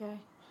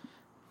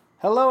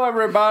Hello,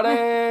 everybody!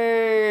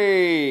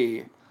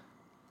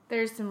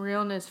 There's some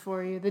realness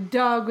for you. The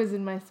dog was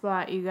in my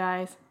spot, you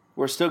guys.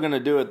 We're still going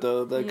to do it,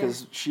 though,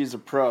 because she's a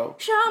pro.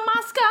 Show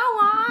must go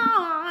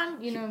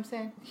on! You know what I'm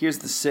saying? Here's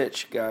the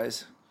sitch,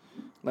 guys.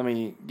 Let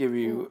me give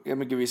you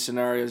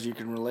scenarios you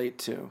can relate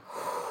to.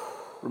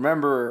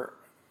 Remember,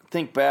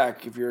 think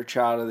back, if you're a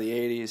child of the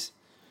 80s,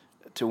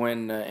 to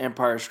when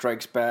Empire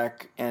Strikes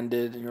Back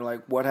ended, and you're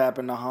like, what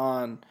happened to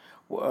Han?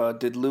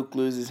 Did Luke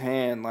lose his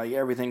hand? Like,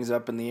 everything's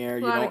up in the air. A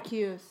lot of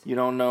cues. You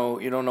don't know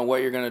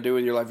what you're gonna do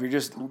with your life.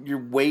 You're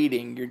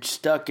waiting. You're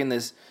stuck in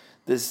this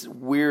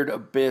weird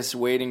abyss,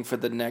 waiting for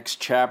the next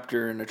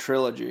chapter in a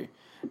trilogy.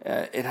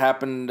 It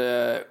happened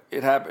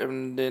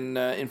in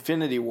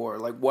Infinity War.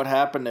 Like, what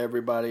happened to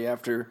everybody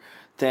after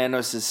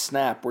Thanos'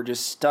 snap? We're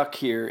just stuck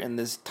here in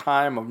this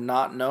time of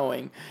not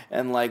knowing,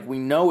 and like, we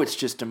know it's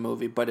just a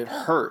movie, but it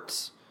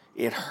hurts.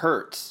 It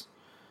hurts.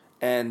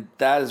 And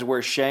that is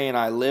where Shay and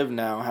I live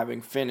now,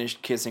 having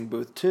finished Kissing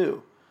Booth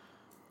 2.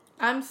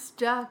 I'm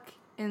stuck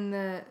in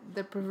the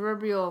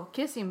proverbial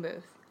kissing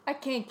booth. I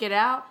can't get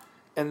out.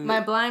 And my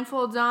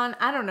blindfold's on.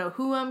 I don't know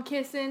who I'm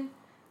kissing.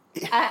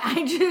 I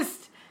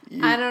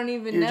don't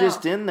even know. You're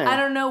just in there. I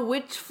don't know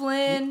which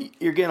Flynn.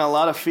 You're getting a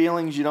lot of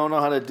feelings you don't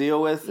know how to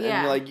deal with.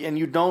 Yeah. And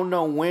you don't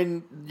know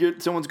when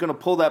someone's going to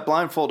pull that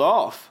blindfold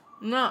off.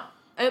 No.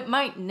 It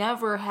might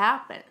never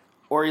happen.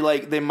 Or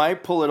they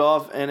might pull it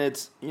off, and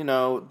it's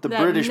the that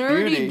British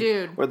beauty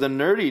dude. or the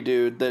nerdy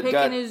dude that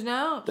picking his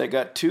nose. That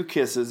got 2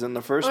 kisses in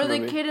the first movie. Or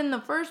the kid in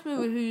the first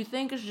movie who you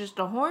think is just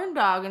a horn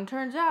dog, and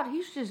turns out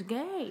he's just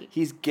gay.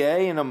 He's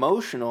gay and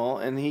emotional,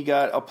 and he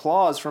got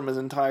applause from his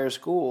entire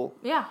school.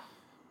 Yeah.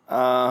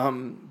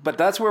 But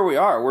that's where we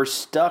are. We're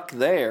stuck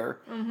there.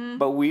 Mm-hmm.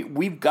 But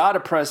we've got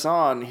to press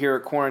on here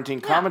at Quarantine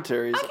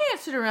Commentaries. I can't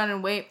sit around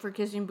and wait for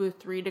Kissing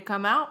Booth 3 to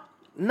come out.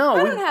 No,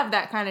 I don't have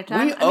that kind of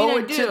time.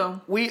 I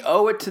do. We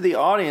owe it to the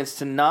audience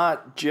to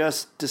not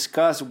just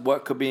discuss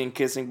what could be in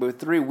Kissing Booth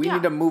 3. We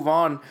need to move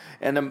on,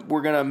 and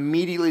we're going to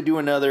immediately do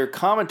another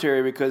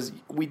commentary because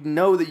we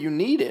know that you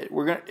need it.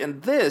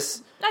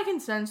 I can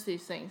sense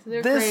these things.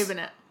 They're craving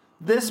it.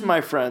 This, my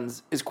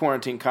friends, is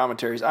Quarantine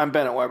Commentaries. I'm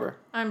Bennett Weber.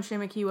 I'm Shay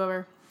McKee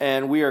Weber.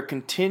 And we are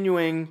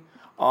continuing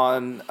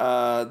on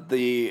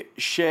the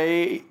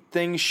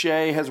things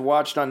Shay has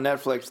watched on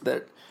Netflix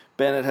that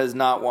Bennett has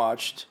not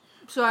watched.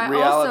 So I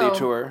reality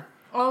tour.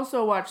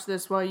 Also watched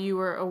this while you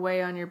were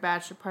away on your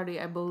bachelor party,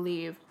 I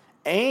believe.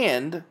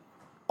 And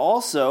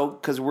also,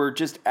 because we're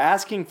just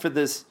asking for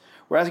this,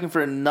 we're asking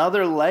for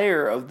another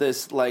layer of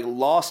this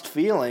lost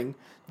feeling.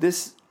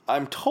 This,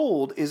 I'm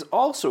told, is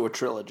also a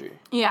trilogy.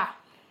 Yeah.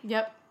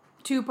 Yep.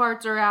 2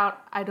 parts are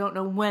out. I don't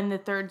know when the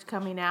 3rd's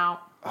coming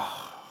out.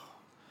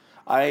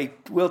 I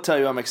will tell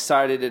you, I'm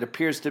excited. It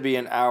appears to be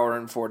an hour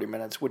and 40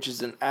 minutes, which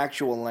is an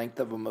actual length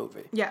of a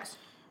movie. Yes.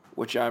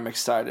 Which I'm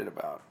excited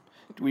about.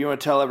 Do you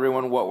want to tell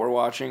everyone what we're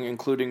watching,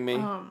 including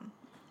me?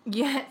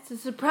 Yeah, it's a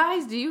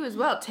surprise to you as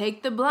well.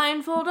 Take the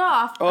blindfold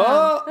off.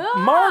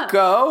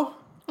 Marco!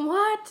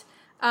 What?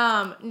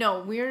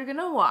 No, we're going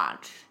to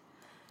watch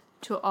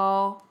To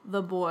All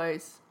the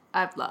Boys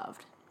I've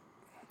Loved.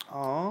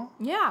 Aw.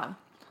 Yeah.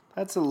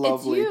 That's a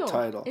lovely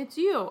title. It's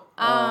you.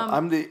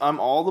 I'm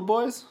all the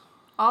boys?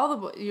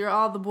 You're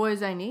all the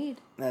boys I need.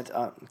 That's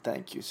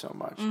thank you so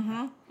much.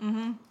 Mm-hmm.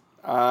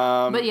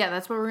 Mm-hmm. But yeah,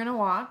 that's what we're going to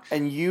watch.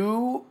 And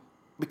you...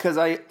 Because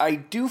I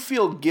do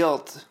feel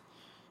guilt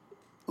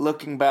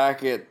looking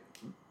back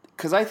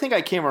because I think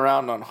I came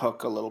around on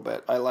Hook a little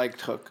bit. I liked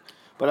Hook.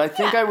 But I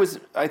think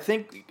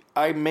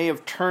I may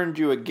have turned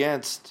you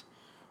against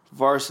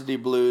Varsity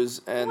Blues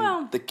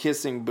and the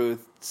Kissing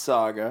Booth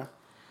saga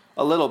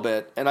a little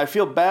bit. And I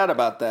feel bad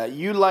about that.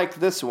 You like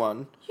this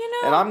one.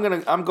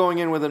 And I'm going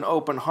in with an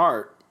open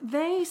heart.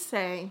 They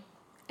say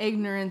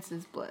ignorance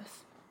is bliss.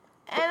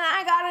 And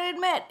I gotta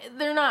admit,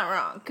 they're not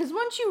wrong. Because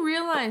once you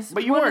realize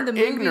one of the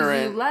movies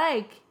you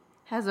like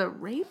has a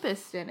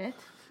rapist in it,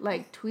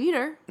 like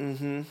Tweeter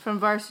from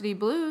Varsity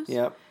Blues.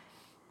 Yep.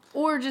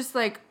 Or just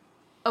a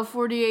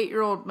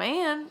 48-year-old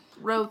man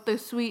wrote the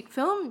sweet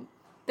film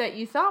that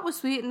you thought was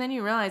sweet, and then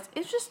you realize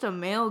it's just a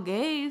male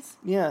gaze.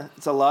 Yeah,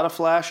 it's a lot of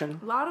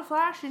flashing.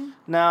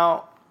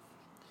 Now...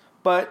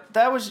 But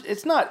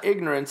it's not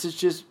ignorance, it's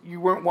just you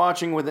weren't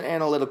watching with an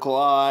analytical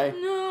eye.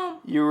 No.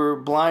 You were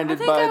blinded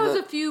by I was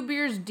a few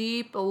beers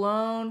deep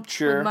alone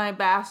with my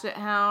basset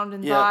hound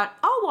and thought,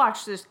 I'll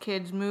watch this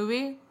kid's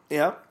movie.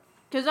 Yep.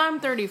 Because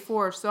I'm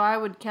 34, so I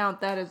would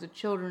count that as a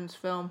children's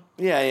film.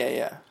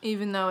 Yeah.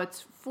 Even though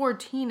it's for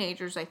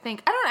teenagers, I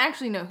think. I don't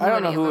actually know who I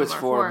don't know who it's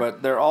for,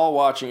 but they're all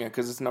watching it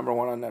because it's #1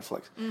 on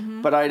Netflix.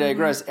 Mm-hmm. But I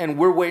digress. Mm-hmm. And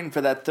we're waiting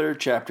for that 3rd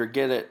chapter.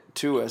 Get it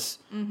to us,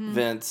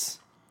 Vince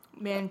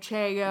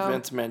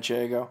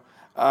Manchego.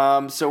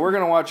 So we're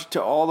going to watch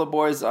To All the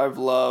Boys I've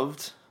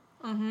Loved.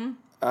 Mm-hmm.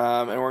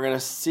 And we're going to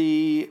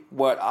see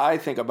what I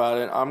think about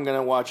it. I'm going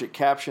to watch it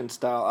caption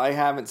style. I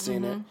haven't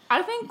seen it.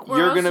 I think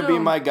you're going to be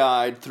my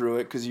guide through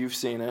it because you've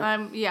seen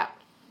it. Yeah.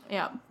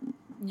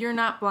 You're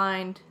not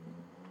blind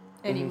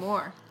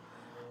anymore.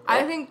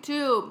 I think,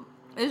 too,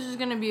 this is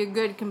going to be a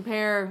good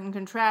compare and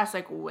contrast.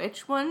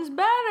 Which one's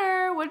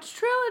better? there? Which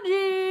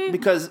trilogy?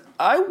 Because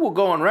I will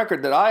go on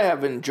record that I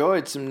have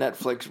enjoyed some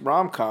Netflix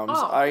rom-coms.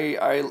 Oh.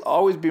 I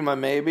Always Be My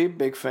Maybe,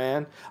 big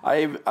fan.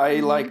 I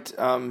liked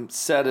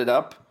Set It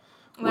Up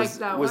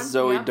with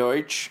Zoe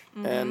Deutsch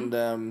and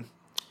the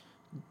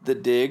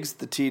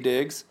T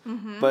Diggs.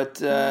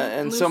 But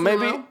and so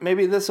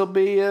maybe this will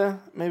be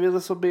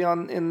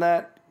in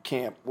that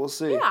camp. We'll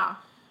see. Yeah.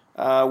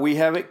 We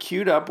have it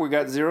queued up. We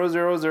got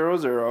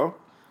 0000.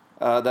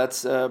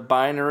 That's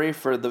binary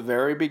for the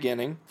very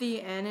beginning.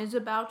 The N is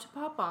about to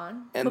pop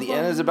on. And the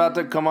N is about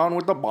to come on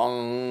with the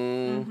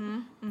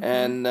bong.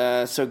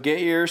 And so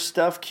get your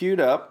stuff queued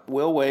up.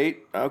 We'll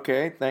wait.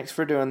 Okay, thanks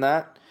for doing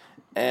that.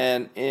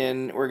 And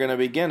we're going to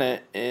begin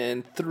it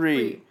in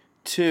 3,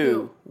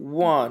 2,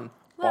 1.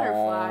 Let her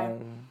fly.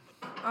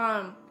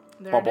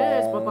 There it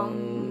is.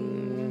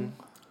 Ba-bong.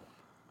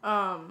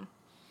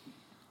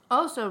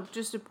 Also,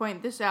 just to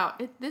point this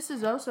out, this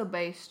is also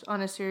based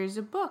on a series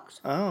of books.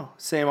 Oh,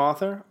 same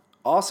author?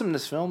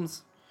 Awesomeness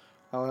Films.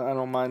 I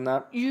don't mind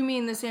that. You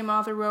mean the same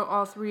author wrote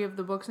all 3 of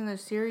the books in the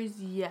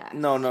series? Yes.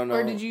 No.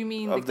 Or did you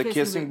mean the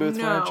Kissing Booth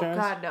franchise?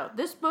 No, God, no.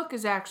 This book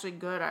is actually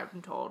good, I've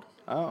been told.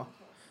 Oh.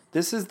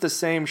 This is the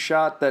same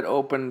shot that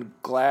opened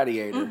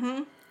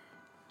Gladiator.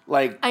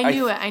 Like I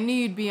knew it. I knew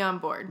you'd be on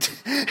board.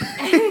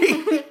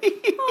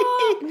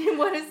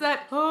 What is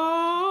that?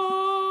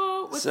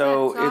 Oh, what's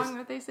that song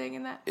that they sing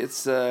in that?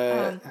 It's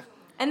and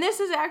this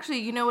is actually,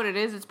 you know what it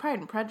is? It's Pride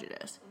and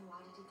Prejudice.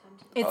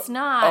 It's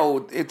not.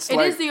 Oh, it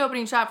is the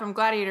opening shot from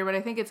Gladiator, but I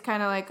think it's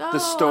kind of like, the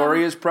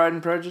story is Pride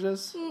and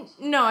Prejudice?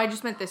 No, I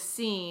just meant the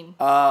scene.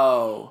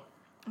 Oh.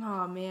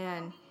 Oh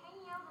man,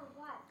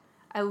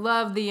 I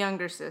love the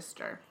younger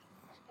sister.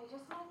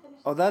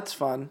 Oh, that's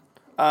fun.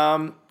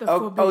 But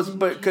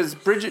because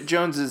Bridget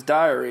Jones's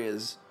Diary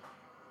is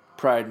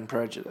Pride and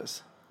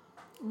Prejudice,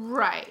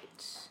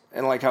 right?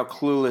 And like how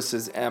clueless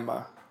is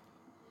Emma.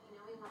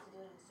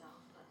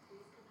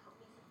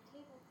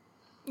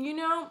 You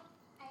know,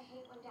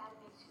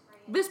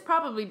 this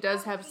probably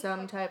does have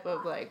some type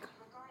of like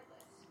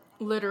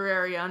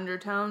literary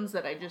undertones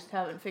that I just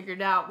haven't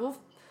figured out. We'll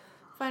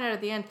find out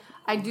at the end.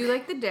 I do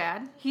like the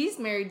dad. He's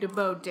married to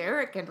Bo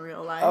Derek in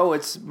real life. Oh,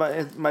 it's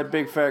my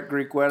big fat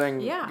Greek wedding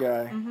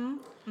guy.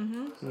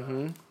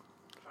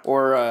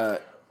 Or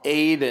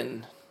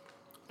Aiden.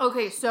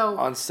 Okay, so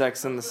on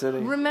Sex and the City.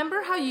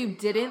 Remember how you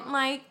didn't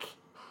like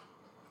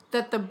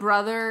that the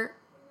brother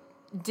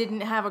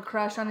didn't have a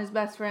crush on his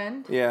best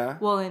friend? Yeah.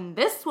 Well, in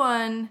this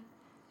one,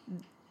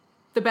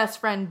 the best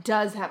friend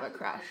does have a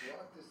crush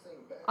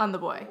on the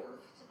boy.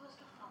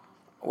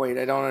 Wait,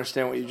 I don't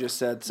understand what you just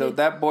said. So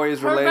that boy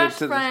is related to... Her best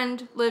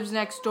friend lives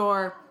next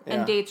door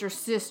and dates her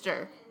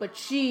sister. But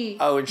she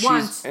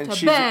wants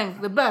to bang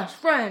the best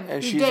friend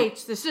who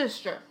dates the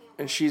sister.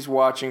 And she's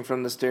watching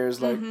from the stairs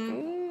like...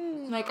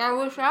 Like, I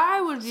wish I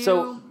was you.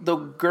 So the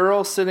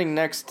girl sitting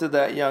next to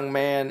that young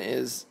man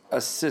is a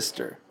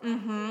sister.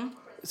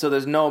 So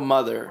there's no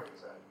mother.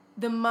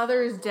 The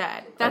mother is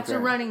dead. That's a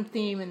running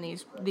theme in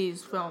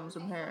these films,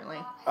 apparently.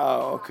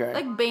 Oh, okay.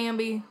 Like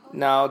Bambi.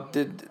 Now,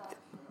 did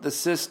the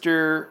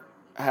sister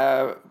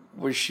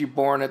was she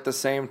born at the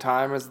same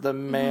time as the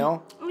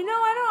male? You know,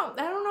 I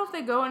don't know if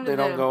they go into They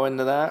don't go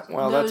into that?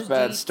 Well, that's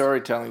bad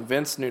storytelling.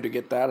 Vince knew to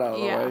get that out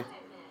of the way.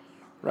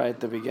 Right at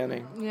the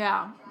beginning.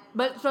 Yeah.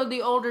 But so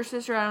the older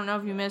sister, I don't know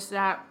if you missed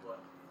that.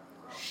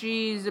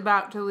 She's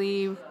about to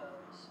leave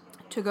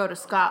to go to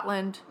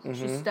Scotland.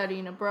 She's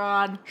studying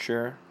abroad.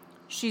 Sure.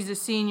 She's a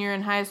senior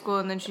in high school,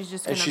 and then she's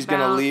just going to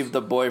going to leave the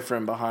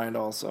boyfriend behind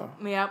also.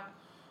 Yep.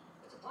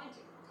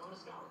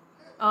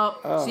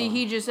 Oh, see,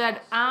 he just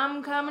said,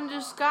 I'm coming to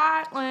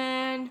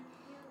Scotland.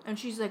 And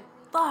she's like,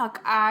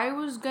 fuck, I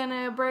was going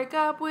to break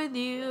up with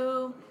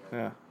you.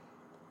 Yeah.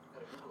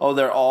 Oh,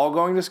 they're all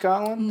going to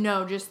Scotland?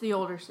 No, just the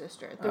older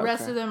sister. The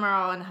rest of them are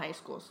all in high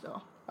school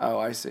still. Oh,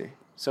 I see.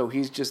 So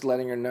he's just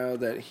letting her know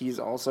that he's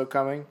also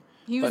coming?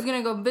 He was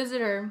going to go visit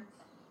her.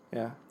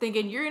 Yeah.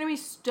 Thinking, you're going to be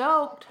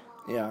stoked.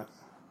 Yeah.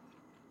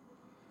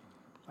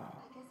 Oh.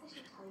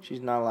 She's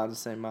not allowed to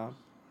say mom.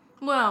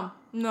 Well,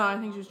 no, I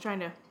think she was trying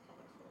to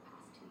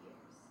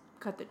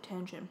cut the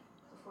tension.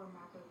 Before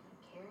Marco even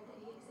cared that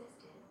he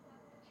existed,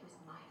 he was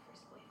my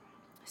first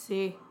boyfriend.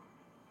 See?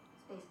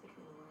 Space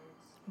between the words.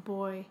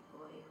 Boy.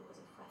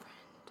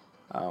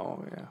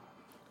 Oh, yeah.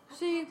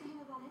 See?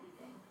 About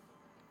anything.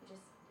 We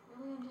just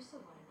really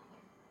understood one another.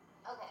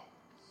 Okay,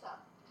 so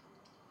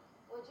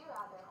would you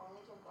rather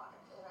only drink water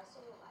for the rest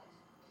of your life,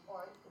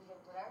 or you can drink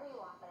whatever you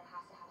want, but it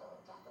has to have a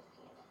little drop of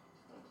pee in it?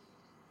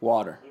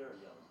 Water. It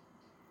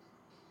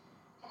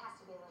has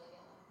to be a little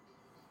yellow.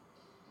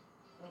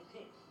 I mean,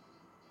 pink.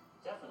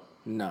 Definitely.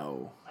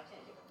 No. I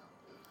can't give it no.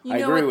 You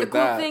know what the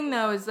cool thing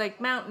though is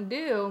like Mountain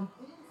Dew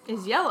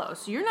is yellow,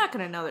 so you're not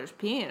gonna know there's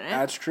pee in it.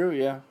 That's true,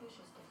 yeah.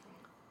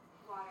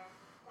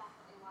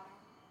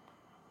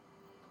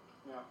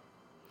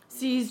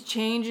 See, he's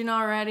changing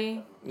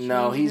already.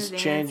 No, he's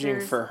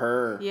changing for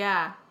her.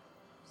 Yeah.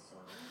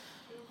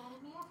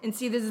 And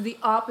see, this is the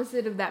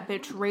opposite of that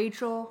bitch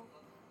Rachel.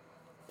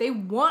 They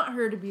want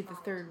her to be the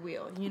third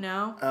wheel, you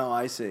know? Oh,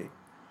 I see.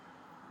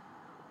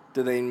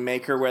 Do they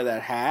make her wear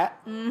that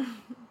hat? You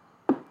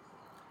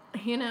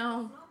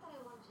know,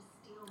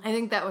 I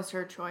think that was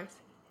her choice.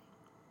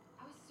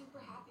 I was super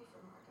happy for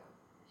Margot.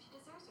 She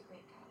deserves a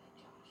great guy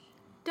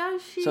like Josh.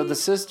 Does she? So the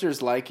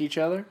sisters like each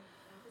other?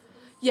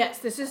 Yes,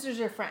 the sisters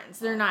are friends.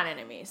 They're not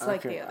enemies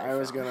like the other I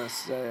was film. going to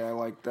say I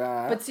like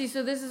that. But see,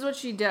 so this is what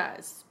she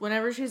does.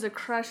 Whenever she's a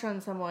crush on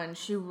someone,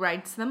 she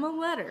writes them a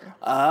letter.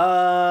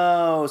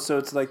 Oh, so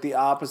it's like the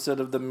opposite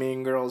of the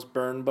Mean Girls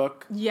burn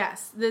book?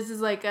 Yes, this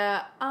is like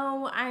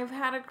I've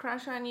had a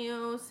crush on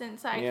you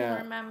since I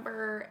can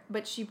remember.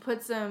 But she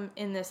puts them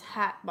in this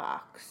hat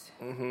box.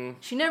 Mm-hmm.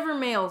 She never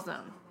mails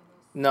them.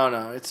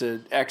 No, it's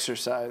an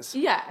exercise.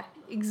 Yeah,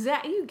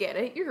 exactly. You get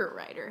it. You're a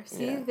writer.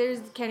 See,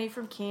 there's Kenny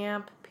from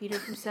camp. Peter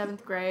from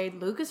 7th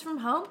grade, Lucas from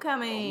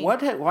Homecoming.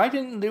 Why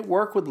didn't it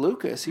work with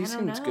Lucas? He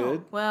seems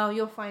good. Well,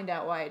 you'll find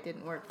out why it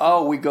didn't work.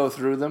 We go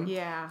through them?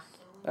 Yeah.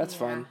 That's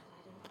fun.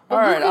 But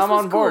all right, Lucas I'm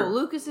on board. Cool.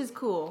 Lucas is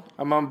cool.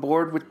 I'm on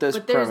board with this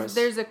premise.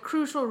 There's a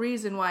crucial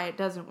reason why it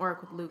doesn't work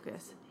with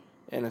Lucas.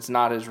 And it's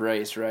not his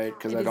race, right?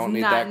 Because I don't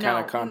need that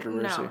kind of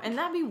controversy. No, and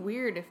that'd be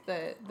weird if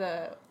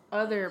the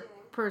other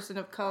person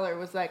of color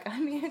was like,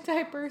 I'm the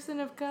anti-person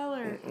of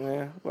color.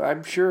 Yeah, well,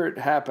 I'm sure it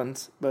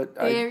happens, but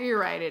you're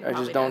right. I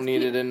just don't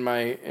need it in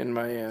my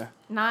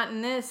not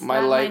in this.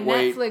 My not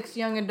lightweight my Netflix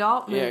young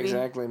adult movie. Yeah,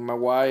 exactly. My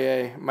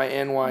YA, my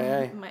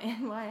NYA, my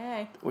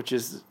NYA, which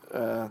is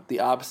the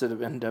opposite of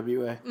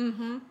NWA.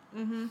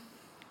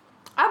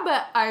 I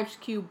bet Ice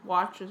Cube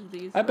watches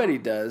these. I bet he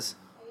does.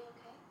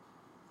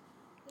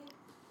 Are you okay?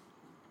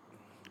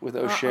 With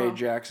O'Shea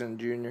Jackson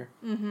Jr.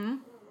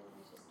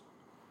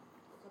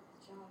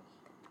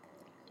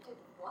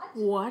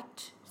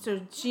 What?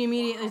 So she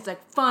immediately is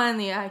like,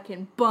 finally I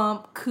can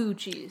bump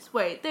coochies.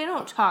 Wait, they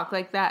don't talk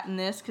like that in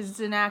this because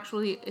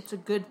it's a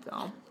good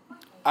film.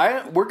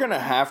 We're gonna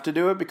have to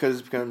do it because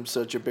it's become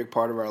such a big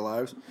part of our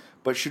lives.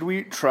 But should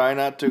we try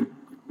not to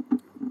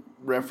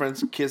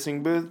reference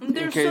Kissing Booth?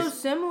 They're so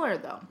similar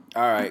though.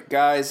 All right,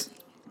 guys.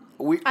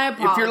 I apologize.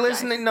 If you're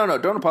listening, no,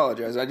 don't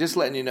apologize. I'm just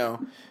letting you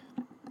know.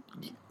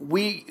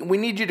 We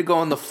need you to go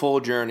on the full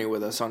journey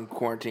with us on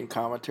Quarantine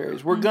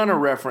Commentaries. We're gonna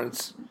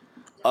reference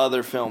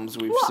other films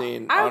we've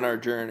seen on our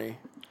journey.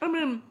 I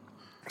mean,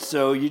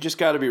 so you just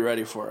got to be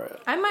ready for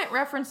it. I might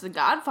reference The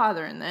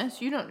Godfather in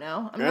this. You don't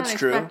know. I'm that's not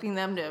true. expecting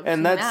them to.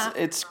 And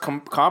it's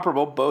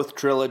comparable. Both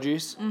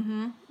trilogies.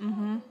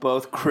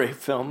 Both great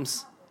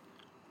films.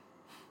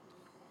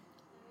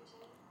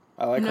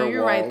 I like her walls. No,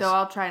 you're right though.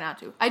 I'll try not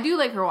to. I do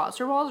like her walls.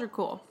 Her walls are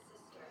cool.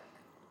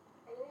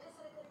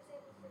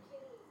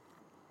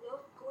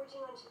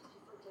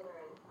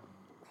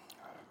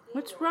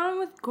 What's wrong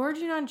with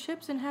gorging on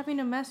chips and having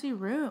a messy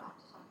room?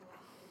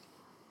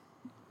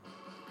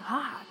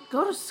 God,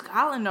 go to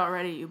Scotland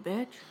already, you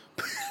bitch.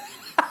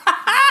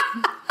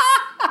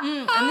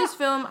 And this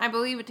film, I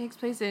believe it takes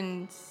place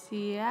in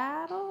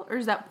Seattle? Or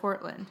is that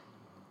Portland?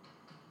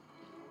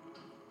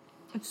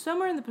 It's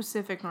somewhere in the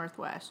Pacific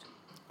Northwest.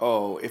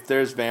 Oh, if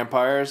there's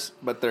vampires,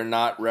 but they're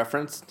not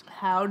referenced?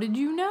 How did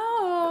you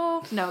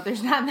know? No,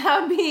 there's not.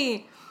 That would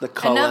be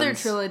another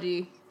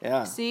trilogy.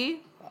 Yeah.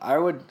 See? I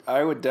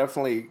would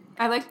definitely...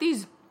 I like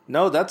these...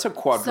 No, that's a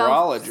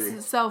quadrology.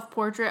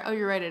 Self-portrait. Oh,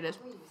 you're right, it is.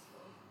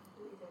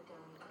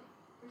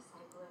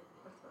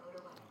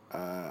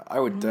 I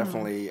would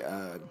definitely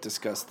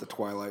discuss the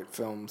Twilight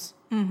films.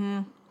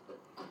 Mm-hmm.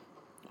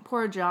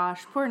 Poor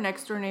Josh. Poor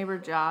next-door neighbor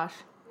Josh.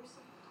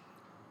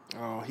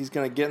 Oh, he's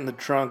going to get in the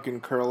trunk and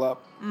curl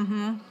up.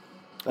 Mm-hmm.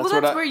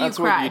 That's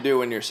what you do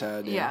when you're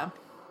sad. Yeah.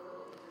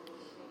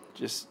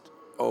 Just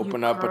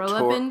open up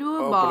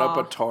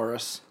a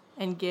Taurus.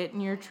 And get in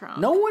your trunk.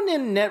 No one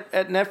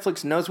at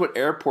Netflix knows what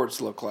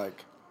airports look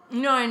like.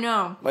 No, I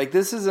know. Like,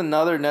 this is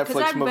another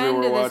Netflix movie we're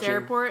watching. Because I've been to this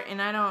airport,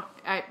 and I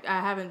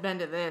haven't been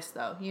to this,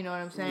 though. You know what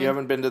I'm saying? You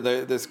haven't been to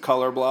this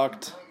color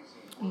blocked?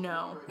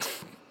 No.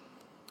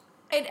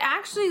 It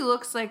actually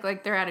looks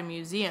like they're at a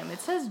museum. It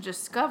says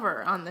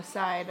Discover on the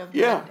side of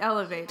the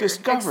elevator.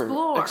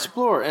 Discover.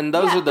 Explore. And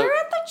those are they're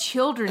at the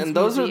children's museum, and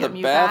those are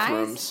the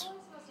bathrooms.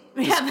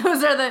 Yeah,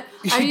 those are the...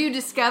 Are you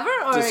Discover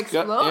or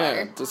Explore?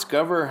 Yeah,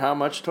 discover how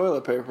much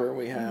toilet paper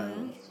we have.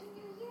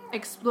 Mm-hmm.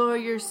 Explore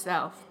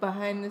yourself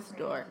behind this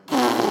door.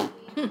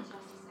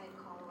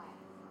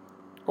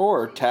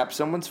 Or tap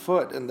someone's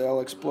foot and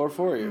they'll explore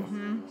for you.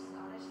 Mm-hmm.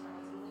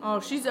 Oh,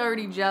 she's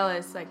already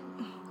jealous. Like,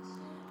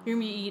 you're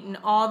going to be eating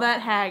all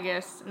that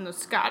haggis and the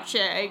Scotch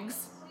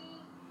eggs.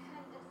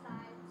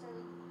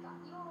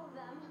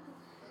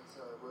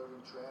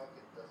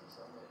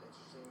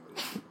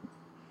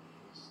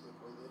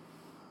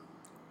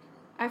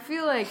 I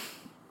feel like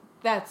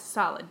that's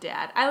solid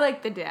dad. I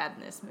like the dad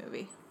in this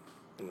movie.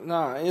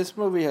 No, this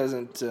movie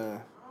hasn't...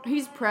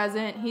 He's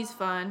present. He's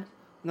fun.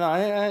 No,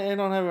 I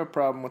don't have a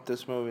problem with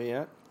this movie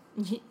yet.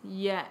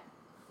 Yet.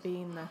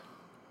 Being the...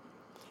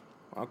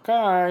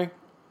 Okay.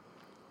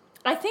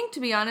 I think, to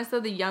be honest, though,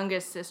 the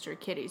youngest sister,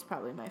 Kitty's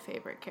probably my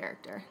favorite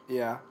character.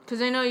 Yeah.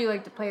 Because I know you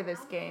like to play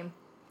this game.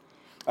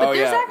 But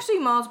there's actually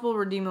multiple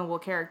redeemable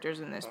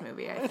characters in this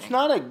movie, I think. It's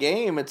not a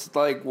game. It's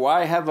like,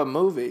 why have a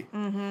movie?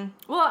 Mm-hmm.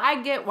 Well,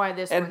 I get why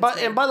this and by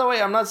the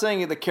way, I'm not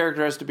saying the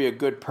character has to be a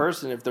good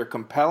person. If they're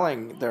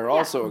compelling, they're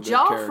also a good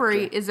character.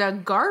 Joffrey is a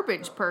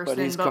garbage person.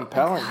 But he's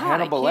compelling. God,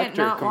 Hannibal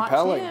Lecter,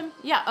 compelling.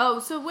 Yeah, oh,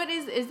 so what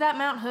is that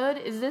Mount Hood?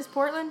 Is this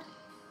Portland?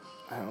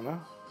 I don't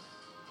know.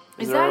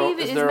 Is Mount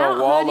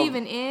Hood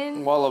even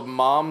in? Wall of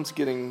moms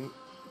getting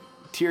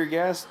tear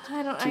gassed?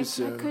 I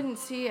couldn't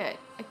see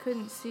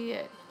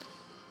it.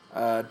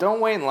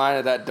 Don't wait in line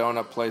at that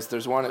donut place.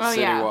 There's one at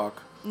City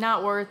Walk.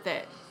 Not worth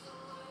it.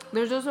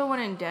 There's also one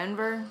in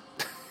Denver.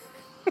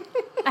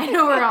 I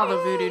know where all the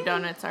Voodoo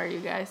Donuts are, you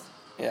guys.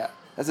 Yeah,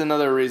 that's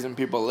another reason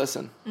people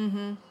listen.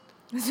 Mm-hmm.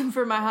 Listen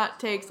for my hot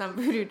takes on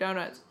Voodoo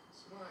Donuts.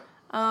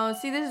 Oh,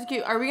 see, this is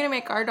cute. Are we gonna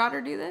make our daughter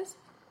do this?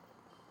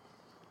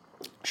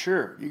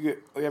 Sure.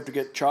 We have to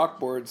get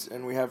chalkboards,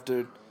 and we have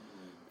to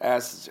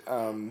ask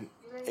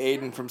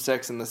Aiden from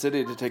Sex and the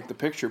City to take the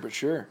picture. But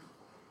sure.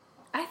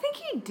 I think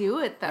he'd do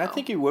it, though. I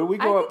think he would. We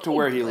go up to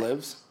where he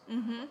lives.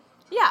 Mm-hmm.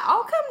 Yeah,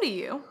 I'll come to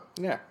you.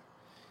 Yeah.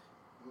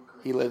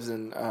 He lives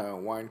in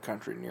wine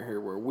country near here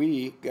where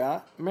we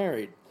got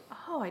married.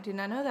 Oh, I did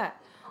not know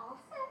that.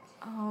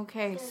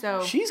 Okay,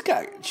 so...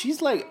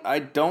 She's like, I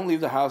don't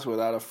leave the house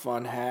without a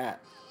fun hat.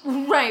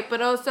 Right,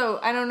 but also,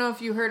 I don't know if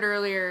you heard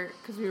earlier,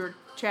 because we were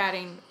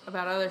chatting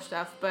about other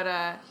stuff, but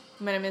I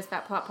might have missed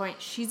that plot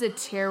point. She's a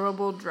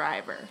terrible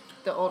driver.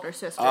 The older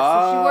sister.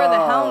 So she wore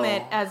the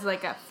helmet as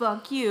like a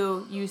fuck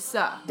you, you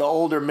suck. The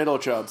older middle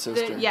child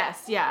sister.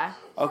 Yes, yeah.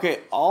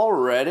 Okay,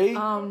 already?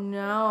 Oh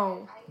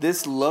no.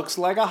 This looks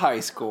like a high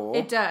school.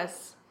 It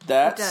does.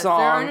 That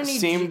song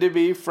seemed to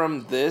be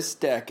from this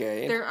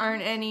decade. There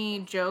aren't any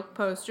joke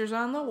posters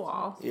on the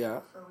wall. Yeah.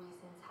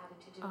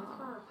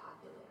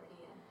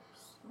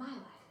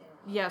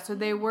 Yeah, so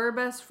they were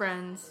best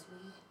friends.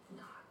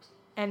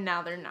 And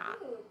now they're not.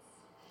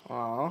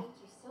 Aww.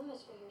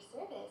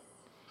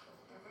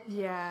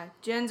 Yeah,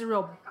 Jen's a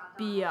real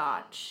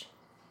biatch.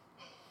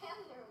 And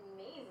they're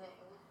amazing.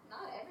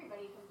 Not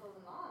everybody can pull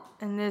them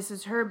off. And this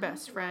is her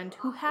best friend,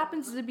 who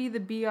happens to be the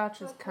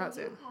biatch's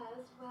cousin.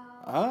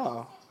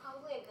 Oh. It's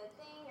probably a good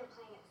thing you're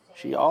playing it safe.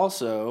 She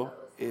also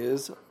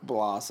is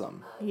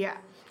Blossom. Yeah.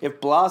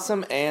 If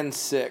Blossom and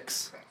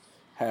Six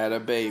had a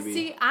baby.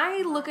 See,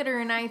 I look at her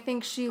and I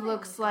think she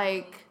looks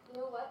like... You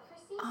know what,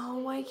 Chrissy? Oh,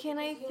 why can't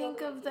I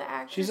think of the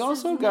actress? She's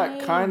also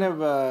got kind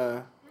of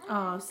a...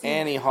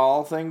 Annie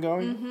Hall thing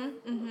going?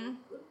 Mm-hmm.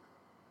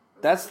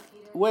 That's...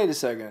 Wait a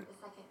second.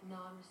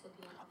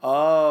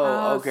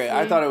 Oh, okay. See?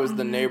 I thought it was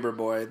the neighbor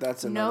boy.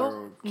 That's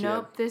another kid.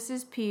 Nope, this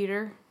is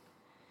Peter.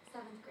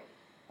 7th grade.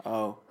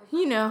 Oh.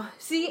 You know.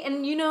 See,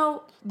 and you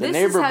know, this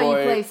is how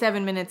you play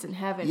 7 Minutes in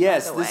Heaven,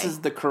 yes, by the way. this is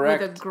the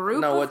correct... With a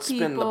group no, of what's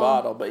spin the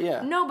bottle, but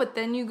yeah. No, but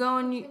then you go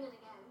and you...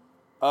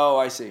 Oh,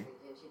 I see.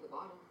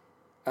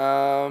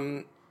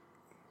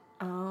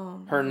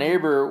 Her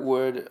neighbor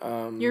would...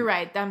 You're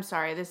right. I'm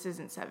sorry. This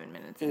isn't 7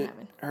 Minutes in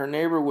Heaven. Her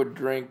neighbor would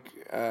drink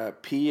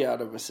pee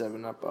out of a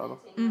 7-Up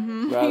bottle.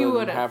 Mm-hmm. Rather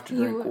than have to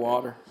drink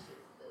water.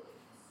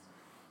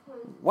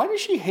 Why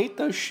does she hate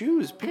those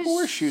shoes? People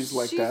wear shoes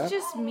like that. She's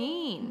just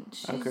mean.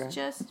 She's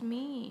just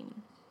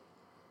mean.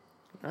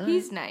 Right.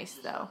 He's nice,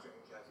 though.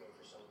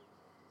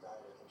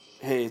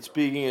 Hey,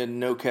 speaking of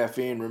no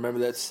caffeine, remember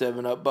that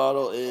 7-Up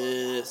bottle?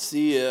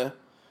 See ya.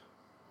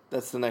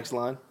 That's the next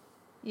line?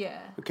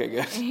 Yeah. Okay,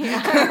 good. Yeah.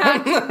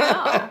 How'd you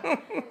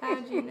know?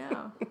 How'd you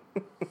know?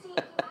 See, you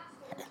asked me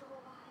to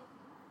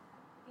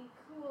be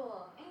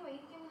cool. Anyway, you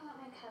think I'm gonna let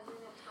my cousin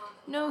talk?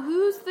 No,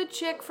 who's the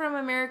chick from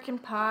American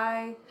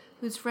Pie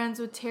who's friends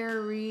with Tara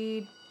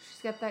Reid?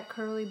 She's got that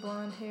curly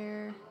blonde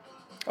hair.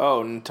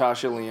 Oh,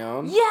 Natasha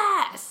Lyonne?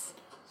 Yes!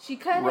 She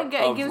kind of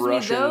gives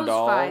Russian me those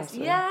Doll, vibes. so.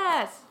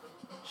 Yes!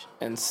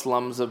 And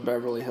Slums of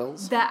Beverly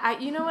Hills?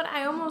 You know what?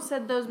 I almost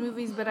said those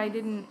movies, but I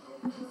didn't.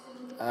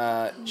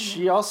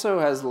 She also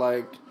has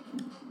like...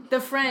 The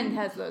Friend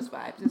has those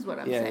vibes, is what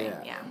I'm saying.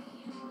 Yeah.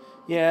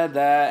 Yeah,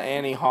 that,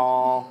 Annie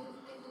Hall,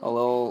 a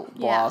little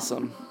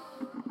Blossom.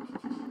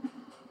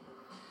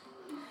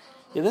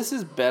 Yeah, this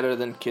is better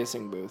than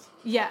Kissing Booth.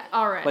 Yeah,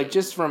 alright. Like,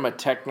 just from a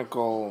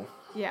technical...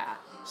 Yeah.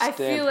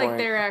 standpoint. I feel like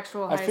they're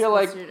actual high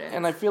school students.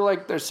 And I feel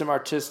like there's some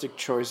artistic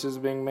choices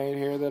being made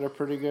here that are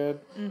pretty good.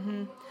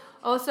 Mm-hmm.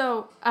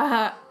 Also,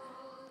 I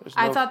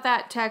thought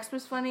that text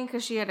was funny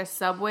because she had a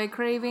Subway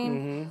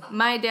craving. Mm-hmm.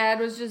 My dad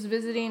was just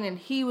visiting, and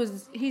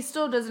he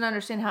still doesn't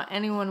understand how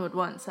anyone would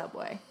want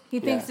Subway. He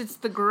thinks it's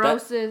the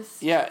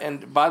grossest.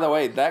 And by the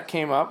way, that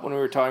came up when we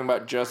were talking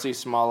about Jussie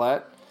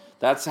Smollett.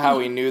 That's how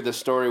we knew the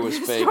story was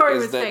fake,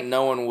 that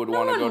no one would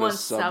want to go to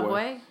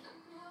Subway.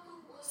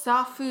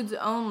 Soft foods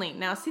only.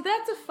 Now, see,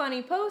 that's a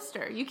funny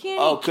poster. You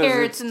can't eat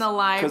carrots in the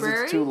library.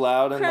 Because it's too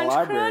loud in the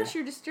library. Crunch,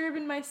 you're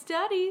disturbing my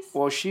studies.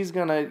 Well, she's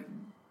going to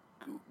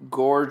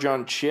gorge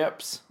on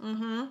chips,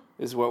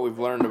 is what we've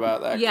learned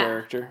about that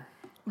character.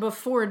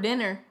 Before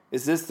dinner.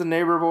 Is this the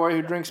neighbor boy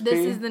who drinks pee?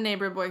 This is the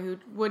neighbor boy who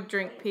would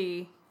drink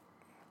pee.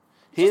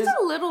 Just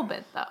a little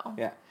bit, though.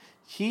 Yeah.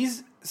 He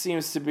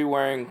seems to be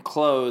wearing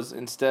clothes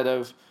instead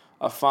of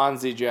a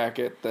Fonzie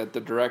jacket that the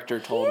director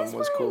told him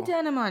was cool. He's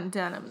wearing denim on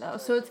denim, though,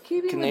 so it's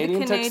keeping with the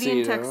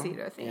Canadian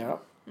tuxedo theme.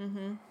 Yep. Mm-hmm.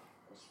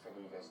 I just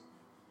figure you guys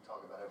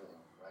talk about everything,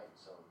 right?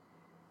 So.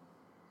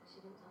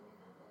 She didn't tell me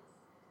about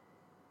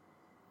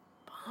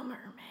this.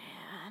 Bummer,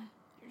 man.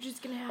 You're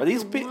just gonna have Are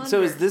these to wonder.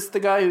 So is this the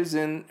guy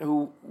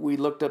who we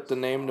looked up the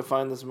name to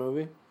find this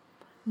movie?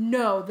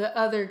 No, the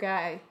other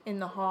guy in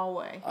the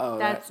hallway. Oh,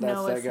 that's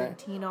Noah that guy.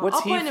 Centino. What's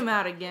I'll he point him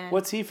out again.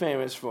 What's he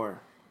famous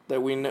for?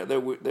 That we know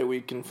that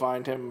we can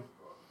find him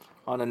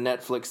on a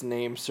Netflix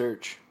name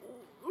search.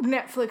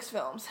 Netflix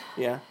films.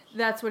 Yeah.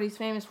 That's what he's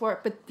famous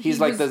for. But he's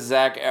like the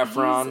Zac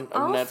Efron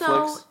of Netflix. He's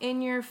also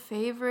in your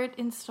favorite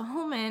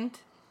installment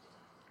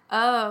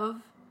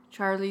of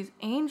Charlie's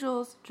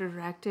Angels,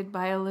 directed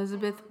by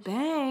Elizabeth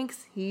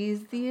Banks.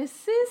 He's the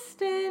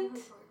assistant.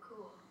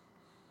 Cool.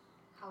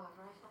 However,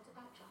 I felt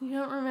about John. You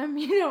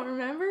don't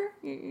remember?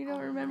 You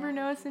don't remember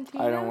Noah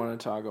Centino? I don't want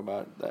to talk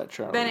about that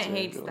Charlie's Bennett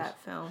Angels. hates that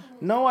film.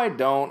 No, I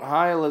don't.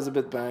 Hi,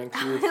 Elizabeth Banks.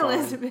 You're fine.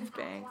 Elizabeth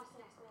Banks.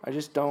 I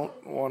just don't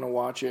want to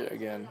watch it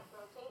again.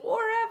 Or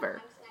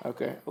ever.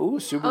 Okay. Ooh,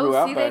 Subaru Oh, see,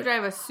 Outback. they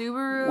drive a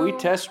Subaru. We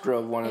test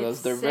drove one of those.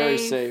 It's They're very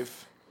safe.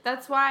 safe.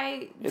 That's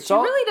why It's she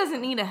all- really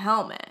doesn't need a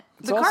helmet.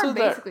 It's The also car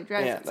basically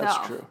drives yeah, itself.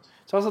 that's true.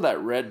 It's also that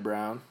red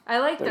brown. I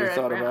like that the we red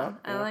thought brown. about.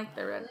 I Yeah. like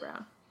the red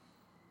brown.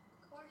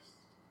 Of course.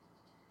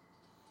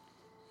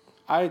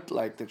 I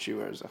like that she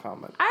wears a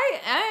helmet.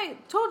 I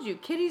told you,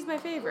 Kitty's my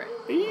favorite.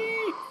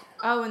 Eee!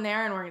 Oh, and the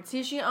iron organ.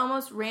 See, she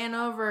almost ran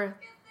over.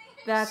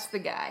 That's the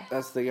guy.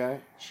 That's the guy.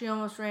 She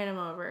almost ran him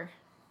over.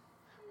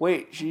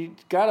 Wait, she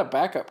got a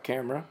backup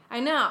camera. I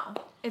know.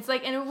 It's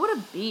like, and it would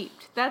have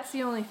beeped. That's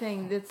the only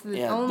thing. That's the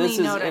Yeah, only this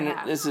is note I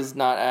have. this is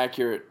not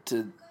accurate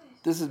to.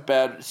 This is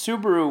bad.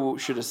 Subaru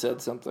should have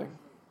said something.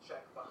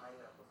 Check behind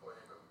them before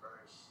they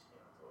reverse,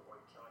 to avoid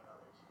killing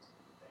others.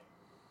 Thing.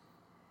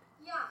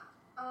 Yeah.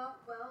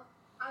 Well,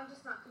 I'm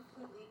just not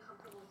completely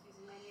comfortable with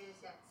using my ears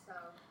yet, so.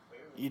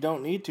 You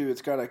don't need to.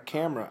 It's got a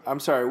camera. I'm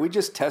sorry. We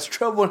just test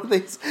drove one of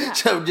these.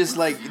 So just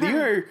like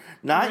you're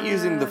not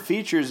using the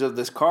features of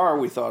this car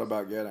we thought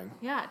about getting.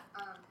 Yeah.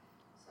 So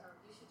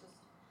you should just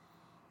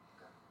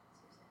go.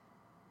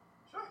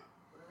 Seriously. Sure.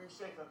 Whatever you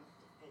say, but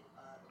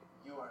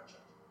you are in charge.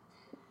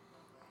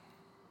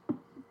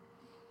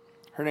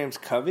 Her name's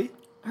Covey.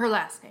 Her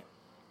last name.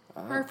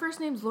 Her first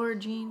name's Laura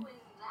Jean. That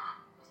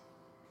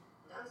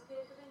was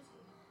Peter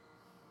Kavinsky.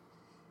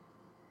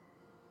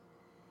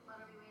 What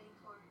are we waiting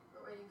for?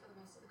 We're waiting for the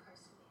rest of the cars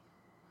to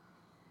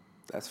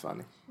leave. That's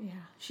funny. Yeah.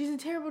 She's a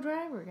terrible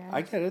driver, guys.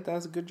 I get it. That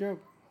was a good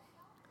joke.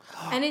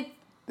 And it.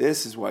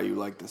 This is why you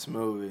like this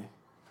movie.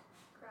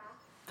 Craft.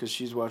 Because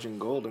she's watching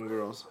Golden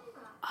Girls.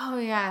 Oh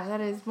yeah,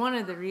 that is one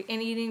of the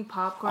and eating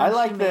popcorn. I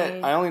like she that.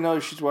 made. I only know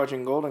she's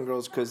watching Golden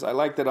Girls because I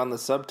like that on the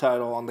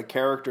subtitle, on the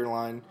character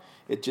line,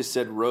 it just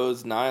said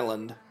Rose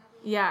Nyland.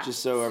 Yeah. Just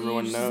so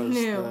everyone you just knows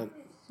Knew. that.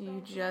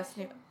 You just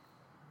knew.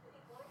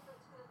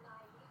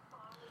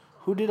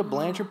 Who did a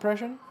Blanche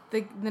impression?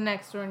 The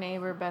next door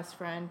neighbor, best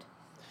friend.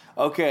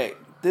 Okay,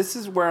 this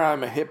is where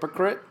I'm a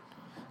hypocrite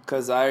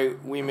because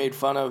we made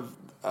fun of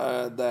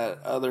that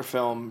other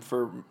film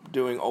for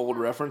doing old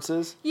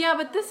references. Yeah,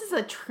 but this is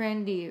a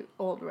trendy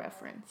old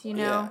reference, you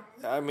know?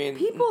 Yeah, I mean,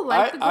 People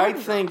like the I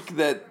Golden think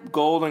that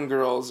Golden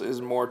Girls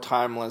is more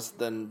timeless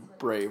than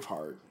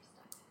Braveheart.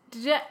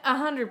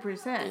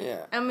 100%.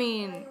 Yeah. I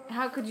mean,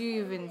 how could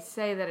you even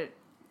say that it...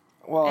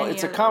 Well, Any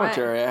it's a other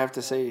commentary. way. I have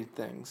to say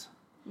things.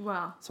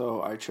 Well,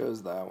 So I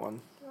chose that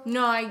one.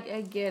 no, I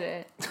get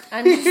it.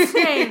 I'm just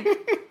saying,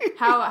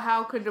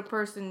 how could a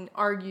person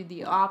argue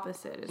the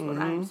opposite is what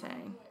I'm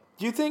saying.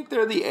 Do you think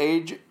they're the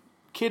age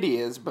Kitty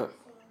is, but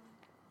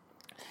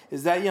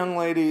is that young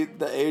lady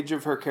the age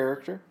of her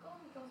character?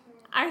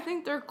 I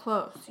think they're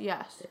close,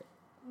 yes.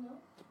 No.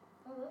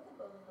 I love the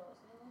Golden Girls.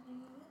 I love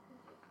hanging out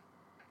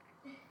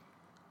with you.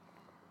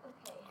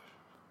 Okay.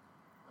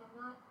 I'm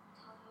not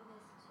telling you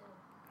this to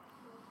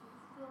make you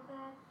feel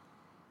bad,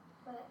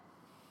 but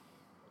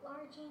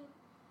Laura Jean,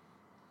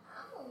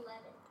 I'm 11,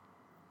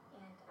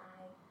 and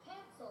I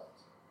canceled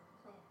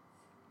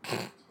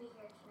plans to be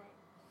here tonight.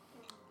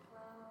 And,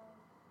 well,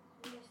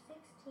 you're 16,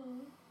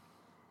 and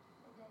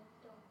I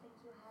don't think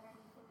you had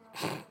anything else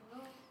to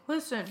know.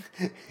 Listen.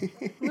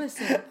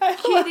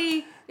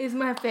 Kitty is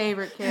my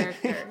favorite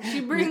character. She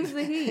brings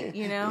the heat,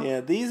 you know? Yeah,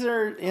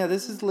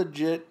 this is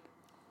legit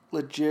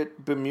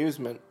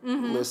bemusement,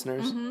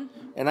 listeners.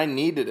 And I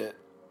needed it.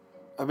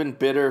 I've been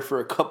bitter for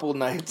a couple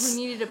nights.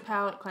 We needed a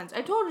palate cleanse.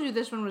 I told you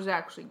this one was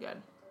actually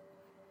good.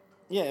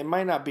 Yeah, it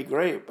might not be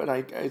great, but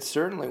it's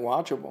certainly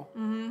watchable.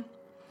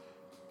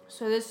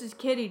 So this is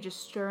Kitty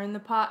just stirring the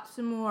pot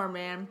some more,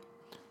 man.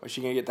 Was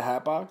she going to get the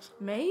hat box?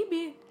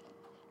 Maybe.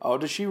 Oh,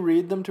 does she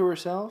read them to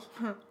herself?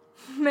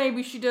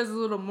 Maybe she does a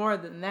little more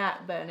than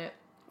that, Bennett.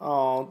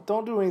 Oh,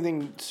 don't do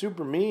anything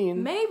super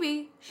mean.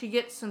 Maybe she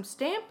gets some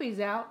stampies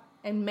out,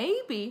 and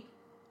maybe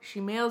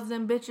she mails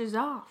them bitches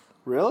off.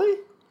 Really?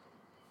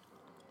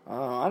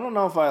 Oh, I don't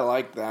know if I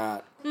like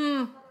that.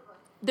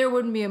 There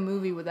wouldn't be a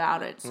movie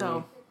without it,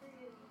 so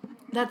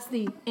that's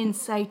the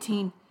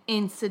inciting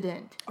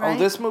incident. Right? Oh,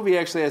 this movie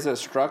actually has a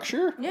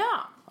structure?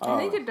 Yeah, I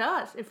think it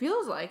does. It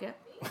feels like it.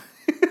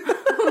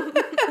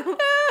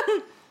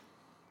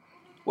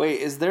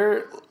 Wait, is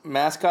their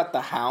mascot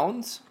the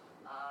Hounds?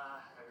 I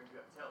heard you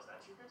have tails.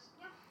 That's you, Chris?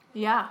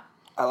 Yeah,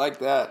 I like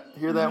that.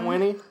 Hear that,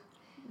 Winnie?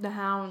 the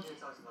Hound. She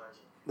talks about Archie.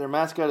 Their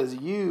mascot is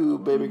you,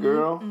 baby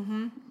girl.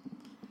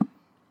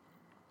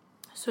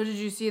 So did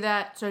you see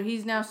that? So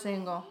he's now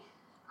single.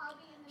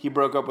 He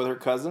broke up with her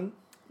cousin?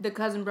 The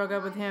cousin broke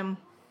up with him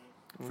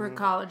for a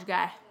college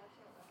guy.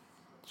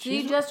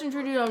 See, Justin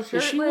Trudeau shirtless.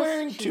 Is she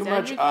wearing she's too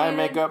much eye educated.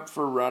 makeup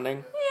for running?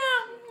 Yeah,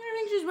 I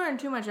think she's wearing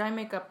too much eye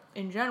makeup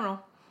in general.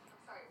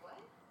 Sorry, what?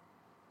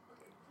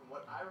 Okay, from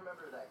what I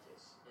remember of that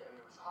kiss, yeah, I mean,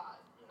 it was hot,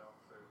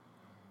 for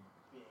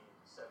being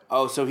 17.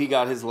 Oh, so he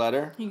got his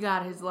letter? He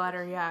got his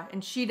letter, yeah,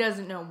 and she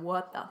doesn't know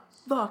what the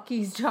fuck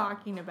he's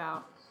talking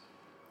about.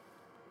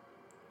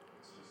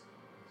 It's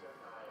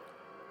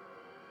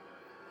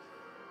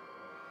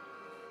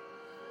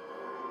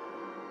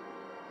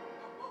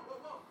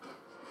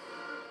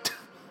just,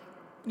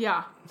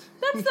 Yeah,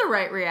 that's the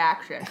right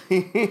reaction.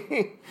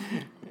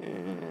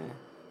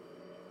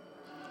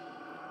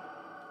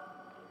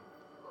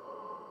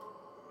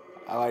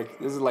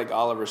 This is like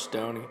Oliver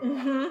Stoney. Wake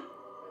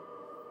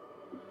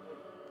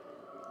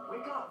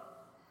up!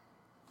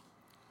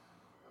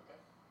 Okay,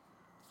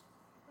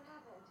 What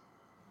happened?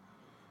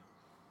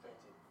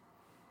 fainted.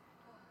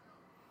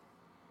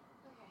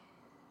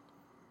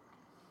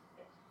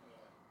 Okay.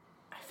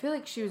 I feel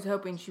like she was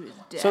hoping she was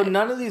dead. So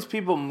none of these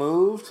people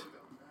moved?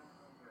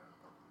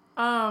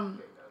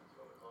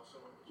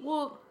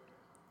 Well,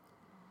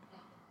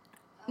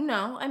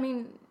 no, I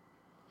mean,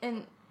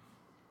 in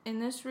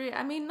this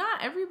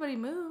not everybody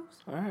moves.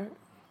 All right.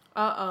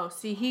 Uh-oh,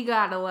 see, he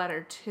got a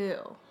letter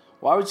too.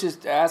 Well, I was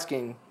just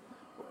asking,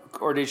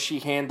 or did she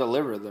hand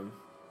deliver them?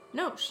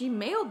 No, she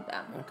mailed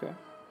them. Okay.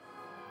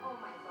 Oh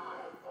my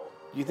god.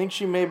 Do you think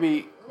she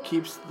maybe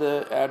keeps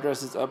the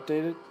addresses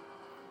updated?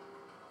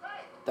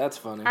 That's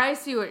funny. I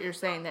see what you're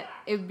saying, that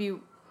it'd be,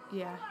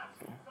 yeah.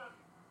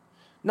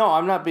 No,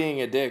 I'm not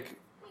being a dick.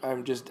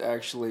 I'm just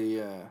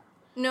actually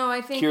No,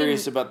 I think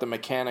curious about the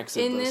mechanics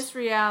of in this. this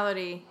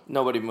reality,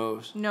 Nobody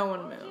moves. no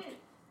one moved.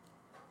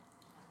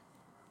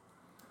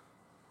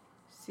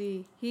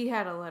 See, he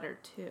had a letter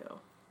too.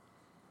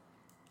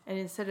 And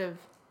instead of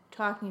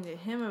talking to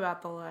him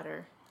about the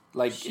letter,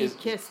 Like she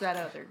kissed that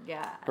other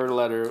guy.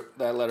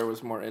 that letter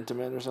was more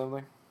intimate or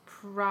something?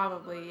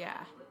 Probably,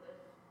 yeah.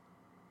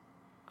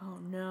 Oh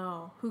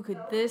no, who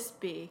could this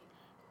be?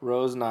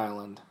 Rose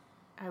Nyland.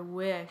 I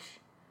wish.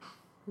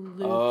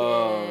 Lucas.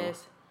 Oh.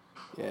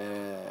 Yeah.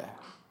 Hey,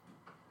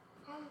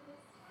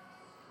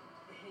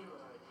 Lord.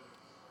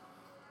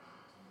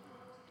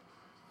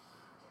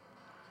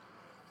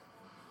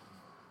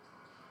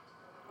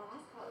 Oh,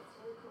 that's cool. It's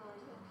really cool on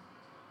you.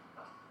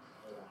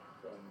 Yeah,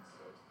 thanks.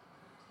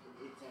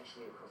 It's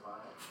actually a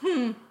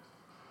cravat.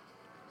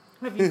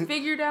 Have you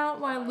figured out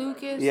why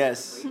Lucas?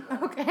 Yes,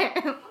 Okay.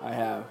 I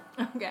have.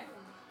 Okay.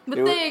 But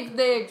It wa-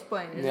 they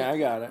explained it. Yeah, I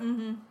got it.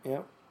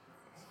 Yep.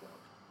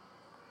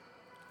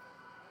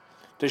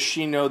 Does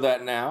she know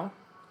that now?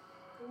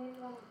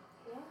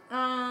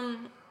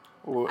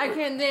 Or- I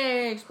can't.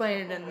 They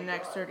explain it in the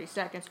next 30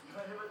 seconds.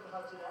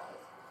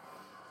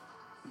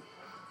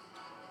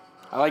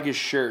 I like his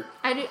shirt.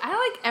 I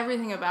like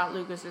everything about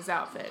Lucas's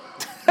outfit.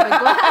 The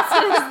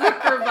glasses, the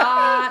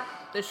cravat,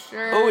 the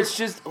shirt. Oh, it's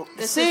just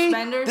The see.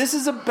 suspenders. This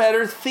is a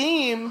better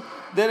theme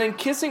than in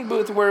Kissing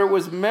Booth, where it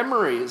was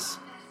memories.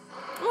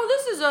 Well,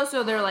 this is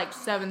also their like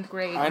 7th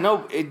grade. I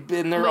know, and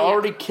they're But yeah.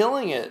 already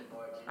killing it.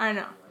 I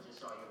know. I just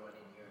saw you run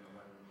in here and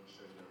wanted to make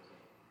sure you're okay.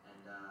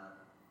 And,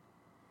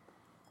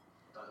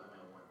 thought you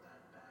might want that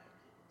bag in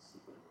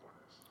secret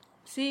quarters.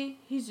 See,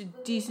 he's a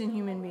decent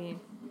human being.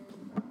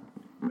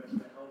 Ready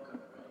for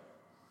homecoming, right?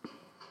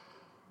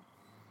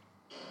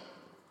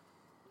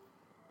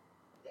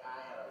 Yeah, I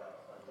had a lot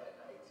of fun that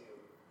night, too.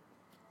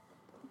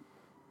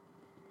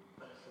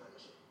 But I feel like I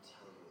should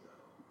tell you,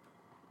 though.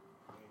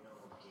 You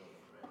know I'm gay,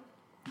 right?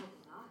 I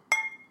did not.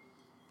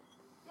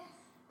 Yes,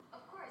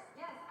 of course.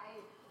 Yes, I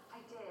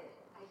did.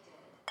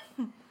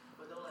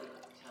 But don't,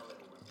 tell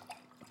everyone.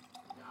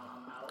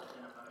 I'm out and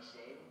I'm not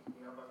ashamed.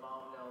 My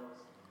mom knows.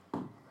 My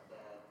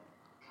dad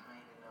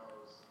kinda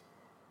knows.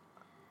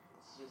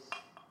 It's just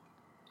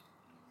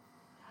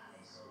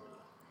nice.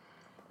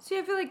 See,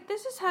 I feel like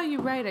this is how you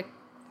write a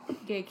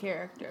gay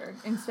character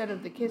instead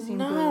of the kissing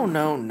No, booth.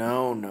 no.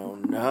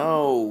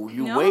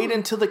 You No? wait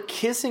until the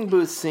kissing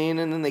booth scene,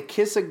 and then they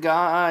kiss a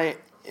guy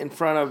in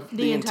front of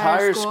the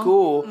entire entire school?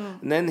 school,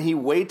 and then he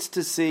waits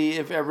to see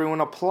if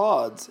everyone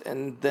applauds,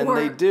 and then Or-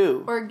 they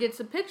do. Or gets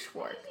a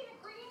pitchfork. See the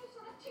green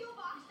sort of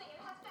toolbox thing? It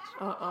has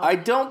batteries. Uh-oh. I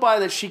don't buy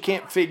that she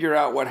can't figure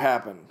out what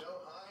happened.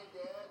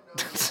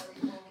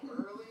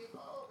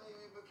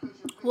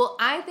 Well,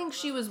 I think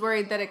she was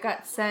worried that it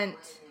got sent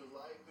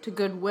to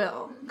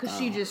Goodwill. Because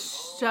she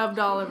just shoved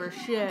all of her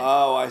shit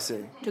Oh, I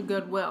see. to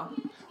Goodwill.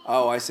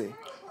 Oh, I see.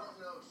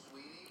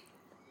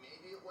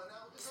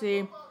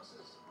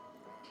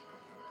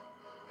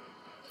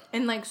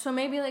 And, like, so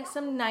maybe, like,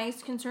 some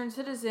nice, concerned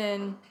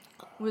citizen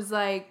was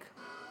like,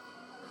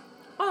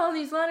 oh,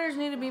 these letters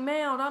need to be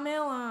mailed. I'll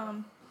mail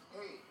them.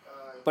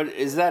 But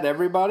is that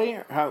everybody?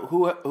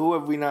 Who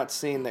have we not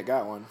seen that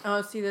got one?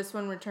 Oh, see, this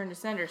one returned to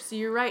sender. So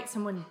you're right.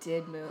 Someone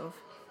did move.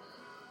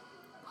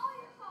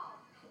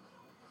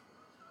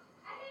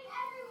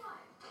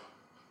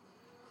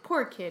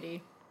 Poor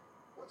kitty.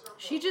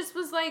 She just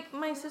was like,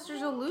 my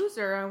sister's a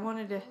loser. I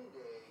wanted to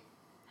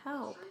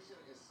help.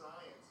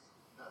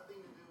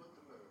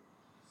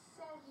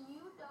 Says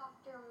you,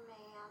 Dr.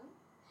 Man.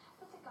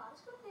 But the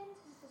goddess within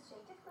is the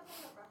sacred rhythm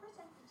that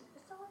represents the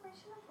deepest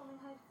celebration of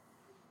womanhood.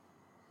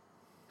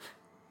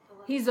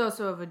 He's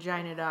also a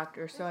vagina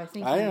doctor, so I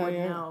think he would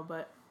know,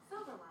 but...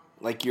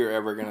 Like you're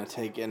ever going to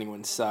take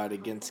anyone's side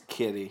against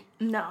Kitty.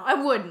 No, I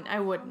wouldn't. You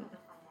ought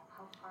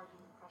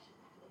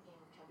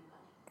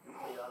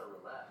to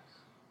relax.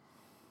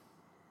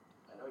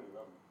 I know you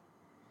love me.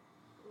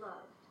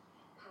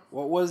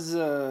 What was,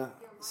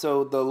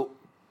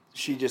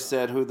 she just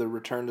said who the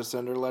return to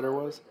sender letter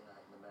was?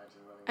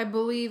 I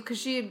believe,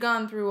 because she had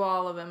gone through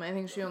all of them. I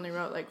think she only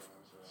wrote, like,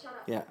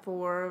 4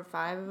 or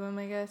 5 of them,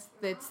 I guess.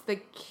 It's the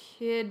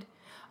kid...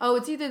 Oh,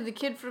 it's either the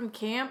kid from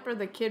camp or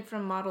the kid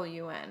from Model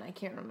UN. I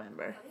can't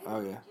remember. Oh,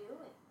 yeah.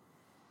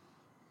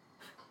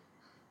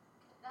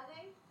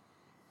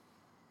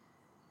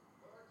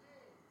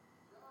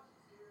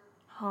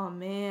 Oh,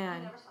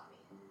 man.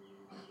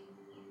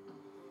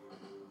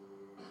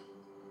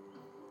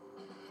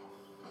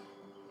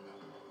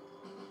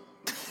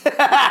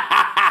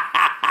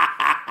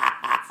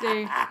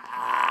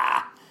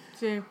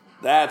 See.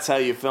 That's how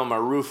you film a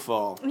roof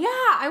fall. Yeah,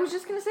 I was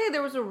just going to say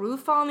there was a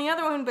roof fall on the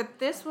other one, but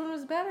this one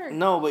was better.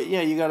 No, but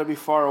yeah, you got to be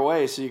far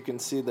away so you can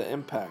see the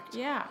impact.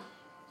 Yeah.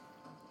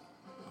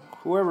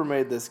 Whoever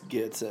made this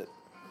gets it.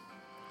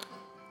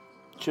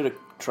 Should have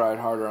tried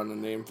harder on the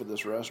name for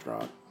this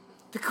restaurant.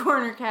 The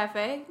Corner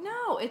Cafe?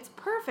 No, it's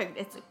perfect.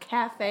 It's a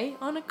cafe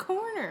on a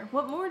corner.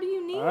 What more do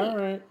you need? All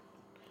right.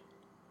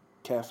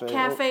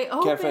 Cafe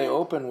Open. Cafe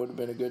Open would have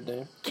been a good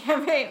name.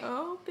 Cafe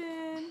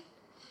Open.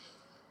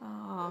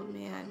 Oh,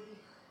 man.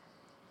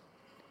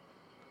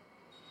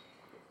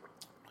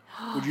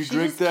 Would you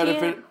drink that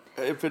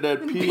if it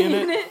had pee in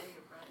it?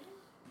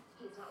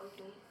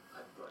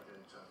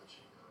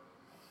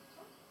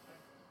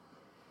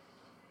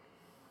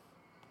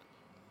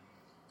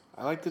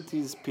 I like that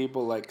these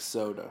people like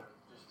soda.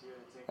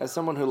 As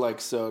someone who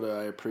likes soda,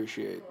 I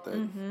appreciate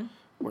that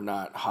we're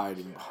not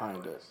hiding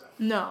behind it.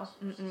 No.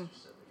 Mm-mm.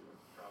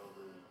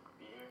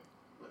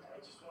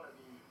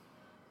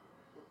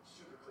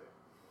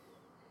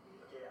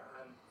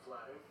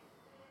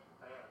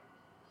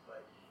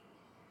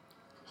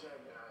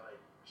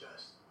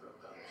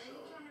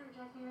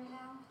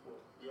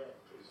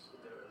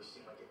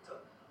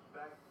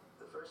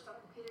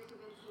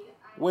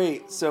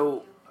 Wait,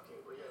 so...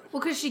 Well,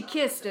 because she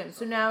kissed him,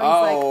 so now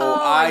he's like, oh,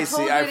 I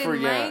see. I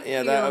forget.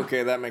 Yeah,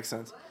 that makes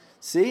sense.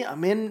 See,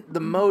 I'm in the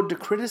mode to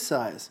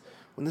criticize.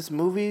 When this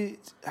movie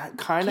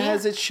kind of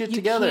has its shit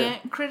together. You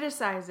can't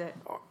criticize it.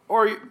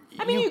 Or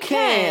you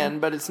can,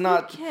 but it's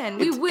not... You can.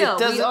 We will.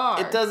 We are.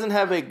 It doesn't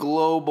have a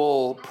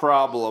global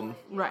problem.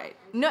 Right.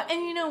 No,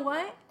 and you know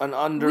what? An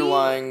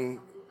underlying...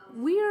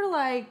 We're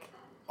like,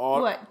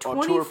 what,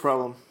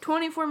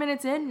 24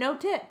 minutes in? No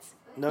tits.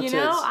 No tits. You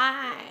know,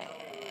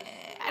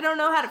 I don't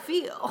know how to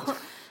feel.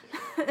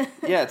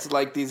 Yeah, it's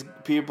like these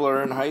people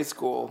are in high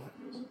school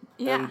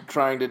and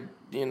trying to,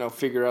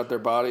 figure out their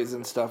bodies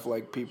and stuff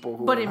like people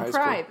who are in high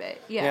school. But in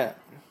private, yeah.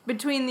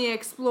 Between the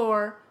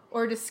Explore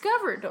or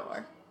Discover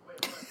door.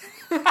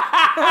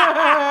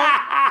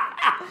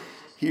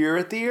 Here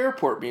at the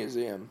Airport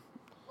Museum.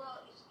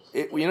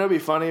 It'd be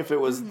funny if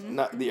it was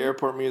not the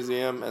Airport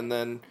Museum and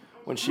then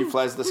when she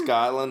flies to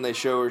Scotland, they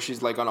show her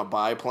she's like on a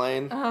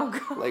biplane. Oh,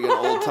 God. Like an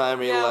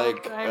old-timey,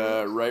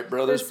 Wright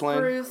Brothers plane.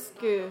 Spruce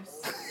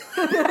Goose.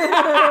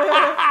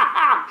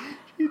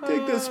 You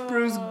take the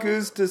Spruce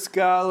Goose to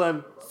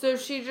Scotland. So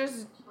she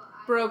just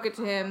broke it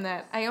to him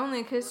that I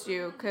only kissed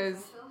you because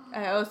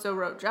I also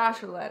wrote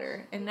Josh a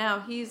letter. And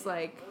now he's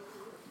like...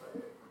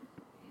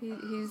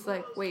 He's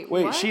like, wait,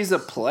 what? She's a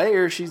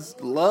player. She's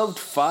loved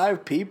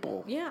 5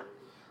 people. Yeah.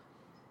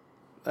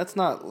 That's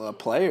not a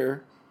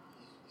player.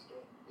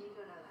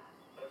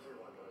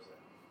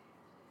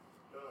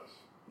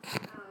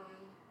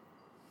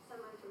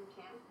 Someone from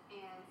camp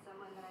and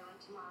someone that I went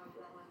to mom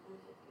that I went from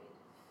the 5th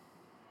grade.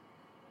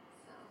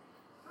 So,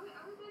 are we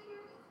good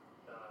here?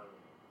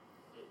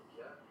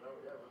 We're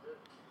good.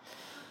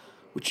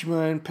 Would you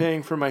mind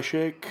paying for my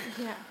shake?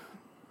 Yeah.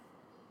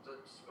 The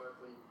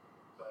sparkly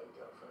bike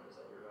out front, is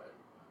that your ride?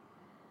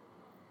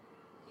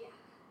 Yeah.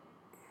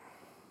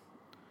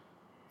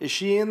 Is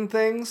she in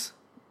things?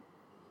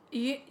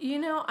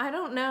 I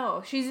don't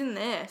know. She's in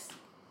this.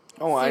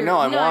 Oh, I know.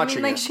 I'm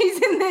watching it. She's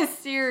in this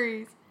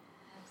series.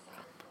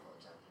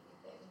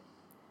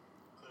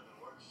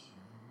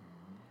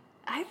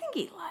 I think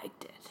he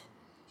liked it.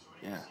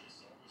 Yeah.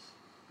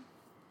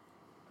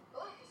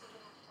 What is the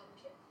truth?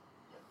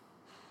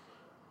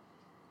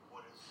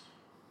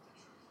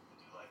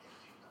 Do you like it?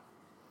 Do you not?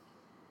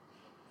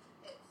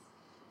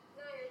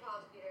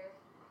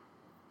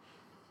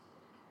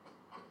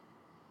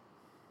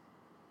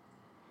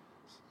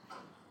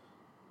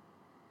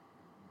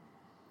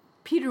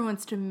 Peter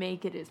wants to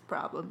make it his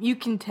problem. You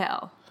can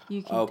tell.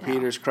 Oh,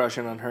 Peter's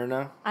crushing on her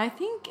now? I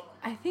think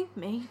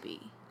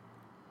maybe.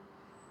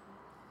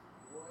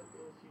 What if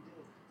you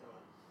did tell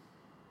him?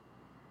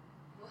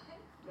 What?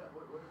 Yeah,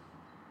 what if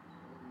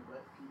you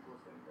let people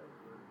think that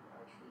you're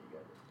actually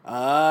together?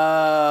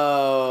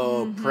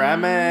 Oh,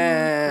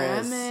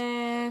 premise.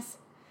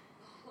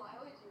 Why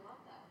would you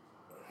want that?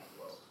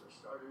 Well, for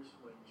starters,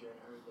 when Jen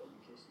heard that you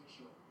kissed me,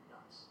 she went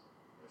nuts.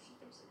 If she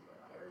thinks that you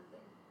and I are a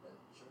thing, then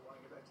she'll want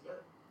to get back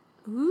together.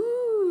 So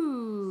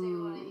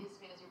you want to Ooh.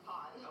 use me as your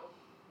pawn? No.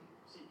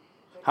 See,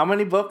 How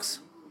many books?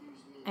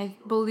 I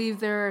believe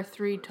there are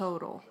 3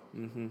 total.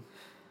 Mm-hmm.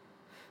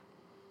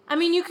 I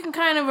mean, you can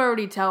kind of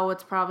already tell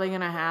what's probably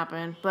going to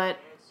happen, but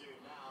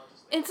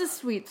it's a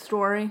sweet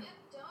story.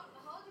 Don't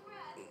hold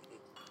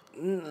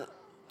your breath.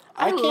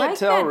 I can't like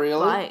tell, that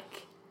really.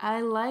 Bike.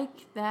 I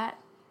like that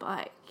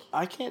bike.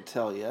 I can't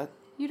tell yet.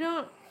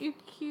 You're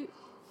cute.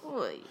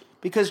 Oy.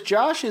 Because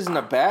Josh isn't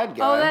a bad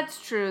guy. Oh,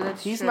 that's true.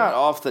 He's true. not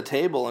off the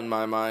table in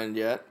my mind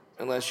yet,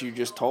 unless you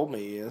just told me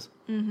he is.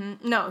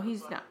 Mm-hmm. No,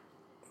 he's not.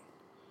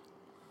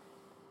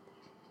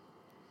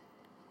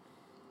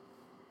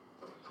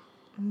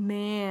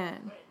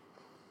 Man.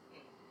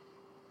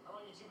 how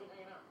long you two been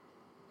hanging out?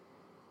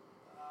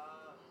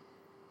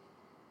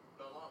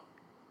 Not long.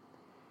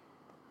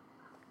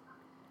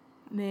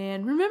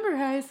 Man, remember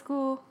high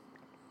school?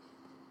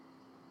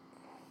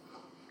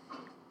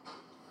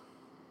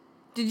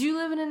 Did you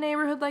live in a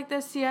neighborhood like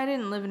this? See, I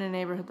didn't live in a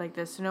neighborhood like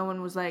this, so no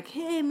one was like,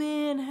 hey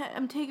man,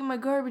 I'm taking my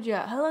garbage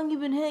out. How long you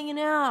been hanging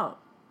out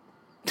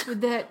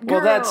with that girl?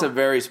 Well, that's a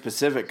very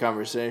specific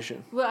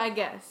conversation. Well, I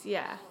guess,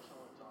 yeah.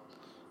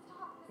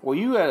 Well,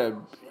 you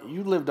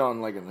lived on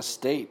like an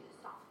estate.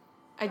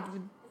 I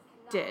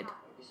did. It'd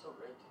be so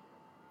great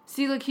to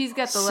See, look, he's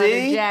got the See?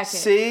 leather jacket.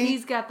 See?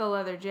 He's got the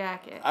leather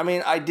jacket. I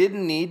mean, I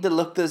didn't need to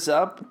look this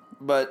up,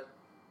 but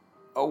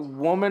a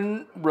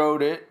woman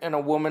wrote it and a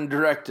woman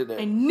directed I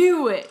it.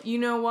 knew it. You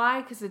know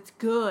why? Because it's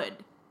good.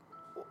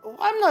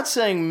 I'm not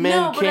saying men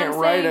No, but can't I'm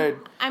write saying-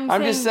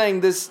 I'm just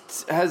saying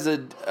this has a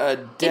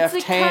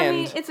deft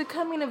hand. It's a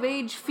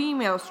coming-of-age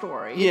female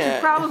story. It Yeah.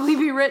 should probably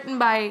be written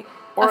by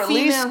Or a at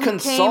female least who came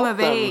consult of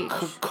them, age.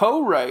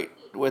 co-write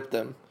with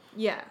them.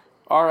 Yeah.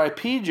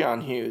 R.I.P.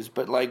 John Hughes,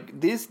 but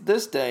like this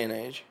day and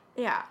age.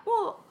 Yeah.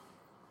 Well.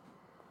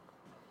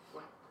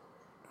 Let's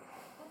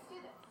do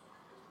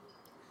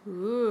this.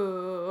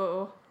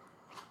 Ooh.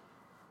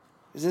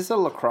 Is this a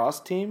lacrosse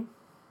team?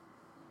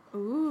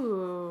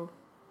 Ooh.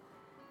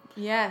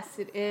 Yes,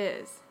 it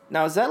is.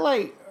 Now, is that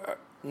like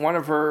one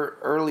of her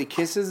early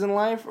kisses in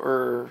life,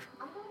 or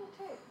I'm going to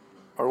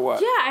trade.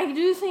 what? Yeah, I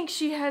do think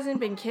she hasn't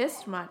been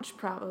kissed much,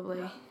 probably.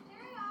 Carry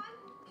on.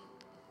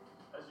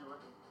 As you were.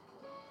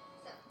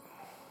 So,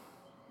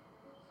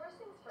 first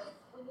things first,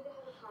 we need to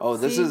have a Oh,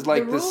 this See, is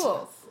like the this.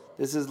 rules.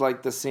 This is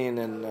like the scene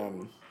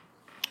in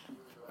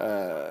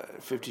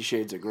 50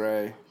 Shades of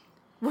Grey.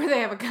 Where they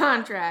have a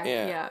contract.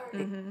 Yeah. Yeah.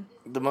 Mm-hmm.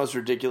 The most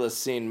ridiculous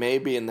scene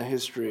maybe in the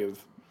history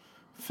of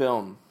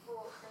film.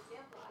 Well, for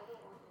example, I don't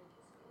want you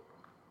to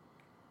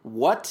kiss me.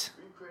 What?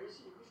 Are you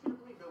crazy? Who's gonna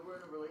believe that we're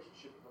in a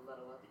relationship if I'm not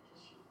allowed to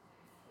kiss you?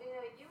 You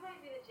know, you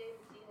might be the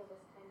James Dean of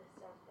this kind of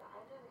stuff, but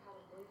I've never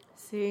had a boyfriend.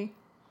 See?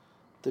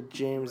 The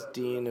James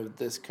Dean of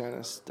this kind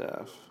of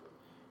stuff.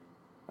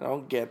 I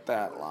don't get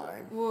that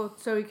line. Well,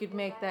 so he could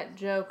make that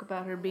joke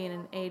about her being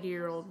an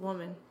 80-year-old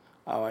woman.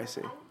 Oh, I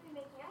see. I need to be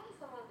making out with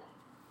someone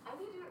that I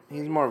need to do it for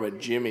He's you. more of a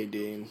Jimmy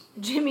Dean.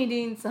 Jimmy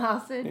Dean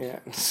sausage. Yeah.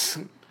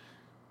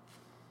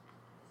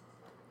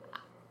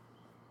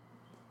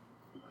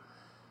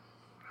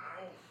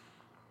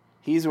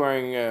 He's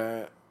wearing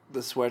the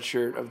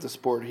sweatshirt of the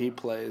sport he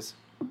plays.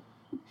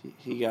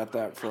 He got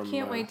that from.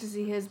 Can't wait to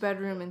see his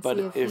bedroom and but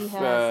see if he if,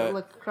 has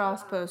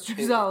lacrosse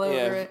posters all over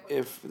yeah, it.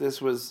 if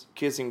this was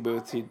Kissing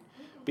Booth, he'd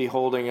be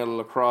holding a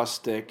lacrosse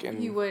stick and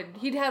He would.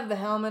 He'd have the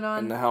helmet on.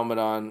 and the helmet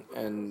on,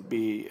 and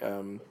be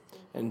and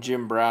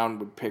Jim Brown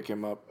would pick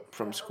him up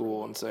from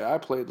school and say, "I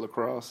played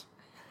lacrosse."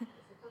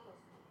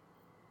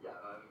 Yeah,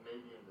 maybe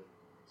in the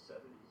 70s.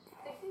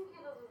 16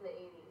 Candles was the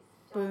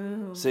 80s.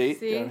 Boom. See,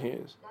 John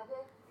Hughes.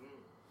 Nothing?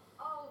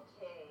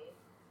 Okay.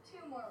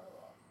 2 more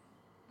rules.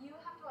 You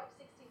have to watch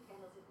 16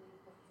 Candles with me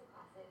because it's a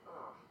classic.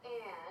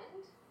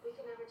 And we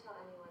can never tell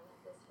anyone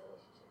that this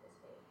relationship is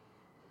fake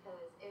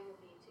because it would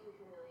be too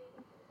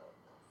humiliating for the both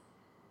of us.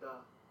 The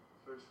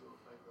first rule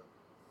of Fight Club.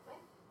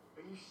 What?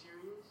 Are you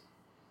serious?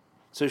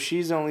 So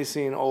she's only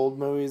seen old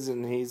movies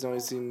and he's only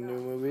seen new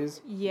movies.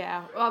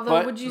 Yeah. Although,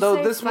 But would you though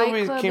say this Fight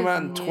movie Club came is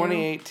out in new?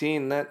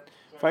 2018, that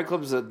Fight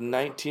Club's a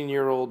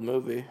 19-year-old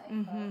movie.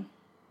 Mm-hmm. 16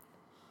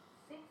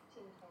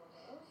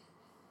 Candles.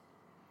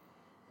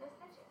 Nice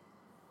picture.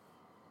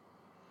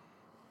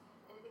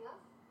 Anything else?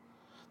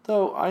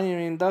 Though I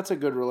mean, that's a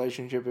good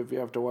relationship if you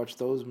have to watch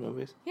those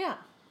movies. Yeah.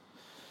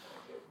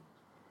 Okay.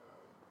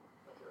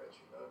 I can write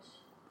your notes.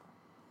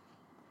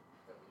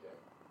 Every day.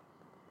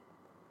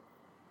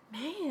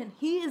 Man,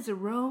 he is a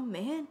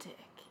romantic.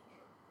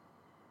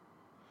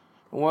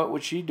 What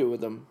would she do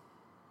with them?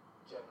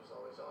 Jen was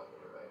always on me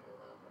to write her.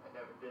 I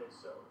never did,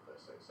 so if I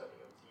started sending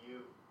them to you,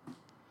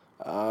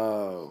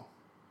 Oh.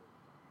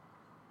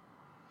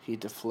 He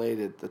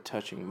deflated the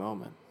touching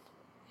moment.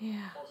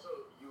 Yeah. Also,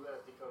 you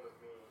have to come with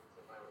me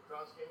to my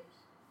lacrosse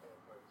games and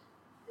parties.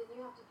 Then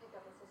you have to pick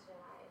up a sister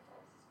and I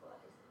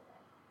drive to school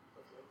every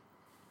single day.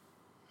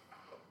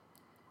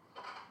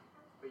 Okay.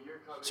 But you're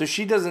coming. So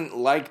she doesn't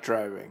like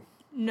driving.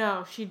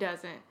 No, she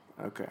doesn't.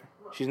 Okay.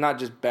 She's not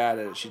just bad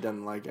at it, she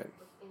doesn't like it.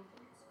 Was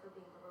infamous for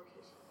being the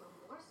location where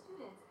more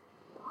students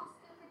lost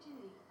their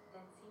virginity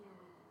than senior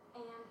week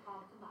and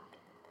prom combined.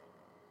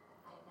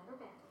 I have never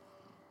been.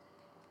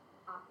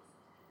 Obviously.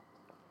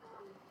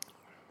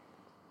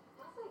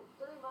 That's like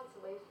 3 months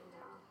away from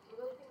now. Do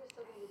you really think we're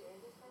still going to be doing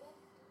this by then?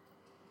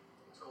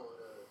 Let's call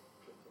it a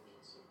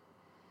contingency.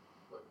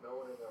 Look,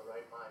 no one in their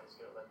right mind is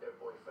going to let their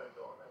boyfriend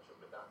go on that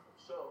trip without them.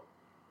 So,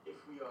 if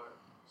we are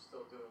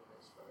still doing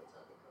this by the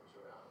time it comes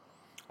around,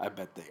 I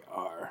bet they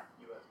are.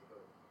 you have to go.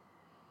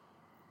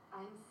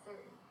 I'm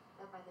certain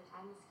that by the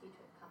time the ski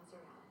trip comes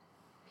around,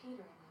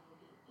 Peter and I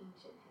will be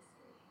ancient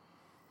history.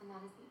 And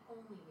that is the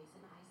only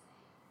reason I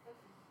say.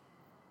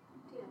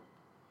 Okay. Deal.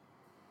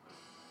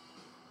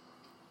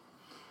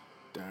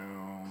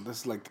 Down.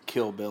 This is like the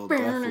Kill Bill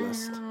death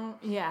list.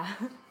 Yeah.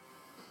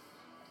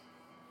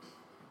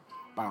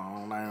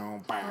 Bow,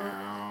 down,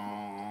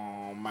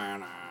 bow,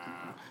 mana.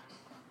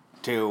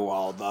 To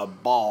all the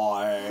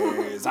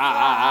boys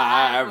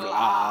I've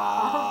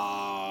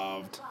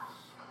loved.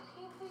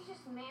 Can't we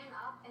just man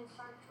up and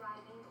start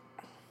driving?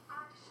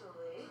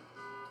 Actually,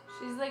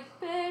 She's like,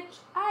 bitch,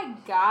 I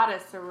got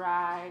us a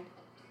ride.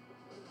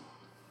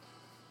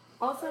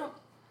 Also,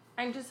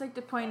 I'd just like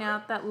to point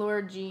out that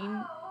Laura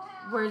Jean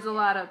wears a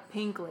lot of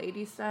pink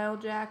lady style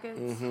jackets.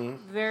 Mm-hmm.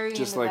 Very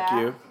Just into like that.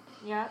 you.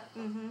 Yep.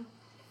 Mm-hmm.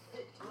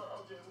 Hey, hello,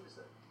 LJ, what is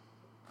that?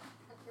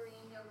 a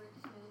Korean yogurt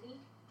smoothie.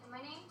 And my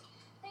name,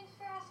 thanks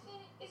for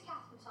asking, is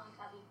Catherine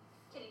Songcubby.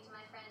 Kitty to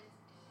my friends.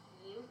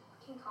 You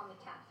can call me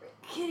Catherine.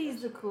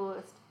 Kitty's the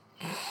coolest.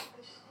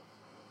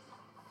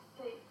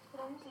 Wait,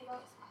 put on your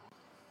seatbelts.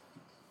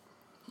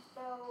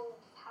 So,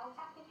 how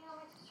fast did you know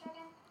my sister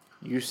again?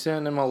 You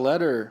sent him a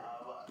letter,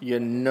 you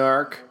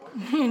narc.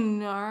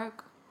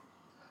 Narc.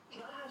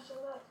 Can I have some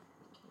of that?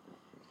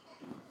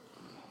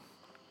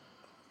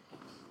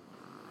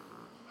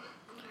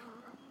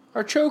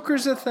 Are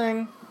chokers a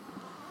thing?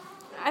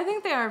 I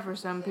think they are for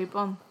some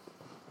people.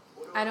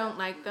 I don't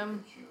like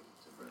them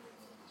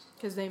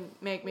because they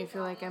make me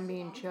feel like I'm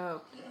being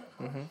choked.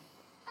 Mm-hmm. Okay,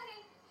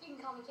 you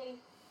can call me Kitty.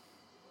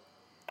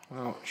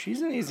 Well,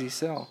 she's an easy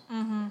sell.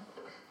 Mm-hmm.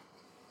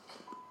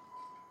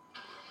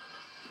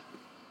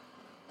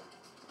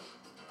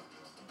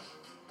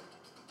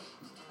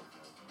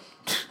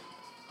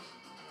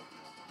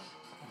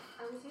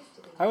 I was used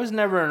to being. I was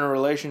never in a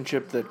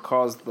relationship that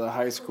caused the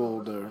high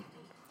school to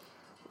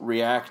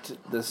react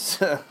this.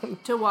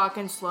 To walk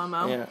in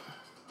slow-mo. Yeah.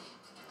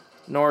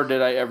 Nor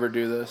did I ever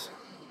do this.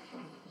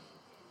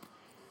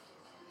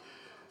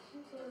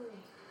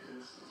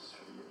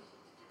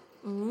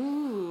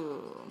 Ooh.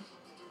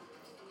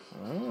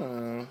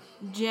 Oh.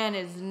 Jen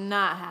is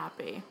not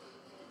happy.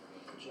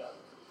 Good job.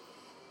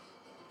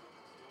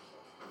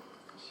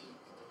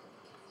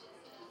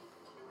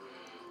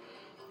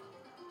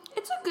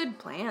 It's a good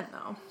plan,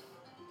 though.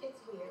 It's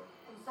weird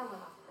and somewhat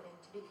off-putting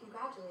to be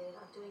congratulated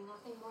on doing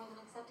nothing more than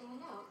accepting a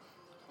note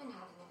and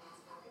having an ass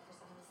pocket for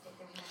someone to stick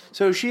their hand in.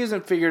 So she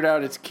hasn't figured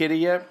out it's Kitty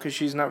yet because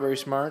she's not very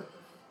smart?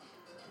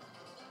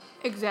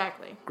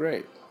 Exactly.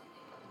 Great.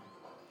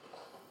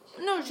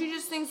 No, she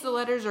just thinks the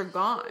letters are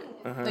gone.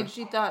 Uh-huh. Like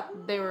she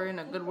thought they were in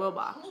a Goodwill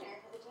box.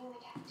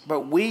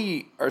 But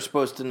we are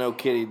supposed to know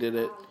Kitty did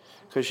it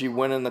because she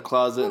went in the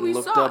closet and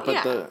looked up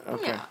at the...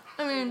 Okay. Yeah.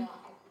 I mean,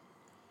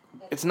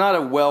 It's not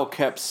a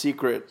well-kept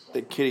secret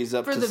that Kitty's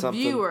up for to the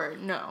something. viewer,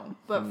 no.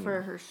 But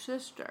for her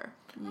sister,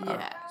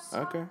 yes.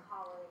 Okay.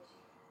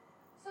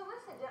 So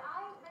listen, did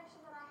I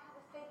mention that I have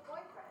a fake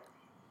boyfriend?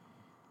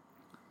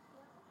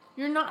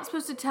 You're not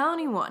supposed to tell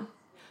anyone.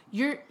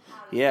 Yeah.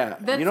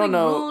 That's you don't like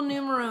know. rule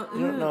numero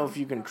You don't know uno. if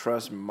you can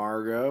trust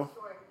Margot.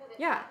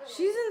 Yeah,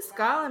 she's in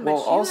Scotland, Well,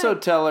 but she also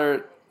like, tell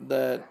her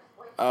that.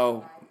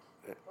 Oh,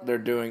 they're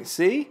doing.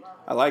 See,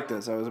 I like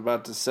this. I was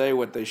about to say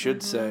what they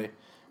should say,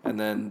 and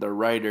then the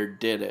writer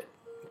did it.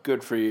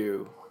 Good for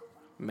you,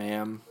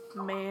 ma'am.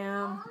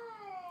 ma'am.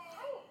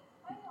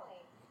 Hi,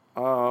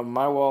 finally.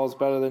 My wall's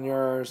better than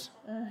yours.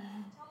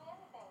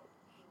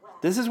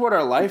 This is what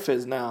our life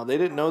is now. They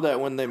didn't know that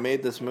when they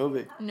made this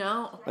movie.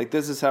 No. Like,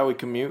 this is how we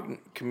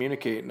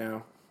communicate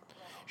now.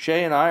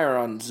 Shay and I are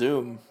on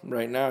Zoom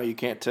right now. You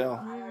can't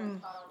tell.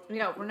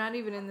 Yeah, we're not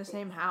even in the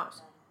same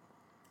house.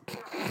 Do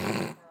cupcakes.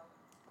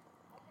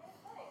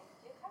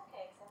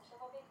 I'm sure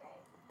they'll be great.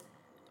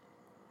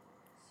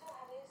 So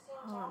have you seen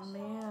Oh, Josh?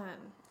 man.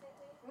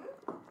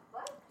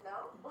 What? No?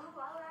 Why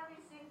would I be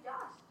seeing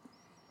Josh?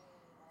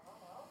 I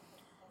don't know.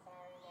 He's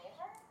our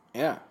neighbor?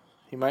 Yeah.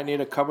 He might need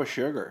a cup of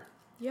sugar.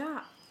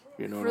 Yeah.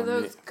 You know For what I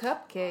mean? those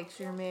cupcakes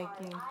you're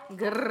making.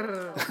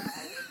 Grrr.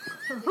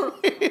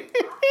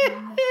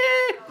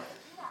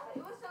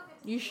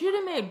 You should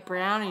have made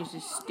brownies,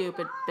 you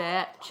stupid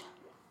bitch.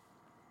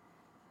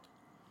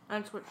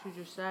 That's what she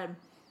just said.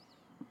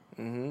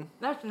 Mm-hmm.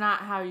 That's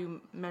not how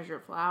you measure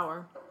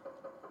flour.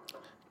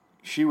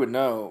 She would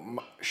know.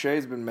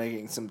 Shay's been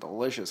making some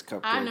delicious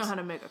cupcakes. I know how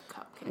to make a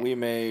cupcake. We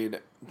made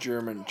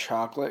German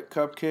chocolate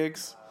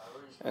cupcakes,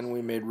 and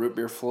we made root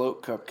beer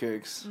float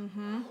cupcakes.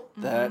 Mm-hmm.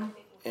 That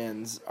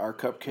ends our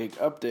cupcake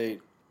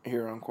update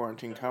here on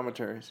Quarantine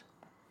Commentaries.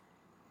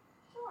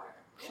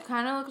 She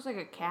kind of looks like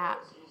a cat.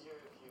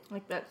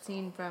 Like that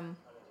scene from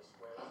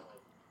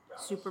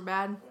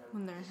Superbad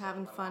when they're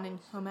having fun in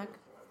home ec.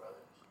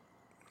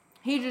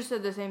 He just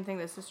said the same thing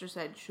that sister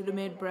said. Should have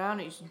made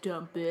brownies,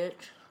 dumb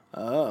bitch.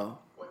 Oh.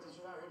 What, did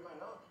you not read my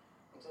note?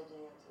 I'm taking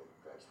you to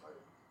Greg's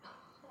party. I'm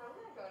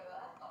gonna go to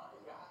that.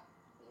 Yeah.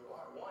 You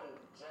are. One,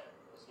 Jen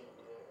is going to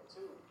be there. And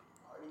two,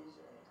 parties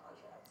are in the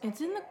contract. It's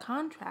in the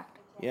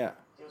contract. Yeah.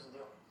 Deal's a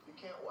deal. You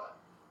can't what?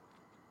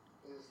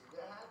 Is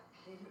that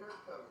Peter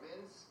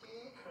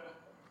Kavinsky?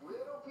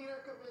 Little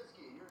Peter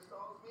Kavinsky, you're as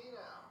tall as me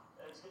now.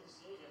 It's good to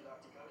see you again,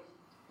 Dr. Cuddy.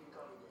 You can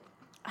call me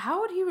again.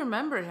 How would he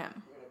remember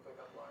him? You're going to pick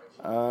up large.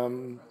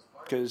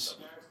 Because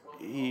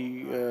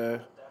he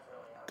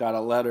got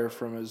a letter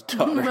from his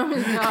daughter. From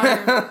his daughter.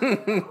 I can't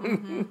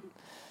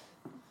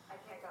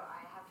go.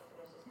 I have to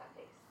finish these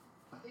cupcakes.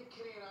 I think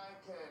Kitty and I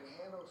can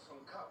handle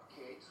some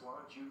cupcakes. Why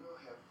don't you go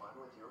have fun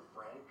with your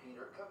friend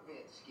Peter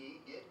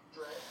Kavinsky? Get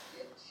dressed,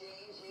 get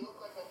changed. You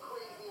look like a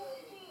crazy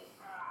lady.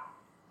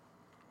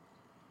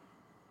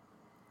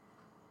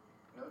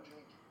 No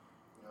drinking,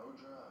 no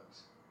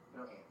drugs,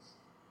 no hands.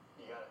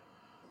 You got it.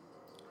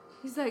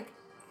 He's like,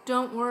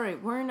 don't worry,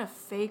 we're in a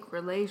fake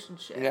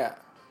relationship. Yeah.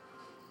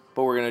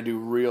 But we're going to do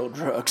real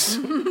drugs.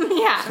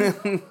 Yeah.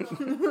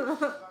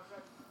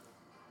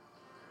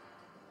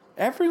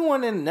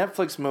 Everyone in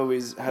Netflix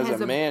movies has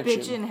a mansion.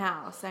 Bitchin'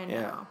 house, I know.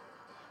 Yeah.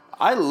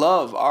 I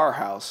love our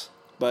house,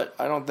 but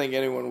I don't think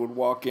anyone would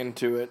walk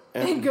into it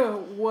And go,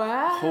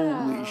 wow.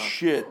 holy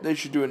shit, they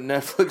should do a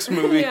Netflix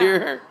movie Yeah.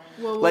 here.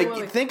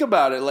 Whoa. Think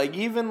about it. Like,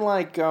 even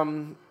like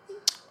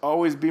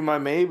Always Be My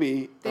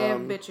Maybe. They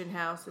have bitchin'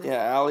 houses.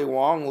 Yeah, Ali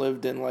Wong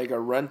lived in like a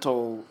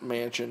rental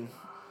mansion.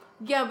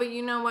 Yeah, but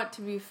you know what?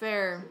 To be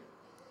fair,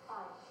 Oh,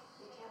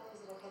 you can't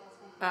lose it. Okay,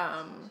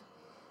 that's my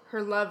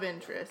her love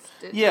interest.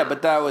 Did Yeah, not.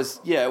 but that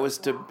was it was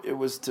to to show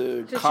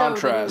that he was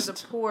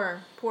contrast a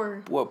poor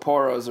what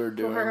Poros are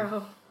doing.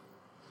 Poro.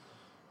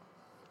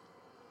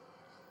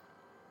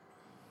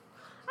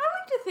 I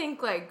like to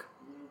think like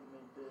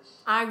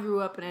I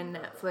grew up in a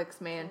Netflix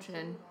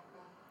mansion,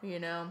 you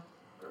know.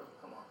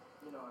 Come on.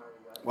 You know I already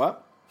got it.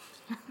 What?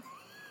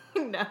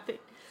 Nothing.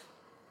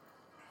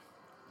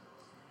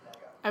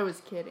 I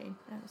was kidding.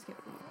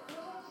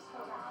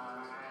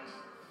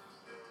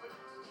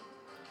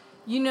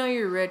 You know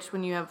you're rich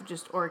when you have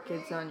just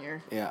orchids on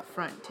your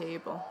front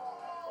table.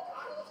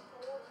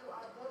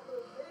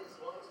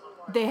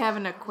 They have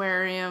an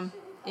aquarium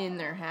in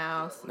their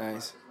house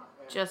Nice.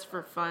 just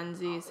for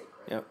funsies.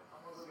 Yep.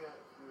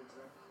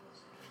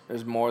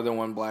 There's more than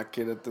one black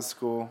kid at the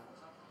school.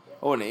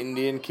 Oh, an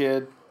Indian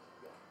kid.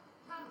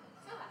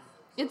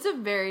 It's a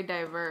very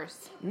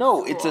diverse.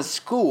 No, it's a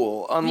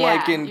school,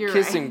 unlike Yeah, in you're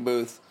Kissing right.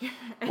 Booth,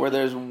 where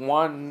there's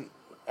one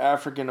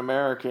African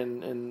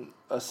American in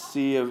a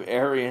sea of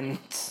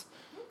Aryans.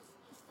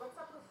 What's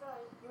up with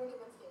you and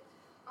Kavinsky?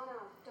 Oh no,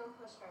 don't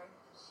push her.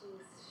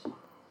 She's shy.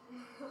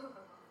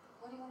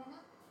 What do you want to know?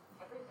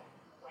 Everything.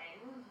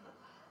 When?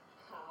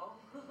 How?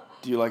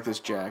 Do you like this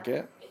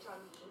jacket? H on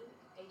B,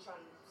 H on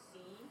C,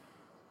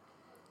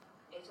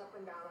 H up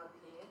and down on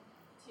P,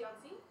 T on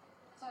C.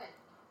 Sorry.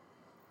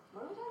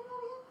 What are we talking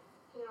about again?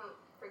 You know,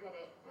 forget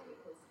it.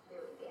 Because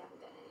really, they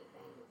haven't done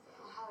anything. So.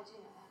 Well, how would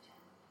you know that,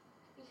 Jen?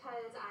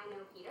 Because I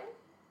know Peter.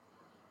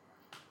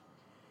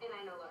 And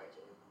I know Laura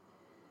Jean.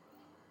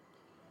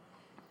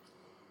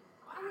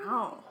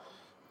 Wow.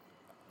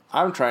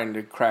 I'm trying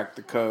to crack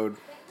the code.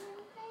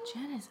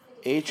 Jen is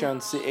H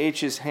on C.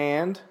 H is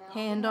hand.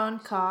 hand on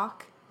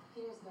cock.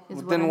 Is But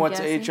what then I'm what's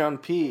guessing. H on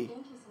P? Thank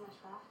you so much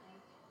for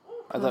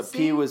asking. I thought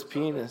P was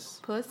penis.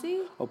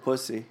 Pussy? Oh,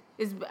 pussy.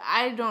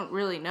 I don't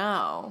really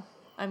know.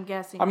 I'm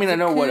guessing. I mean, Is I it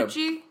know what a-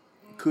 coochie?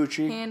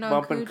 Coochie. Hand on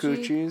Bumping coochie.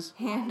 coochies.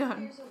 Hand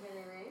on. Here's a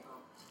very right.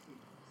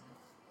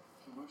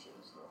 Kombucha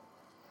is though.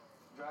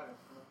 Driving.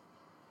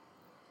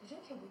 You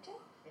drink kombucha?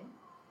 Yeah,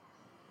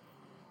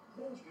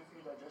 it's good for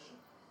your digestion.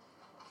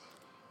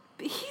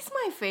 He's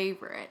my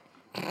favorite.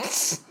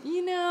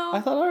 You know.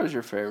 I thought I was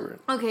your favorite.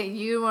 Okay,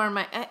 you are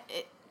my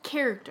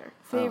character.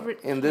 Favorite.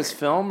 In this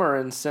character. film or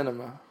in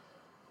cinema?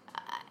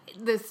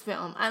 This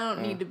film. I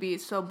don't need to be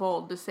so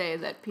bold to say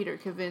that Peter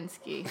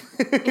Kavinsky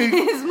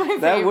is my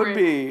favorite. That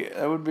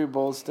would be a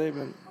bold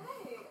statement.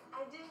 Hey,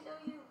 I didn't know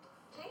you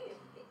came.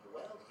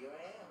 Well, here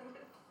I am.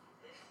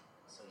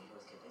 So he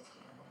was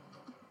Kavinsky.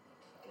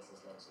 Guess his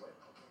love's work.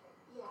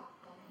 Yeah,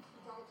 but you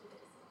gotta keep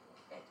it a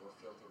secret. Back to a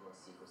filthy little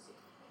secret.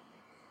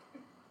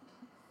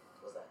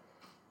 What's that?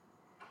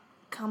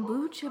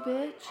 Kombucha,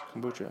 bitch.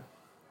 Kombucha.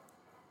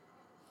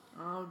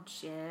 Oh,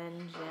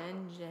 Jen.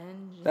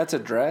 That's a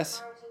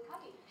dress. Laura Jean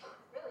Cuddy.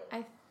 Really?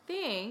 I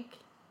think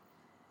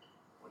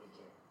What do you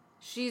care?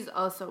 she's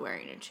also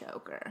wearing a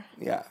choker.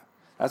 Yeah.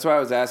 That's why I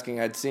was asking.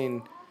 I'd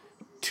seen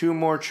 2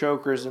 more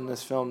chokers in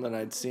this film than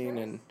I'd seen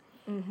in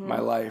my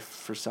life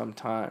for some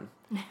time.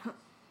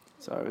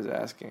 So I was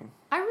asking.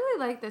 I really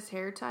like this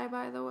hair tie,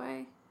 by the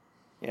way.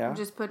 Yeah? I'm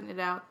just putting it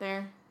out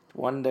there.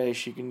 One day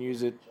she can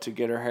use it to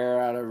get her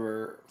hair out of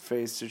her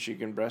face so she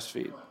can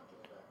breastfeed. No,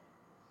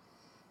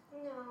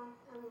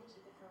 I'm gonna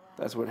keep it for a while.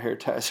 That's what hair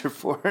ties are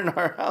for in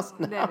our house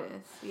now. That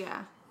is,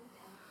 yeah.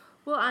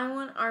 Well, I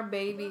want our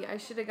baby. I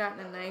should have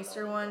gotten a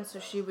nicer one so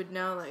she would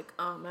know, like,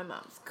 oh, my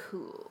mom's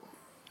cool.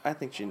 I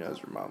think she knows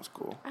her mom's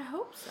cool. I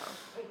hope so.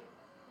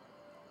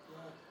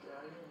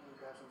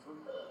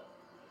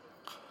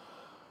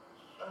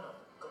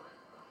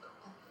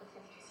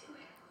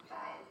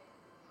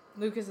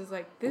 Lucas is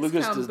like, this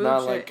Lucas kombucha does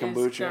not like is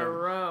kombucha.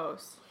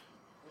 gross.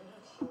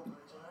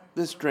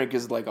 This drink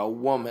is like a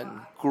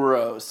woman.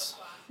 Gross.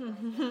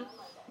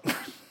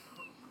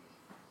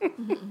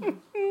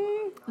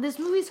 This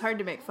movie's hard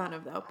to make fun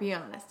of, though. Be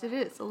honest. It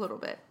is, a little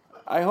bit.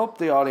 I hope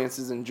the audience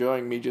is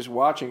enjoying me just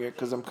watching it,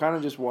 because I'm kind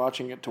of just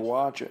watching it to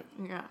watch it.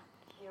 Yeah.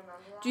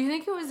 Do you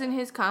think it was in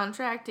his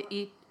contract to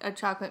eat a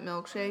chocolate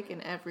milkshake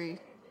in every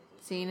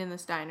scene in the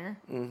diner?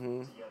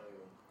 Mm-hmm. Everything,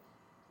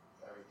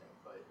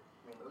 but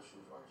I mean, those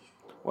shoes aren't just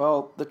cool.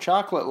 Well, the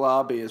chocolate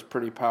lobby is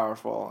pretty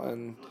powerful,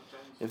 and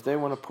if they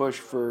want to push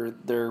for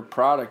their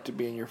product to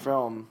be in your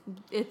film,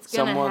 It's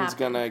gonna someone's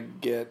happen. gonna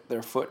get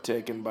their foot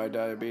taken by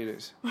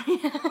diabetes.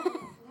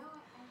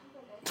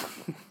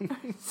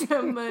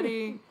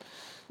 Somebody,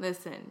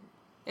 listen.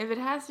 If it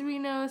has to be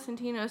Noah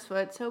Centino's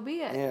foot, so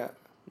be it. Yeah.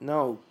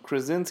 No,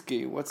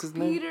 Krasinski. What's his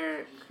name?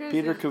 Peter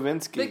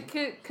Kavinsky.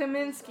 The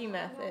Kaminsky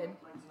method.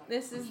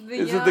 This is the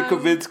This is the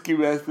Kavinsky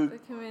method. The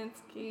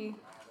Kaminsky. Okay,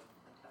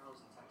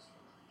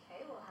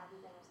 well, have you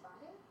been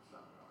responding? I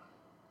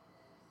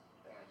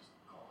think I just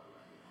call it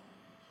right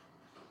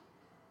now.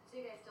 So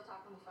you guys still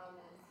talk on the phone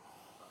then?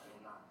 I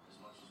mean, not as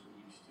much as we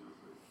used to,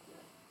 but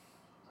yeah.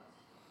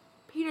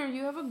 Peter,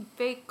 you have a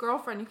fake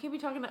girlfriend. You can't be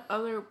talking to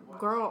other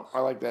girls. I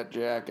like that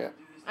jacket.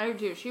 I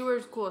do. She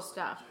wears cool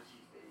stuff.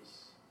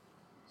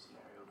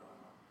 Scenario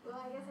going on.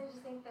 Well, I guess I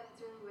just think that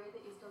it's really weird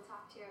that you still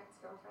talk to your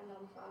ex-girlfriend on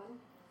the phone.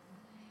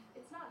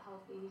 It's not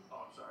healthy.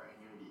 Oh, I'm sorry, and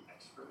you're the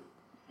expert.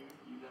 You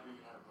never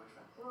even had a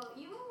boyfriend. Well,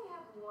 you only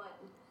have one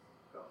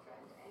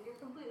girlfriend, and you're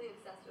completely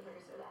obsessed with her,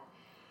 so that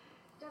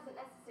doesn't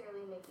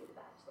necessarily make you the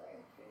bachelor.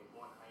 Okay,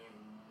 one, I am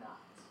not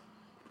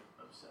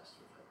obsessed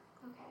with her.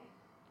 Okay.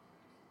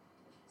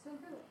 So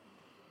improve it.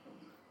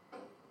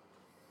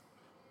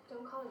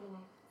 Don't call her tonight.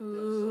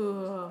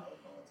 Ooh. All the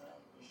time.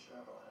 You sure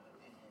have a lot of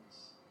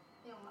opinions.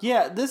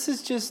 Yeah, this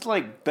is just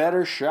like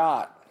better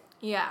shot.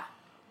 Yeah.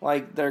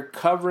 Like they're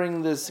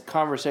covering this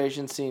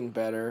conversation scene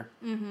better.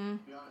 Mm-hmm.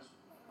 Be honest.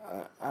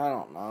 I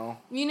don't know.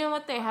 You know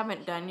what they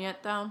haven't done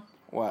yet, though?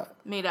 What?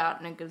 Made out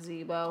in a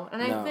gazebo.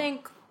 And No. I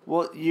think...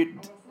 Well, you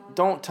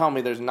don't tell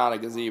me there's not a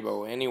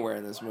gazebo anywhere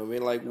in this movie.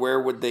 Like, where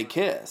would they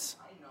kiss?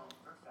 I know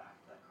for a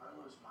fact that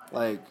Carlos might.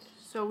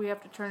 So Like, we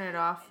have to turn it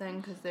off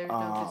then because there's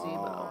no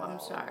gazebo. I'm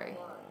sorry.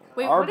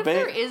 Wait, Our what if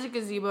there is a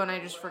gazebo and I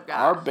just forgot?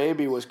 our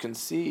baby was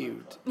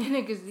conceived in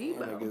a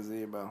gazebo. in a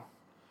gazebo.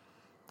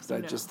 Because I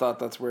No. just thought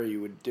that's where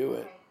you would do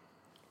it.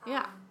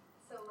 Yeah.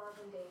 So love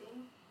and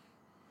dating.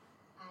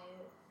 I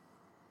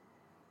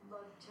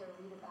love to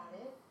read about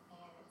it,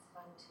 and it's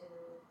fun to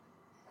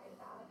write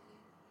about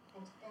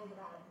and to think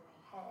about it in my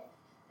head.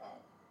 That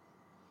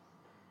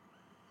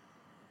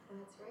when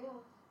it's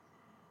real.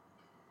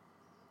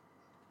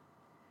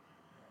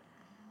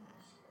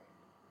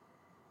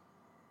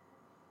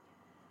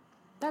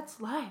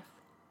 That's life.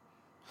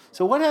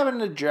 So what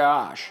happened to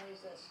Josh?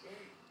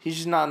 He's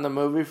just not in the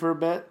movie for a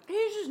bit?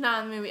 He's just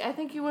not in the movie. I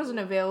think he wasn't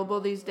available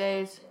these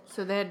days,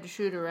 so they had to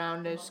shoot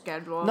around his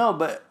schedule. No,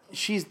 but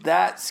she's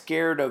that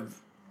scared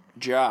of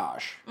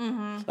Josh.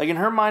 Mm-hmm. Like, in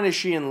her mind, is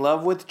she in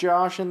love with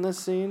Josh in this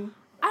scene?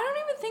 I don't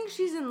even think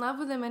she's in love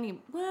with him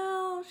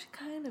well, she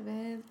kind of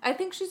is. I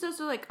think she's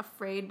also, like,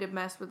 afraid to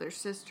mess with her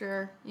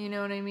sister. You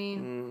know what I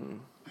mean?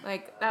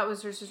 Like, that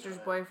was her sister's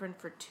boyfriend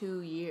for 2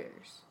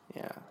 years.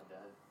 Yeah,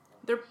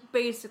 They're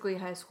basically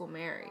high school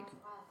married.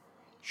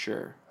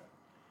 sure.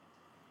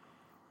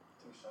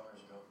 2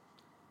 summers ago.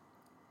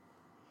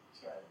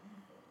 He's got a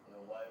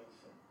wife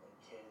and a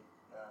kid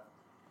now.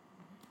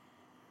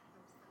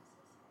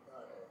 No,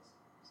 it's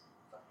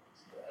fine.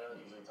 I don't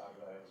usually talk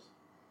about it.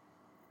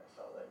 I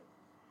felt like.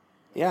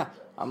 Yeah,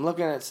 I'm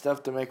looking at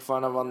stuff to make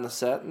fun of on the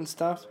set and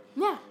stuff.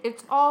 Yeah,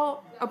 it's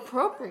all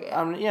appropriate.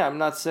 I'm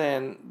not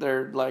saying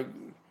they're, like,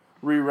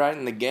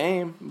 rewriting the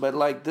game, but,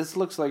 like, this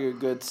looks like a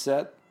good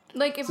set.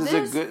 Like, if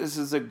This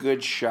is a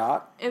good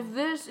shot. if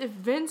Vince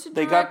had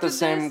They got the directed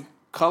same this,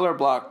 color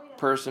block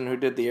person who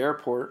did the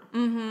airport.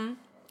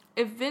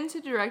 if Vince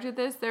had directed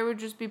this, there would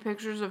just be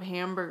pictures of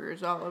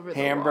hamburgers all over the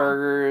wall.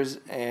 Hamburgers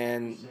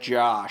and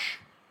Josh.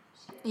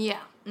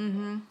 Yeah.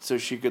 Mm-hmm. So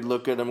she could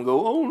look at him and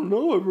go, oh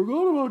no, I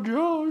forgot about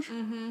Josh.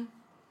 Mm-hmm.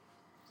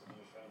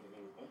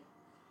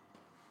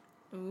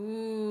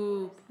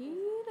 Ooh, Peter.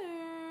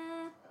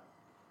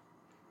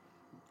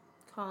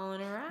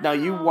 Calling her out. Now,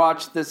 you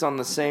watched this on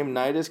the same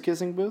night as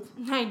Kissing Booth?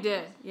 I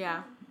did,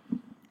 yeah.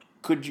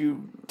 Could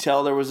you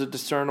tell there was a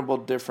discernible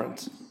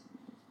difference?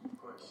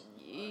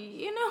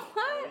 You know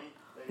what?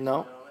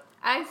 No.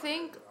 I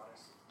think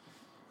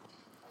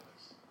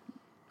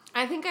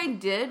I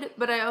did,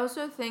 but I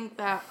also think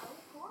that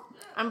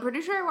I'm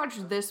pretty sure I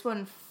watched this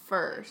one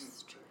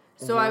first.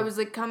 So I was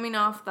like coming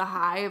off the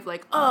high of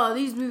like, oh,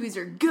 these movies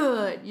are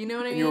good. You know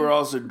what I mean? You were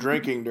also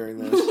drinking during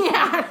this.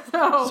 Yeah,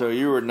 So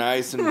you were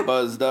nice and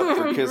buzzed up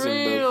for Kissing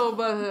real Booth.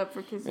 buzzed up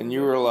for Kissing And you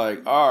Booth. were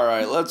like, all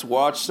right, let's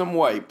watch some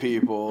white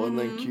people. And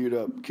then queued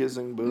up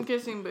Kissing Booth.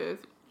 Kissing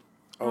Booth.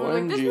 OMGs.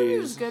 Like, this movie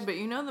was good, but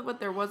you know that what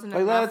there wasn't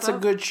Like, enough that's a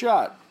of? good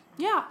shot.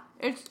 Yeah,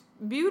 it's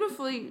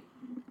beautifully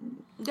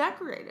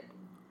decorated.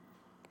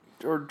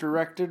 Or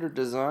directed or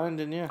designed,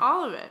 and yeah.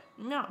 All of it.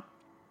 Yeah.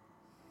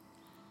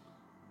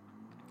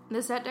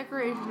 The set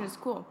decoration is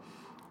cool.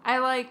 I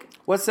like...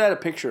 What's that a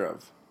picture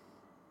of?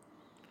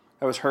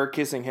 That was her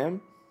kissing him?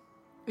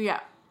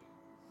 Yeah.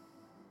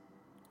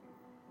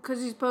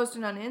 Because he's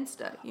posting on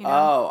Insta, you know?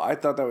 Oh, I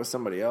thought that was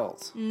somebody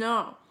else.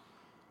 No.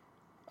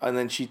 And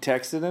then she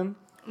texted him?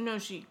 No,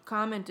 she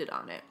commented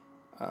on it.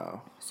 Oh.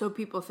 So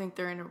people think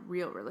they're in a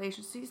real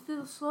relationship. See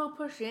the slow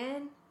push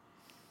in?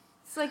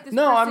 It's like this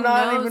No, person I'm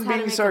not knows even how to being make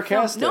a film.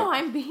 sarcastic. No,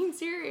 I'm being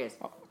serious.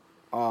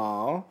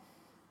 Aw.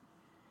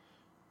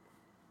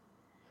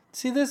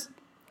 See this?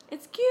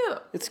 It's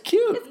cute. It's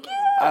cute. It's cute.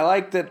 I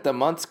like that the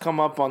months come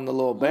up on the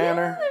little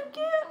banner. Yeah, they're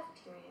cute.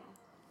 Cafeteria,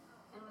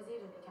 and was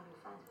even becoming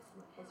friends with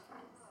some of his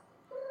friends.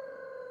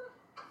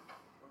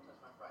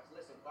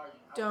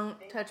 Don't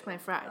touch my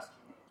fries.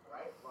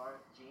 Right? Laura,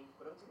 G,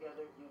 put them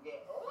together, you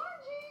get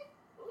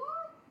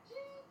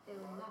They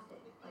were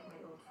nothing like my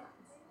old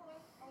friends.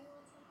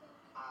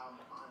 I'm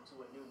onto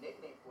a new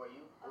nickname for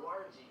you,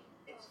 Largy.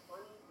 It's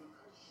funny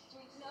because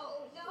No.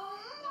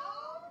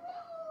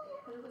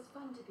 But it was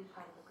fun to be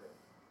part of a group.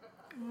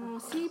 Oh,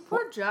 see,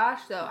 poor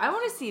Josh, though. I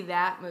want to see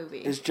that movie.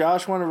 Is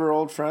Josh one of her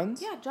old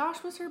friends? Yeah,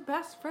 Josh was her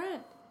best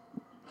friend.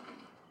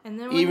 And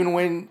then Even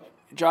when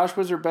Josh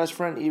was her best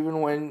friend,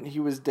 even when he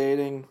was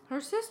dating.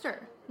 her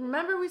sister.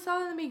 Remember we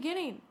saw in the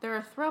beginning. They're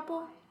a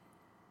throuple.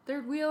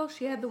 Third wheel.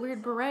 She had the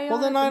weird beret Well,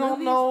 on. then at the I don't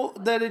movies. know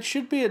that it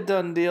should be a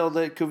done deal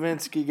that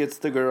Kavinsky gets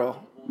the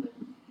girl.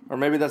 Or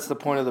maybe that's the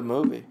point of the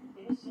movie.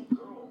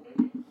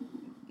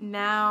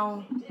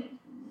 Now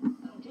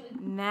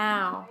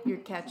you're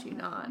catching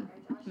on,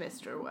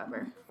 Mr.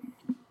 Weber.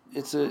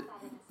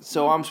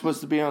 So I'm supposed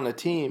to be on a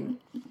team.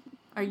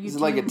 Are you Is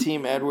it like a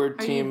Team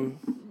Edward, Are team...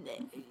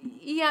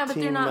 Yeah, but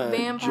they're Team, not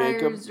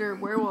vampires Jacob? or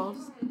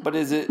werewolves. But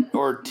is it...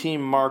 Or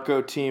Team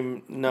Marco,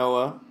 Team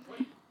Noah?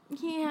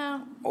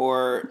 Yeah.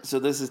 Or... So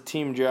this is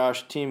Team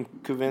Josh, Team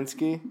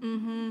Kavinsky?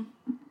 Mm-hmm.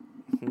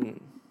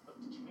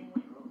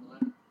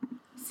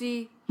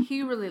 See,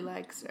 he really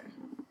likes her.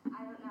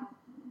 I don't know.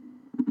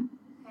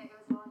 Okay, it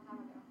was a long time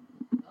ago.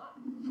 Not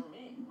for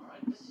me,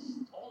 alright? This is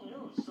all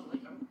news, so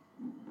like I'm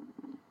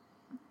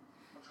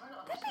trying to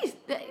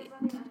understand.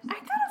 I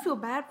kind of feel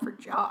bad for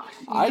Josh.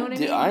 You know I what I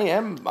mean?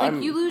 am.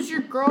 Like, you lose your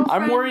girlfriend.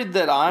 I'm worried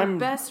that I'm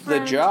best the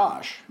friend.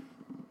 Josh.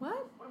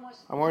 What?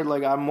 I'm worried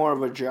like I'm more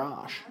of a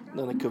Josh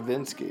than a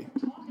Kavinsky.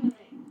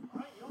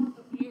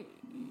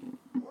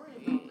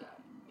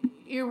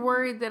 You're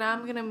worried that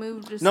I'm gonna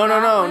move to No,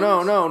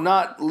 Scotland?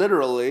 not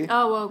literally.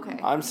 Oh, okay.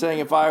 I'm saying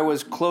if I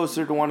was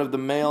closer to one of the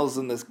males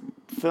in this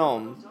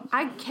film,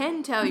 I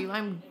can tell you,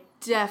 I'm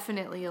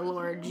definitely a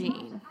Laura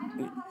Jean.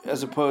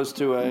 as opposed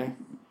to a...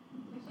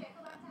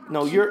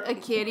 No, you're... A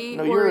kitty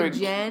No, or you're a a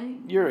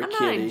Jen. you're a I'm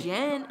kitty. not a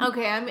Jen.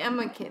 Okay, I'm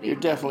a kitty. You're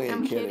definitely a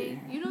I'm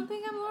kitty. You don't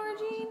think I'm Laura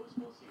Jean?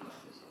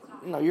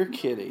 No, you're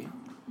Kitty.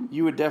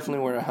 You would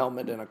definitely wear a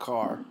helmet in a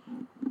car.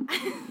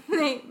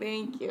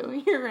 Thank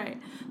you. You're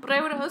right. But I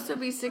would also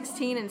be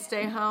 16 and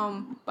stay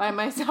home by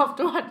myself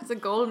to watch The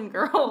Golden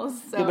Girls.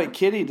 So. Yeah, but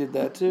Kitty did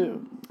that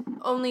too.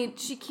 Only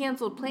she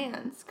canceled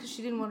plans because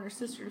she didn't want her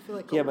sister to feel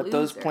like a Yeah, but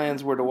those loser.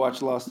 plans were to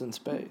watch Lost in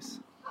Space.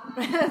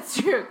 That's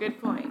true.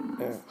 Good point.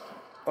 Yeah.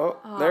 Oh,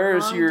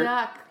 there's long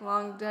your...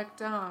 long duck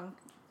dong.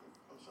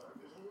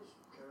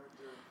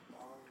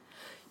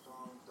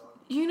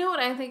 You know what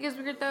I think is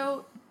weird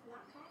though?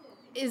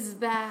 Is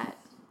that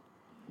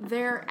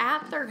they're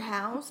at their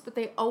house, but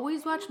they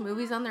always watch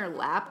movies on their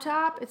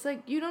laptop. It's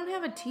like, you don't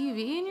have a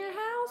TV in your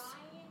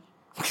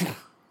house?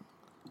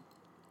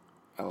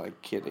 I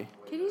like Kitty.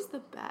 Kitty's the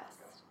best.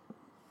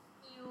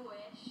 You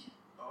wish.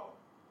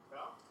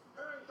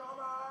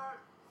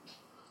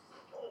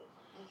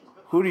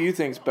 Who do you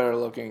think's better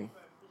looking?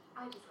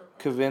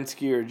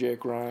 Kavinsky or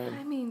Jake I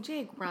Ryan? mean,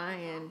 Jake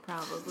Ryan,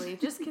 probably.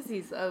 Just because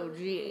he's OG.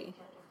 I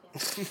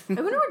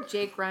wonder what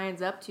Jake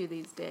Ryan's up to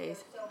these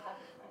days.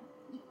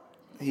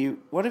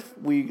 What if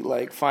we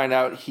like find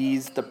out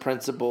he's the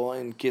principal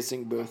in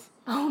Kissing Booth?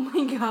 Oh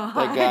my god.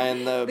 That guy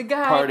in the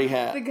party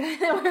hat. The guy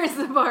that wears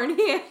the party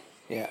hat.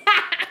 Yeah.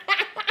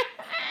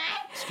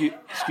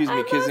 Excuse me,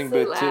 I'm Kissing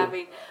mostly Booth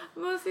laughing.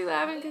 I'm mostly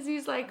laughing because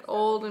he's like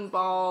old and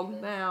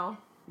bald now.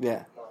 too.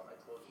 Yeah.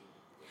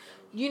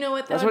 You know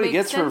what? That That's would what he make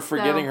gets for sense,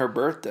 forgetting though. her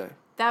birthday.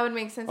 That would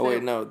make sense. Oh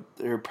wait, though.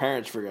 no, her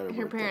parents forgot her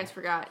Her birthday. parents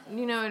forgot.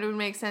 You know, it would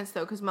make sense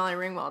though because Molly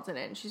Ringwald's in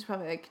it, and she's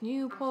probably like, "Can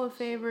you pull a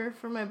favor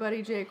for my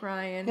buddy Jake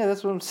Ryan?" Yeah,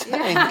 that's what I'm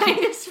saying. Yeah, I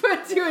just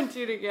put two and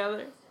two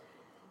together.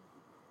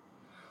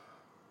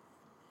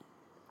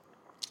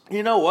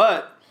 You know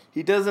what?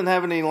 He doesn't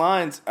have any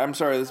lines. I'm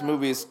sorry, this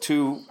movie is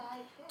too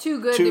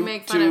good to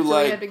make fun of,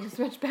 so we had to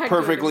switch back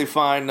perfectly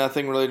fine,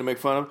 nothing really to make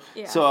fun of.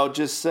 Yeah. So I'll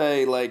just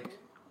say, like,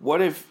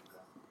 what if,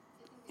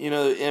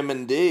 M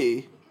and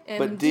D,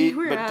 but D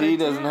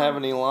doesn't have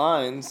any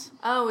lines.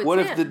 Oh, it's what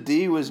him. if the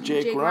D was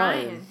Jake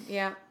Ryan?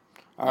 Yeah.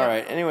 All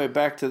right. Anyway,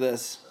 back to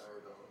this.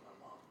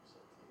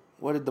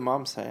 What did the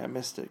mom say? I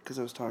missed it because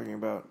I was talking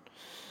about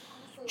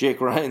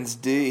Jake Ryan's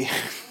D.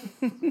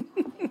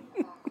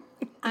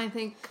 I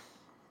think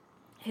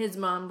his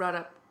mom brought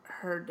up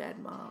her dead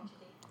mom.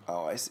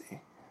 Oh, I see.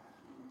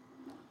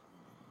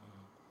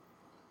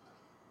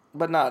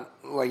 But not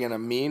like in a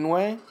mean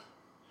way,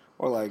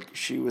 or like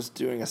she was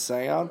doing a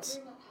seance.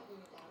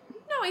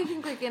 No, I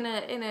think like in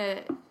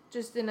a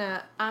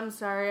I'm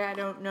sorry, I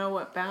don't know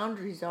what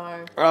boundaries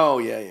are. Oh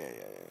yeah.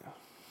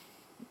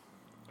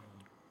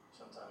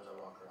 Sometimes I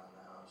walk around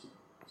the house and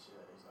see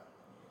that he's not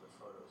in any of the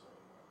photos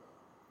anymore.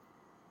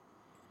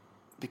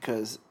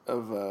 Because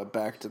of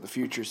Back to the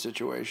Future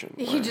situation.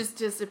 He just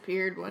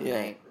disappeared one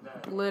night.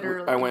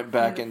 Literally. I went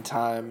back in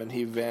time and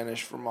he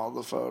vanished from all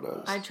the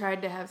photos. I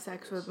tried to have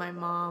sex with my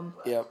mom.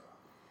 Yep.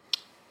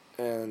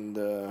 And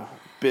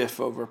Biff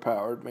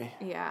overpowered me.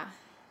 Yeah.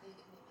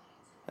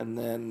 And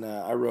then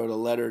I wrote a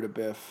letter to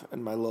Biff,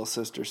 and my little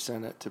sister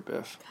sent it to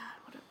Biff. God,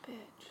 what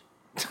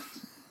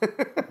a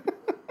bitch.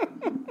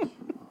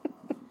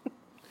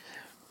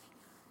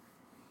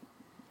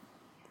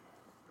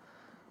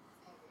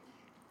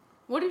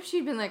 What if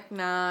she'd been like,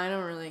 nah, I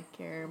don't really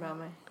care about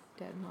my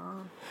dead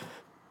mom?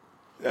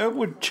 That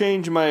would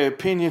change my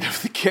opinion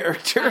of the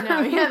character. I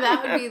know, yeah,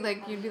 that would be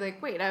like, you'd be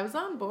like, wait, I was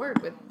on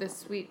board with this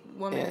sweet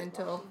woman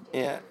until...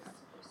 Yeah.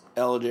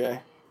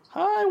 LJ.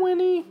 Hi,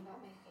 Winnie.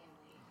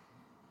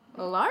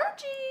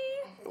 Largie.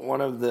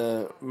 One of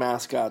the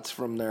mascots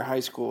from their high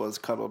school is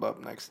cuddled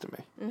up next to me.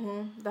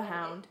 Mm-hmm. The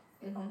Hound.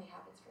 It only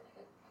happens for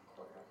like a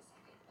quarter of a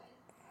second,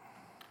 but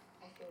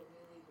I feel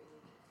really, really good.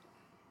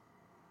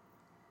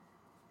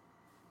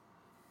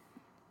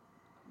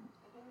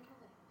 I've never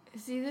told it.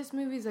 See, this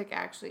movie's like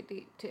actually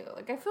deep too.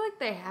 Like, I feel like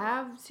they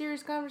have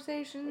serious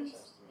conversations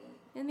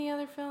in the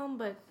other film,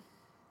 but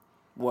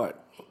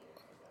What?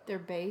 they're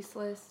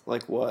baseless.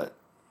 Like what?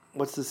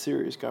 What's the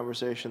serious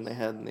conversation they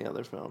had in the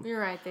other film? You're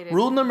right, they didn't.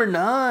 Rule number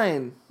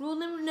 9. Rule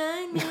number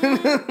 9,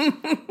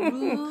 man.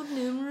 Rule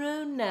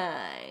numero 9.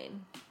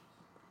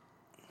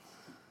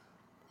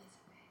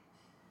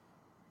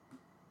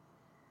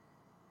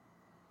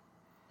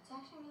 It's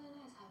actually really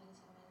nice having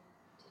someone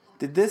to talk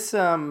Did this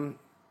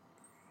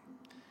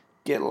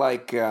get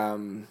like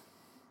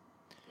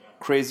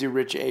Crazy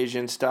Rich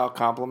Asian style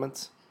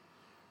compliments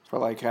for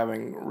like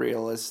having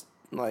realist,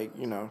 like,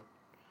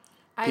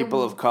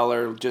 people of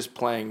color just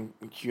playing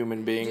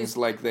human beings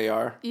like they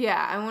are?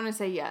 Yeah, I want to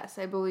say yes.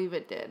 I believe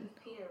it did.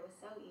 Peter was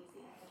so easy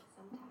that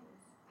sometimes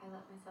I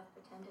let myself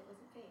pretend it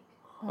wasn't fake.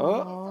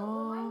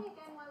 Oh.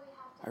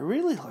 I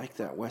really like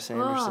that Wes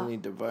Anderson-y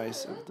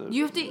device of the.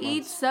 You have to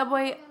eat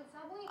Subway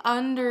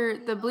under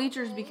the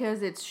bleachers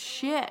because it's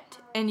shit,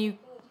 and you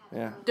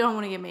don't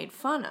want to get made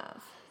fun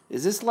of.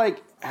 Is this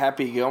like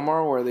Happy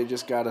Gilmore where they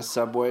just got a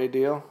Subway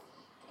deal?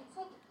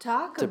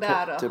 Talk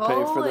about a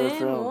hole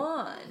in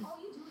one.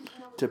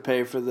 To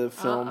pay for the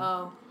film.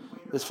 Uh-oh.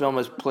 This film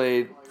is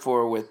played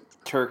for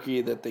with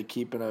turkey that they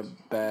keep in a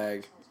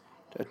bag,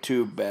 a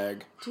tube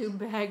bag. Tube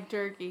bag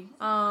turkey.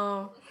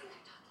 Oh.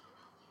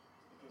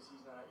 Because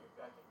he's not at your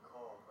beck and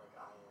call like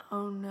I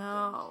am. Oh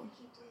no.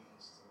 Keep doing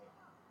this to me.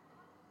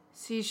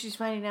 See, she's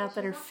finding out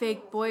that her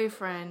fake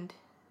boyfriend.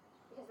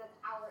 Because that's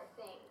our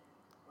thing.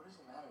 What does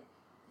it matter?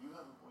 You have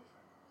a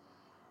boyfriend.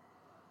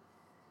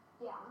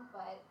 Yeah,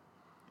 but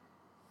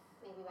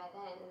maybe by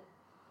then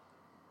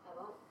I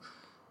won't.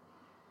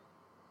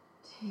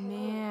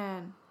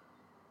 Man.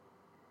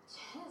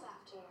 Jen is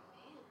after your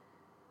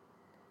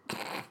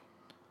man.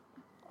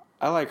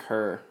 I like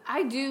her.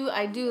 I do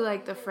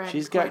like the friend.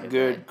 She's got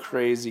good,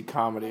 crazy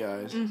comedy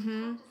eyes.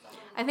 Mm-hmm.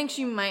 I think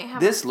she might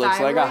have This looks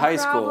like a high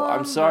school. problem,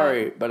 I'm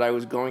sorry, but I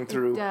was going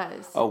through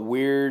does. a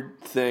weird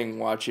thing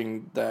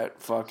watching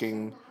that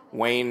fucking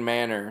Wayne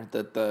Manor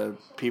that the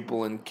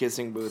people in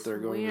Kissing Booth are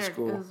going to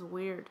school. It was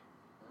weird.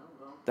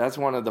 That's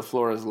one of the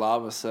Flora's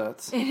Lava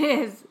sets. It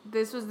is.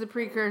 This was the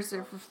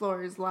precursor for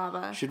Flora's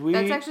Lava. Should we?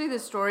 That's actually the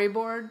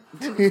storyboard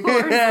for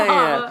Flora's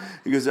Lava.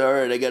 He goes, all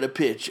right, I got a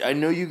pitch. I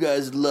know you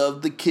guys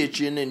love the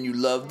kitchen and you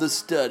love the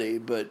study,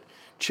 but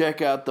check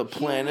out the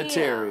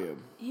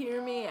planetarium.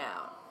 Hear me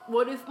out.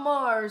 What if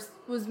Mars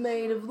was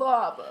made of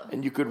lava?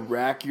 And you could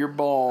rack your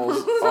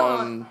balls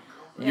on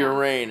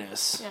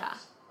Uranus. Yeah.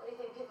 What do you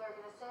think people are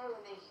going to say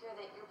when they hear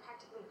that you're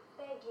practically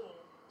begging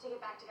to get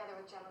back together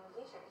with Jen on the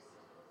bleachers?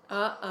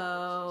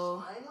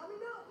 Uh-oh. Spying on me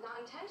now? Not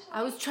intentionally.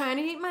 I was trying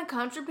to eat my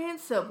contraband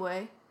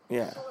Subway.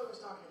 Yeah. I was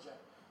talking to Jen.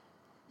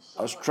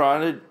 I was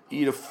trying to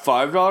eat a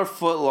 $5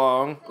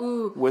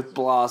 footlong with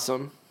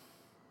Blossom.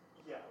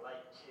 Yeah,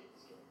 like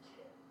kids get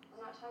kid.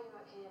 I'm not talking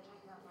about Katie, I'm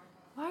talking about Marco.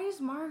 Why does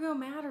Margot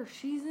matter?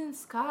 She's in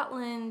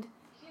Scotland.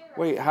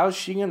 Wait, how's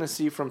she going to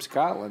see from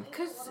Scotland?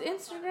 Because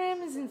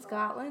Instagram is in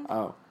Scotland. Oh.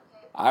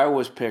 Okay, I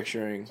was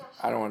picturing.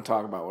 I don't want to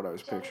talk about what I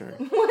was picturing.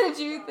 What did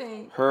you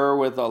think? Her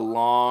with a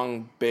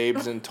long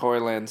Babes in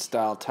Toyland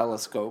style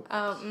telescope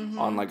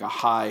on like a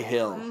high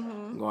hill,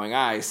 going,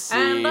 I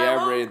see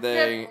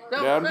everything.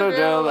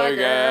 Until they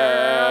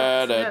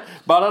get it.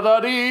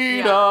 Just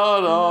eating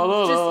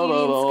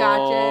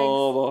Scotch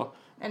eggs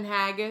and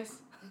haggis.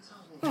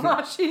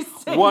 While she's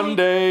singing. One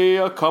day,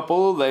 a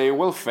couple they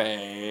will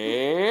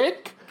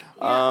fake.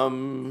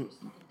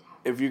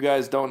 If you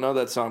guys don't know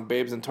that song,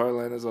 Babes in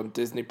Toyland is on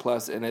Disney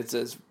Plus, and it's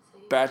as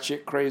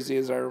batshit crazy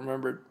as I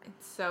remembered.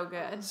 It's so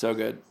good. So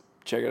good.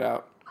 Check it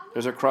out.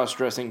 There's a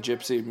cross-dressing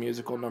gypsy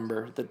musical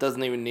number that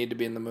doesn't even need to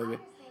be in the movie.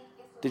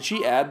 Did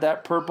she add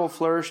that purple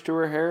flourish to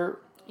her hair?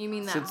 You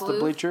mean that since blue, the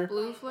bleacher?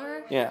 Blue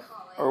flourish? Yeah.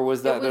 Or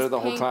was that there the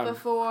whole time? It was pink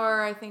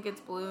before. I think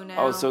it's blue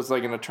now. Oh, so it's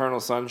like an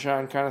Eternal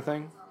Sunshine kind of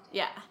thing?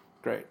 Yeah.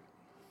 Great.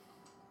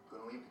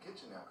 Gonna leave the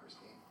kitchen now,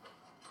 Christine.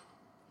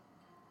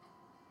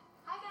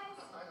 Hi, guys.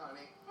 Hi,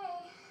 honey.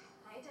 Hey.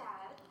 Hi,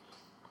 Dad.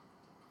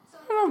 So, I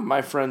don't know if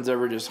my friends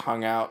ever just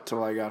hung out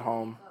till I got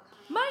home.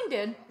 Mine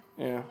did.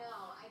 Yeah. no,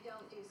 I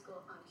don't do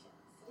school functions.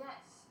 Yes,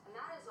 and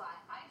that is why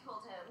I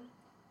told him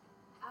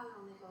I would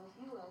only go if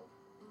you would,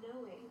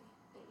 knowing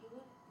that you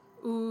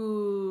would.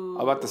 Ooh.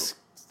 About this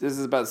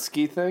is about the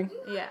ski thing?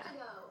 You Yeah. have to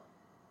go.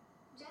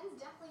 Jen's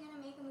definitely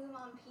gonna make a move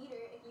on Peter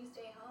if you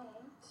stay home.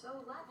 So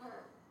let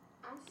her.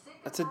 I'm sick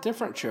of That's a having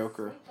different those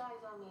choker. snake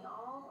eyes on me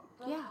all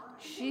the Yeah, time.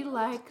 she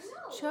likes No.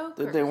 chokers.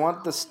 Did they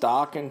want the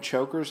stock and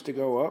chokers to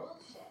go up?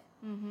 Bullshit.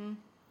 Mm-hmm.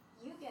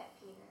 You get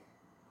Peter.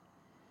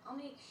 I'll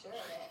make sure of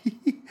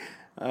it.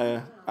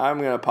 I'm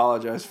going to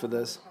apologize for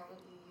this. Tired of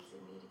you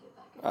using me to get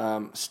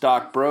back at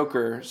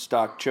Stockbroker,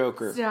 stock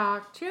choker.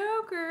 Stock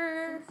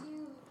choker.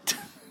 you.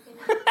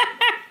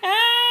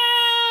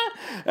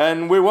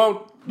 And we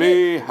won't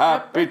be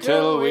happy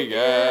till we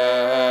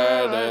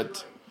get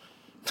it.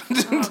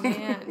 Oh, man. I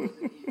haven't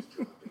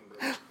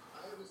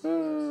seen so much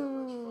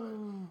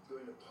fun.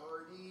 Going to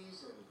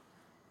parties and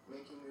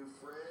making new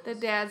friends. The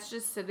dad's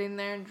just sitting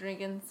there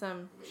drinking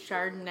some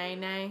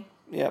Chardonnay.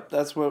 Yep,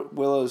 that's what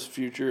Willow's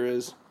future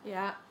is.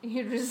 Yeah,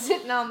 you're just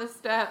sitting on the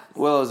steps.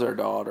 Willow's our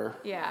daughter.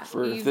 Yeah.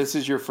 If this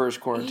is your first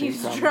quarantine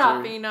He's commentary.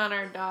 dropping on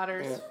our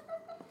daughters. Yeah.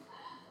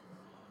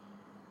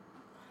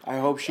 I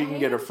hope she can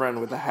get a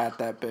friend with a hat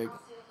that big.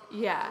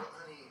 Yeah.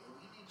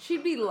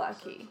 She'd be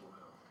lucky.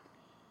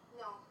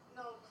 No,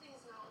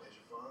 please no. As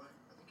your father,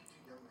 I think you're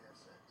too young to have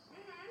sex.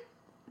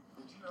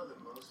 Did you know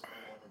that most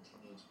unwanted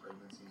teenage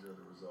pregnancies are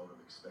the result of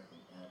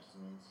expecting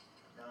abstinence?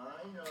 Now,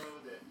 I know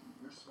that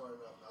you're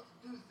smart enough not to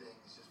do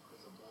things just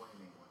because a boy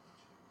may want you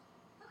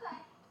to. Okay,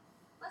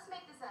 let's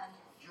make this end.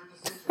 Your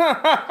decision.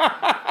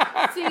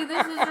 See,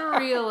 this is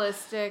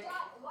realistic.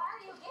 Dad, why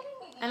are you giving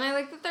me these? And I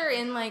like that they're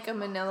in like a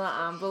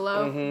manila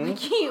envelope. Like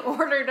he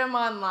ordered them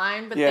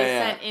online, but they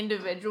Yeah. sent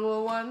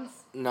individual ones.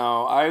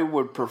 No, I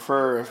would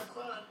prefer if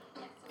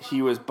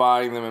he was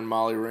buying them and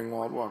Molly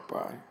Ringwald walked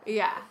by.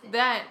 Yeah,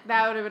 that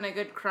would have been a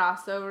good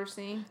crossover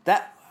scene.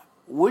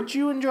 Would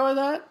you enjoy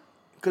that?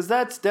 Because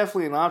that's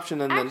definitely an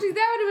option. And Actually,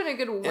 that would have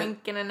been a good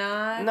wink and a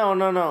nod.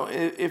 No.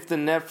 If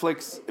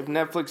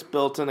Netflix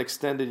built an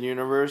extended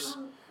universe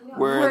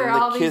Where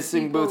all the these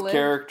kissing people booth live.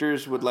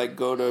 characters would like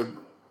go to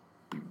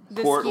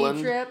The Portland.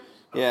 ski trip.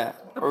 Yeah,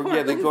 or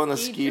they go on the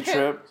ski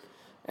trip,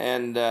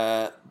 and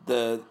the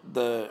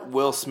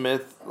Will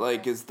Smith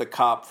like is the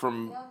cop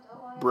from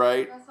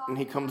Bright, and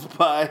he comes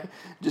by.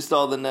 Just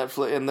all the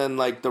Netflix, and then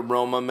like the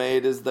Roma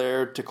maid is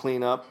there to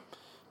clean up.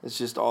 It's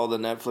just all the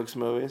Netflix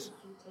movies.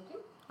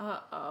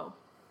 Uh-oh.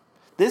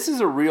 This is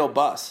a real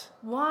bus.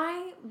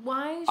 Why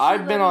is she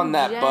I've been on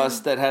that letting bus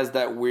Jen- that has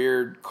that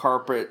weird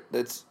carpet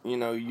that's,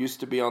 used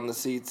to be on the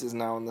seats is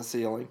now on the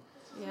ceiling.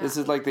 Yeah. This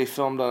is like they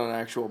filmed on an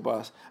actual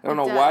bus. I don't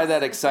It know why does,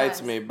 that it excites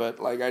does. me, but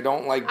like I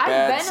don't like I've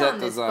bad been set on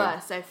this design.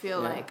 bus, I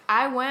feel Yeah. like.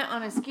 I went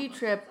on a ski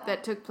trip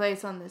that took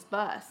place on this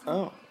bus.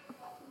 Oh.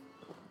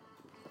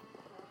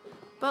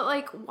 But,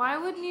 like, why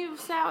wouldn't you have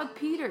sat with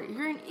Peter?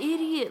 You're an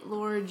idiot,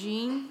 Laura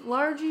Jean.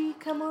 Largie,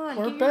 come on.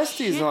 Her get your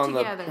bestie's shit on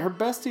together. her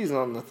bestie's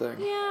on the thing.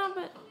 Yeah,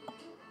 but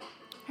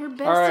her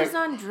bestie's right.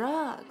 on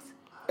drugs.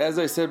 As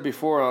I said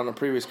before on a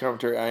previous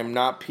commentary, I am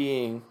not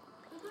peeing.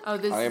 Oh,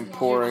 this I am is you're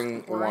pouring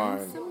just pouring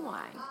wine. some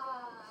wine.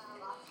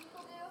 Lots of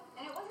people do,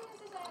 and it wasn't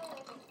necessarily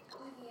like an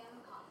EDM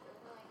concert,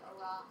 or like a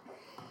rock.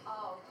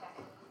 Oh,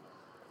 okay.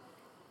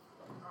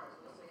 Alright,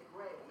 so let's say,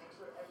 great, make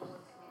sure everyone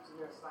sleeps in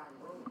their assigned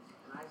rooms.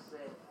 And I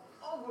said,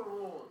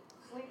 overruled.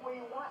 Sleep where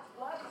you want,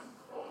 slut.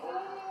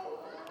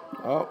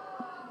 Oh,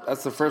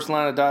 that's the first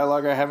line of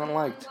dialogue I haven't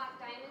liked. Black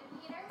Diamond,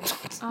 Peter.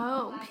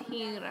 Oh,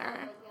 Peter. The other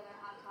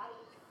hot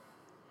toddies.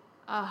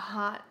 A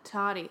hot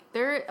toddy.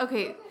 There.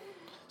 Okay.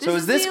 So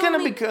is this the gonna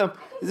only- become?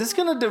 Is this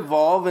gonna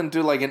devolve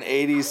into like an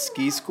 '80s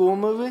ski school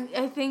movie?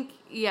 I think,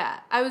 yeah.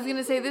 I was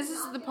gonna say this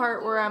is the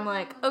part where I'm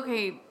like,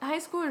 okay, high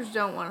schoolers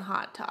don't want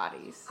hot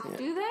toddies,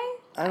 do they?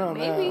 I don't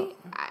Maybe. know.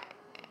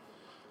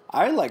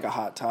 I like a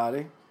hot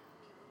toddy,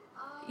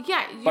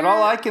 Yeah. but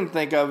all I can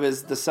think of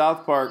is the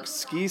South Park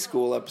ski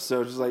school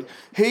episode. Is like,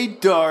 hey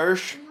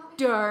Darsh.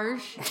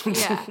 Darsh.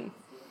 Yeah.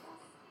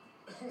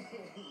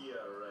 Yeah,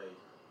 right.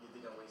 You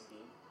think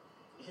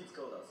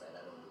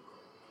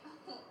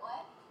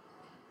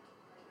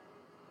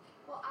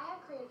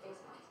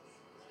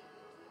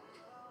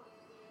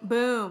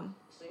Boom.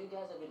 So you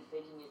guys have been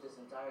faking it this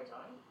entire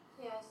time?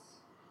 Yes.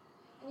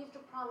 And you have to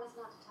promise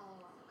not to tell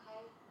anyone,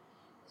 okay?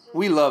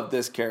 We love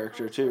this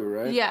character too,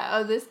 right? Yeah.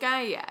 Oh, this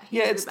guy. Yeah.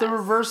 Yeah, it's the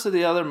reverse of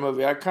the other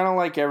movie. I kind of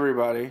like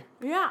everybody.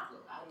 Yeah.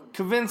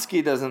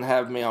 Kavinsky doesn't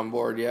have me on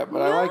board yet,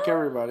 but I like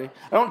everybody.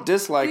 I don't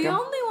dislike him. The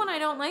only one I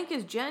don't like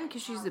is Jen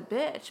because she's a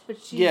bitch, but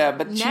she's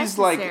she's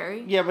like,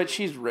 but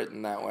she's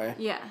written that way.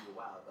 Yeah.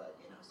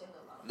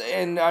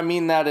 And I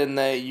mean that in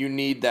the you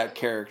need that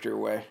character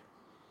way.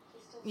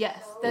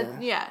 Yes. No. And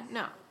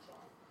I'm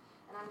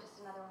just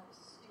another one of those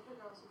stupid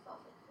girls who fell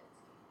for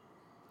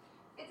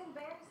Kavinsky. It's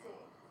embarrassing.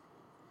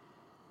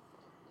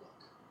 Look,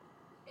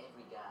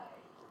 every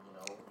guy,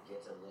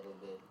 gets a little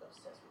bit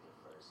obsessed with you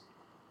first.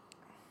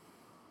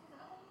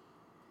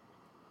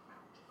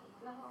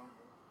 No.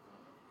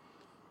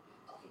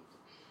 Okay,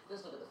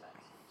 let's look at the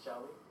facts,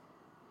 shall we?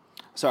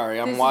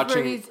 Sorry, I'm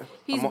watching.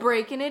 He's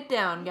breaking it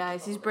down,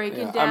 guys. He's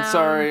breaking down.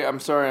 I'm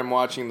sorry. I'm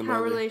watching the movie.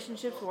 How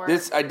relationships work.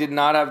 I did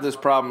not have this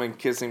problem in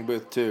Kissing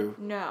Booth 2.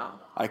 No.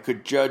 I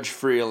could judge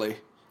freely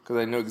because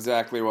I knew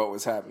exactly what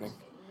was happening,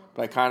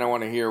 but I kind of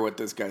want to hear what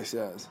this guy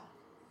says.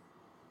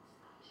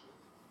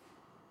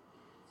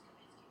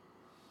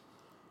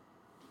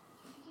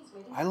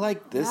 I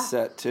like this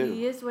set too.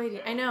 He is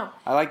waiting. I know.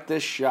 I like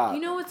this shot.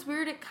 You know what's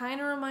weird? It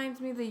kind of reminds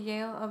me of the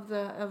Yale of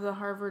the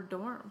Harvard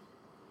dorm.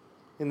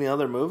 In the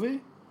other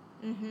movie?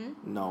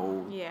 Mm-hmm.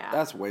 No. Yeah.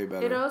 That's way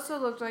better. It also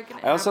looked like an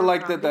I also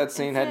like that Abercrombie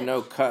scene and had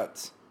no Fitch.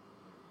 cuts.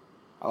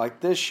 I like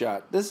this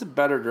shot. This is a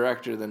better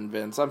director than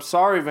Vince. I'm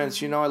sorry,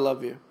 Vince. You know I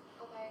love you.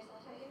 Okay, so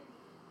that's what you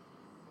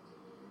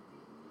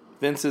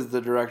Vince is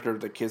the director of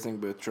the Kissing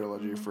Booth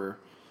trilogy for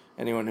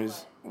anyone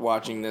who's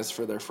watching this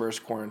for their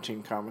first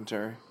quarantine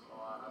commentary.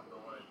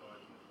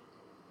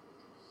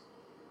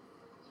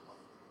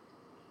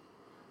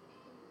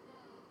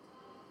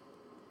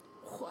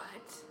 What?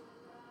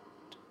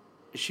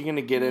 Is she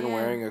gonna get in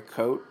wearing a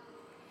coat?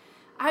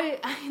 I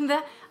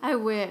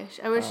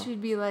wish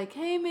she'd be like,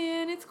 hey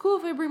man, it's cool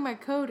if I bring my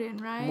coat in,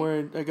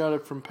 right? I got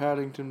it from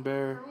Paddington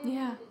Bear.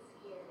 Yeah.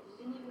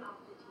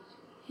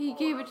 He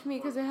gave it to me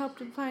because I helped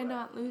him find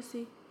Aunt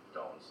Lucy.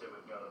 Don't sit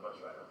with me on the bus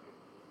right up here.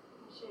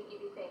 Should you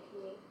be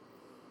thanking me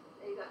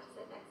that you got to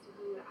sit next to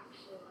who you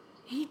actually wanted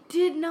to? He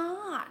did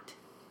not.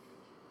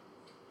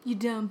 You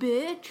dumb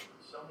bitch.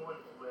 Someone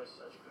who has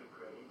such good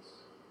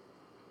grades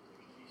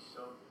can be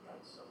so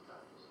nice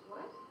sometimes.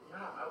 What?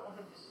 Yeah, I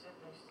wanted to sit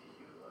next to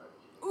you,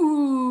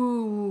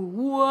 Ooh,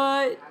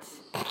 what?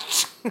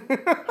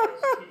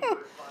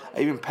 I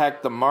even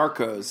packed the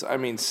Marcos. I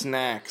mean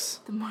snacks.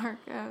 The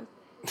Marcos.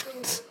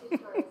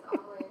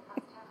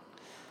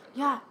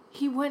 Yeah,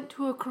 he went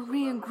to a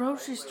Korean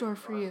grocery store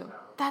for you.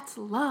 That's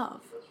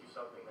love.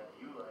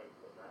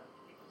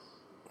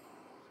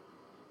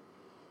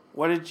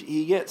 What did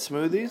he get?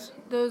 Smoothies?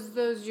 Those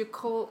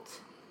Yakult,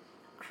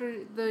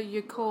 the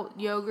Yakult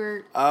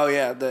yogurt. Oh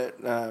yeah, that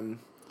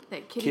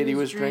Kitty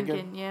was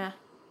drinking. Yeah.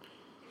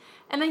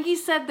 And then he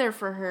said they're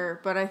for her,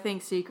 but I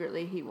think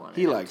secretly he wanted.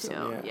 He likes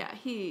them. Yeah. Yeah,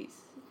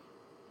 he's.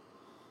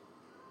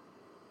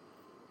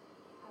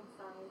 I'm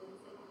sorry I didn't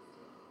sit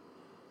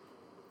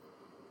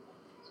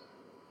next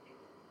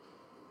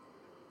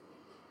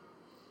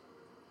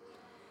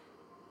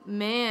to you.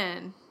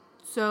 Man,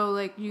 so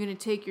like you gonna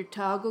take your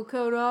toggle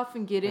coat off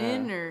and get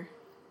in, or?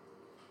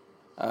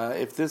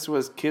 If this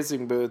was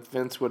Kissing Booth,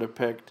 Vince would have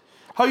picked.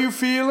 How you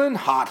feeling?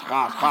 Hot,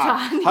 hot,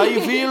 hot. How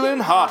you feeling?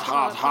 Hot,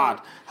 hot,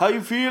 hot. How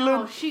you feeling?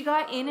 Oh, she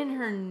got in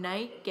her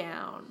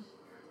nightgown.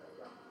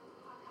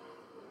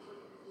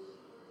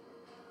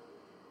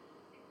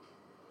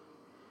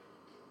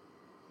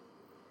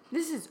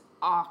 This is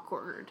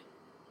awkward.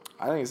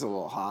 I think it's a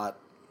little hot.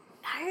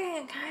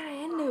 I'm kind of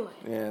into it.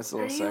 Yeah, it's a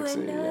little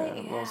sexy. Yeah, a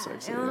little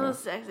sexy. A little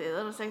sexy, a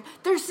little sexy.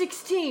 They're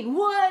 16.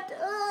 What?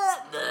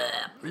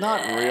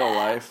 Not in real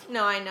life.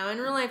 No, I know. In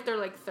real life, they're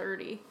like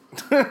 30.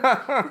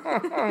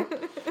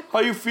 How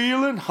you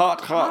feeling?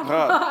 Hot, hot,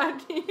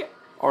 hot. Yeah.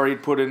 Or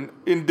he'd put in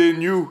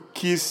then you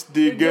kiss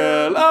the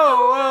girl.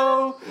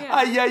 Oh, Yeah.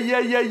 Ay, ay,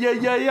 ay, ay,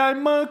 ay, ay,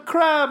 I'm a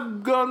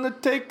crab. Gonna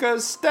take a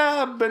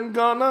stab and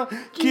gonna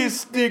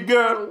kiss the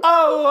girl.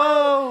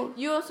 Oh.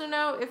 You also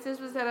know, if this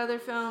was that other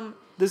film,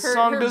 This her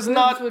song does boobs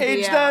not would be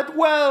age out. that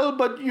well,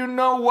 but you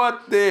know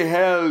what the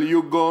hell,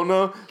 you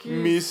gonna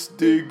miss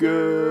the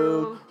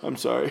girl. I'm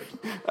sorry.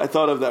 I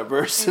thought of that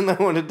verse and I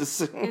wanted to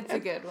sing. It's a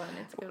good one.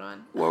 It's a good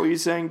one. What were you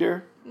saying,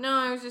 dear? No,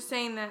 I was just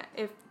saying that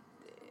if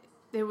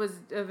it was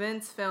a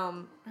Vince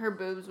film, her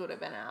boobs would have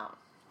been out,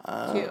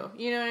 too.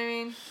 You know what I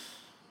mean?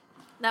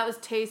 That was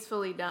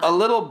tastefully done. A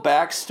little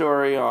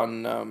backstory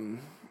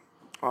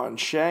on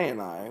Shay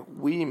and I.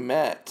 We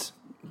met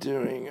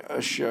doing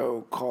a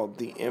show called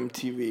the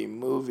MTV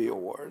Movie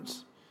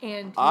Awards.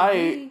 And TV,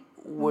 I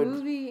would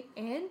movie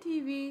and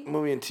TV.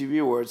 Movie and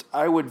TV Awards.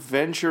 I would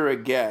venture a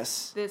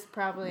guess This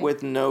probably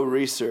with no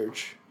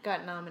research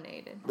got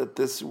nominated. that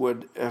this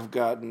might have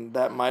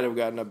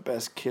gotten a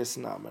Best Kiss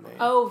nomination.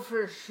 Oh,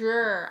 for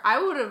sure.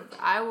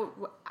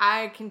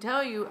 I can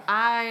tell you,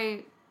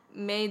 I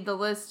made the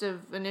list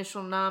of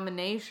initial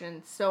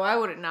nominations, so I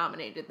would have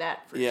nominated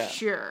that for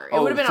sure. It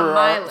Oh, would have been on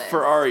my list.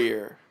 For our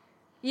year.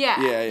 Yeah.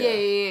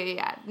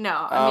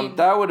 No, I mean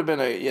that would have been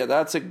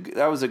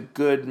that was a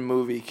good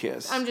movie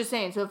kiss. I'm just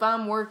saying. So if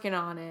I'm working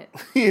on it,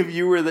 if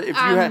you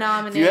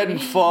hadn't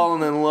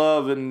fallen in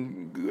love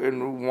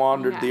and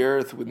wandered the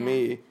earth with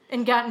me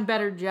and gotten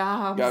better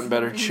jobs, gotten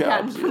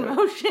promotions,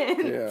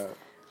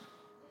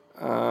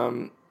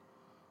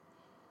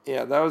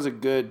 that was a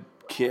good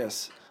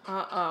kiss.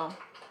 Uh-oh.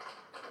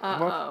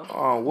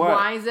 Oh, what?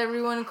 Why is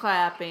everyone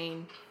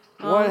clapping?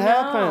 What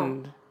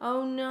happened?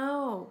 Oh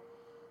no.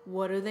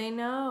 What do they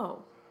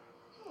know?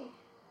 Hey.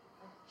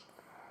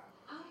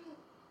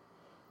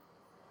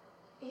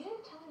 You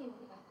didn't tell anyone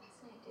about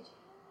last night, did you?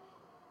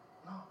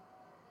 No,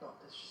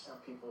 that's just how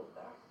people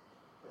act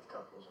with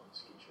couples on the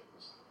ski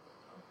trips.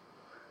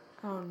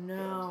 Oh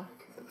no.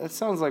 That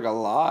sounds like a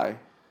lie.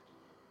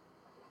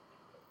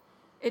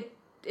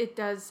 It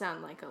does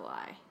sound like a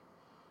lie.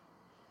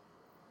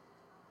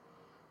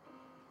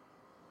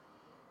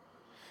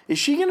 Is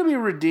she going to be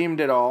redeemed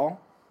at all?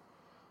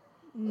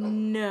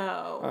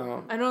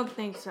 No. I don't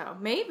think so.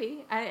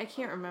 Maybe. I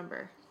can't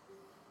remember.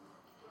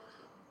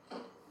 Hey,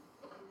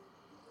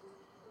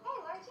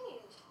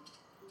 Lartine.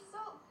 So,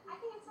 I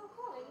think it's so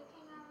cool that you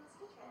came out on a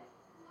ski trip.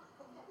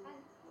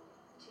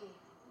 Gee.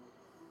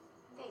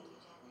 Thank you,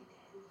 Jen. I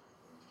did.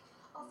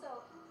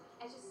 Also,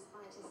 I just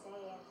wanted to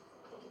say I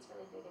think it's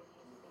really big of you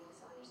for being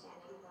so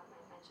understanding about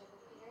my friendship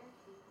with Peter.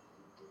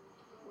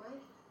 What?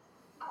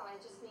 Oh, I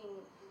just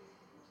mean,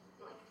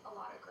 like, a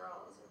lot of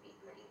girls would be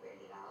pretty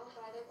weirded out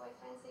by their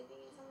boyfriend sleeping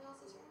in someone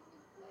else's room.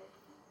 But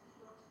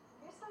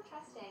you're so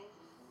trusting.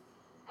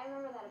 I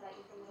remember that about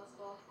you from middle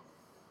school.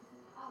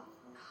 Oh,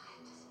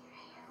 God, your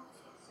hair was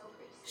like so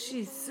greasy.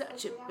 She's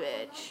such a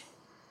bitch.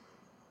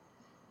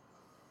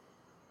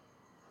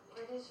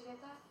 Where did you get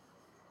that?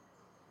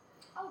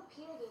 Oh,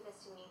 Peter gave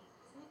this to me.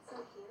 Isn't it so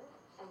cute?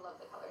 I love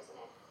the colors in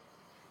it.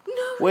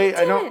 No, Wait,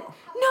 he didn't.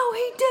 No,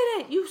 he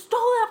didn't. You stole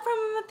that from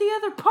him at the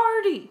other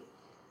party.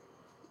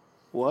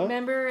 What?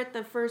 Remember at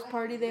the first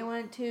party they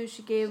went to,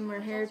 she gave him her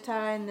hair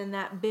tie, and then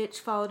that bitch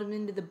followed him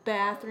into the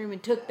bathroom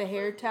and took the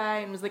hair tie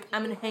and was like,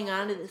 I'm going to hang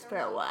on to this for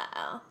a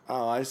while.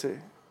 Oh, I see.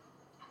 Am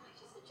I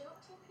just a joke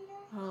to you, Peter?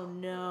 Oh,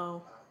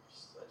 no.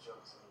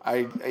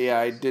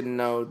 I didn't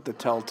know the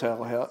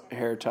telltale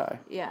hair tie.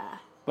 Yeah.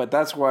 But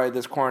that's why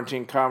this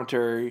quarantine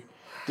commentary,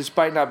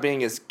 despite not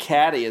being as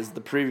catty as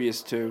the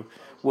previous two,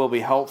 will be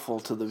helpful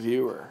to the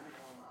viewer.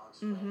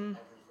 Mm-hmm. I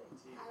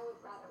would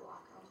rather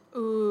walk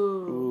home.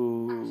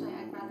 Ooh. Actually,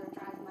 I'd rather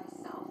drive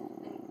myself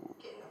than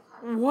get in a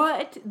car.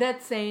 What?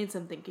 That's saying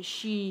something, because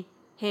she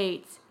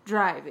hates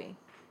driving.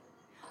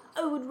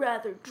 I would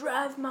rather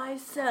drive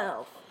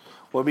myself.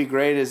 What'd be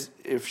great is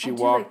if she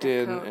walked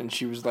in coat. and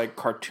she was like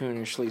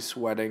cartoonishly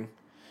sweating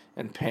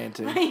and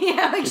panting.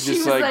 Yeah, like it's she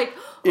just was like,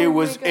 it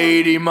was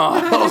 80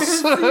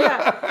 miles.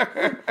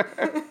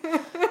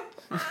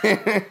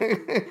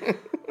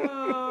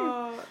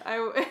 Oh, I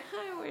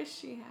wish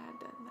she had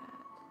done that.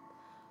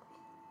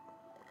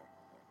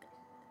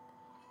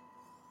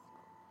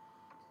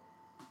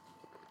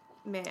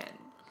 Man,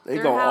 They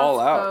their go all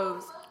house out.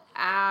 Goes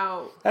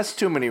out. That's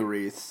too many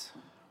wreaths.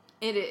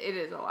 It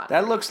is a lot.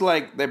 That looks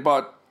like they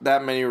bought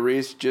that many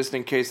wreaths just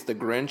in case the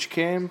Grinch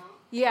came.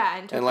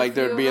 Yeah, and like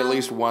there'd be at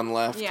least one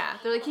left. Yeah,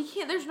 they're like, he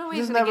can't. There's no way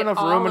He he's doesn't gonna have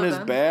get enough room all in of his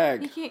them.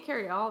 bag. He can't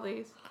carry all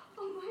these.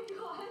 Oh my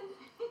God.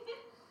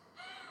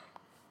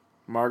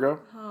 Margot?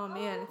 Oh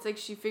man, it's like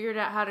she figured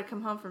out how to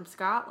come home from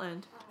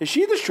Scotland. Is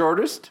she the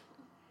shortest?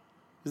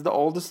 Is the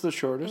oldest the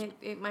shortest?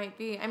 It might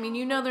be. I mean,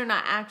 you know they're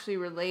not actually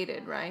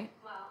related, right?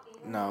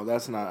 No,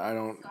 that's not. I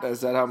don't.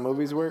 Is that how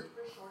movies work?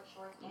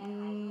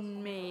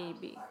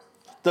 Maybe.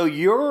 Though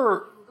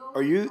you're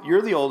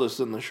the oldest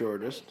and the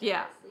shortest.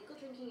 Yeah.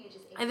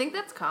 I think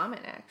that's common,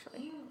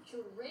 actually.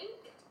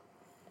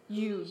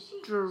 You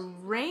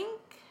drink?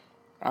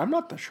 I'm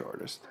not the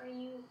shortest. Are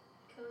you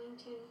going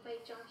to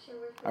invite Josh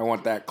over? I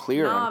want that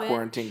clear Nah, on bitch.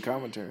 quarantine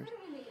commentary. We're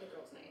gonna make it a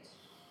girls' night.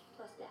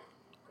 Plus dad.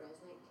 Girls'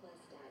 night plus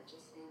dad,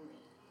 just family.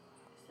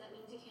 So that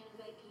means you can't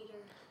invite Peter.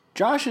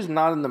 Josh is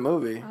not in the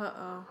movie.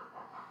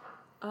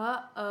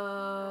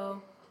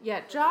 Uh-oh.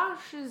 Yeah,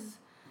 Josh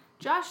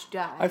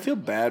died. I feel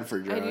bad for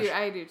Josh.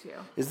 I do too.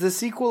 Is the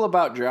sequel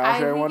about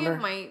Josh, I wonder? Think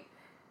it might.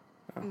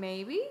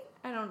 Maybe?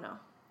 I don't know.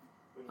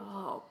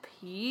 Oh,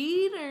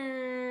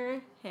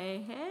 Peter.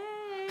 Hey, hey.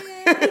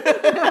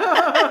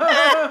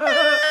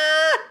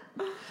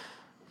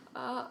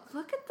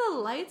 Look at the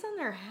lights on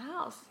their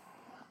house.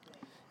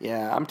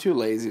 Yeah, I'm too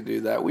lazy to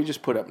do that. We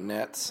just put up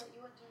nets.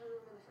 You went to her room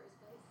in the first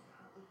place?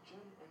 Look, Jen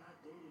and I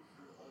dated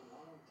for a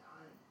long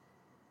time.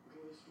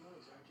 Okay, those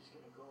feelings aren't just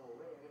gonna go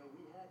away. I mean,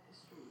 we had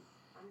history.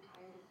 I'm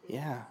tired of being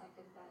Yeah.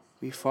 second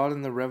best. We fought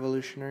in the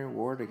Revolutionary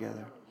War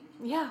together.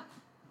 Yeah.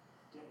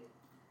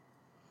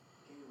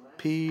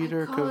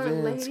 Peter Call her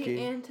Lady Kavinsky.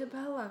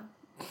 Antebellum.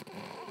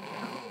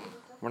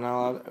 We're not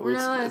allowed. We're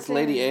not allowed It's to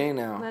Lady say A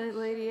now.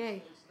 Lady A.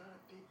 It's not a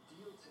big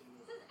deal to me.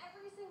 This is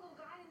every single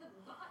guy in the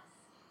bus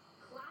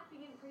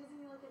clapping and praising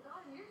you like a god,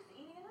 and you're just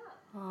eating it up.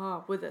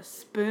 Oh, with a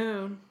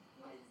spoon.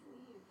 It's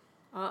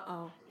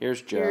Uh-oh.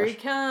 Here's Josh. Here he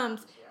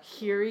comes.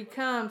 Here he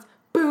comes.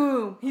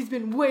 Boom! He's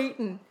been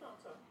waiting.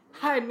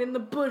 Hiding in the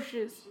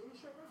bushes.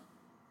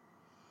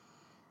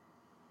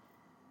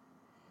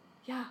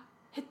 Yeah,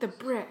 hit the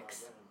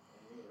bricks.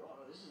 Oh,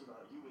 this is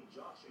about you and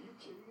Josh. Are you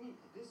kidding me?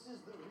 This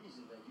is the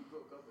reason that you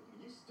broke up with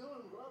me. You still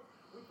in love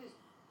with this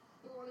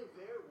Bon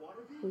Iver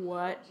wannabe?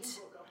 What? Is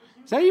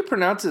that how you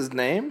pronounce his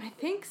name? I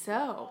think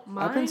so.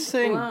 I've been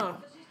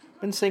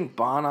saying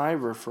Bon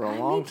Iver for a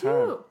long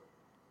time.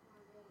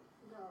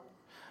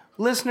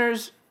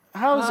 Listeners,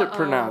 how is it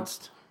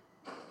pronounced?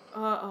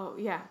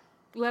 Yeah.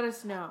 Let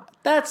us know.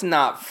 That's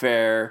not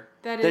fair.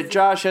 That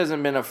Josh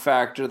hasn't been a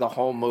factor the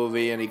whole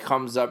movie, and he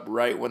comes up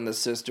right when the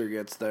sister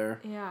gets there.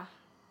 Yeah.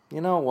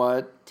 You know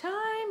what?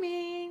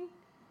 Timing.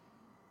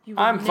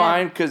 I'm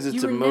fine because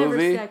it's a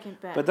movie,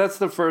 but that's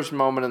the first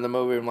moment in the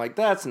movie I'm like,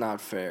 that's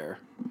not fair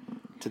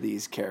to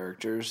these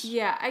characters.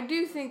 Yeah, I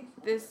do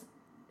think this...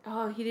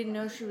 Oh, he didn't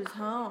know she was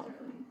home.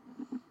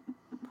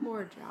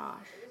 Poor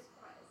Josh.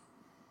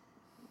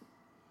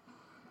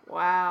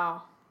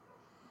 Wow.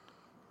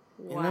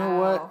 You know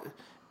what?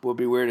 Would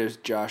be weird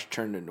if Josh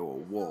turned into a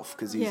wolf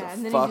because he's a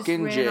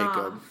fucking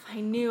Jacob. Off.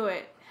 I knew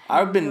it.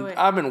 I've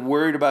been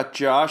worried about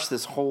Josh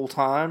this whole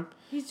time.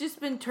 He's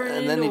just been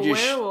turning into a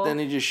werewolf. Then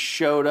he just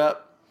showed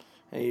up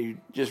and he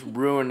just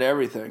ruined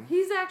everything.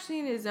 He's actually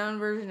in his own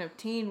version of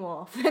Teen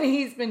Wolf, and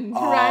he's been riding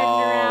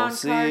around,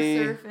 car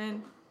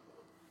surfing.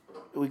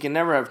 We can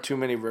never have too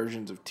many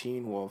versions of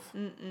Teen Wolf.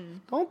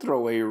 Don't throw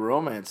away your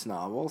romance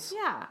novels.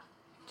 Yeah.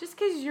 Just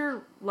because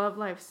your love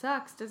life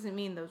sucks doesn't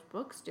mean those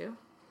books do.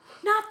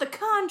 Not The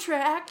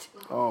Contract.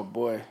 Oh,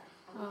 boy.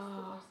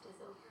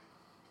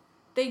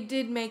 They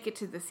did make it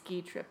to the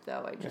ski trip,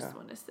 though, I just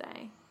want to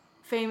say.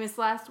 Famous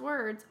last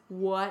words.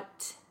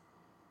 What?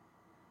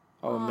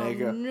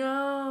 Omega. Oh,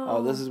 no.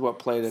 Oh, this is what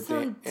played at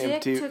Some the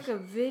dick MTV. took a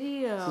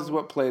video. This is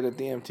what played at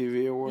the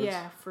MTV Awards.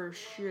 Yeah, for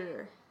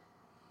sure.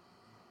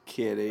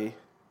 Kitty.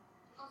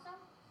 Also,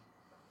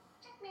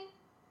 check me.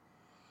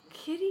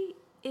 Kitty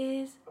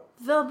is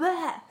the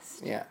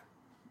best. Yeah.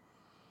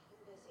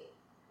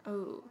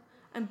 Oh,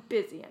 I'm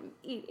busy. I'm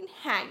eating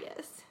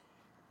haggis.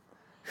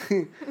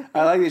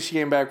 I like that she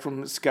came back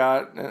from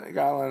Scotland.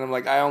 I'm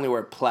like, I only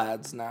wear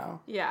plaids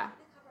now. Yeah.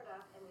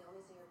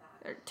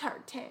 They're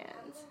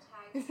tartans.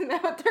 Isn't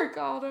that what they're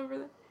called over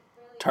there?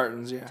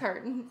 Tartans, yeah.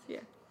 Tartans,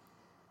 yeah.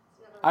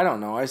 I don't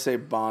know. I say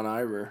Bon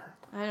Iver.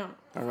 I don't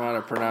know how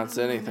to pronounce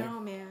anything. No,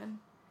 man.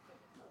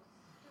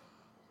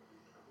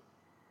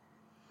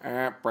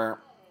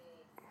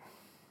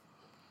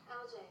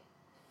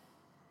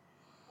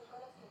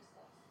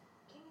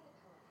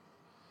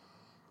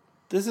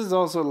 This is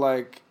also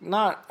like,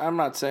 I'm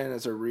not saying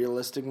it's a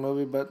realistic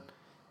movie, but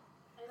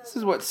this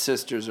is what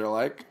sisters are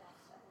like.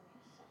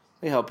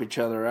 They help each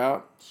other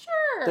out.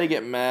 Sure. They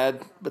get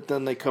mad, but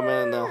then they come in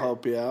and they'll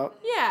help you out.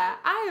 Yeah,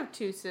 I have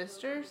two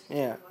sisters.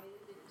 Yeah.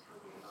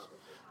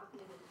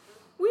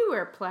 We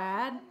wear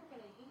plaid.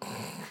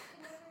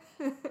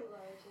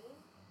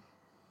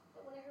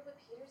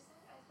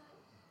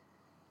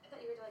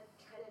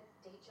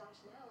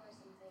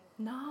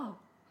 No.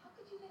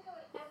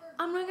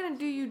 I'm not going to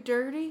do you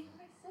dirty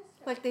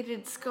like they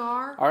did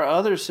Scar. Our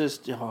other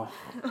sister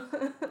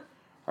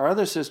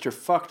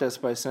fucked us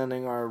by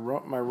sending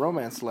my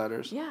romance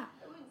letters. Yeah.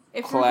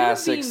 If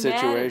classic we're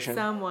situation.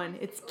 Mad at someone,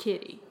 it's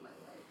Kitty.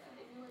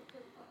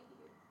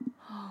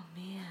 Oh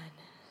man.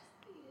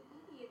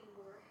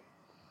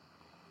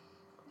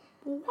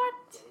 What?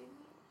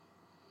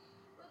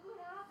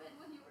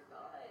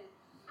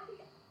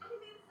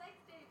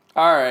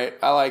 All right,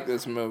 I like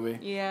this movie.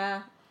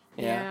 Yeah.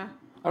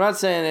 I'm not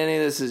saying any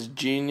of this is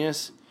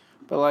genius,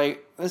 but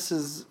like this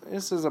is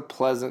a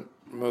pleasant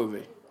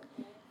movie.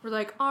 We're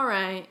like, all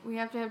right, we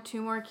have to have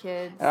 2 more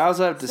kids. And I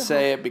also have to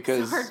say it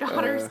because so our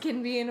daughters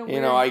can be in a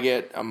weird... I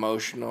get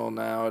emotional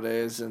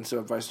nowadays, and so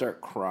if I start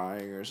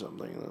crying or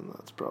something, then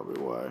that's probably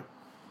why.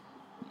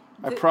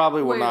 I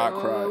probably will not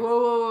cry.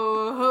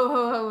 Whoa.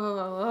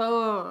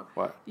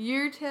 What?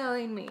 You're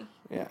telling me.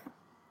 Yeah.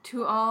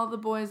 To all the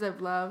boys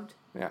I've loved.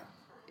 Yeah.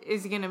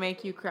 Is going to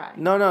make you cry.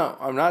 No,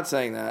 I'm not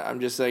saying that. I'm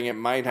just saying it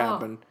might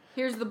happen.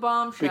 Here's the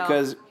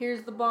bombshell.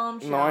 Here's the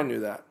bombshell. No, I knew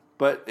that.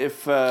 But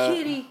if...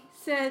 Kitty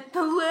sent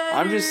the letter.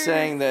 I'm just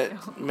saying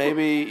that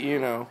maybe,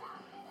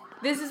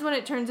 This is when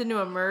it turns into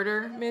a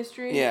murder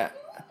mystery? Yeah.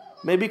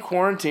 Maybe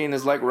quarantine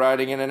is like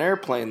riding in an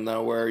airplane,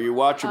 though, where you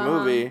watch a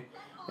movie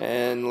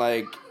and,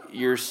 like,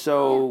 you're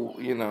so,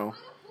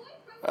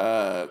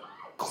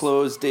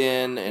 closed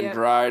in and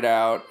dried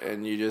out,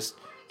 and you just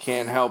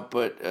can't help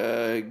but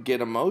get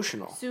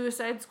emotional.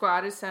 Suicide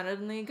Squad is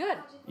suddenly good.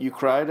 You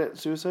cried at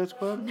Suicide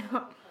Squad?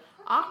 No.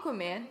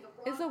 Aquaman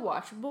is a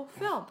watchable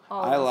film.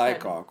 I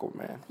like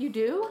Aquaman. You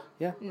do?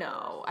 Yeah.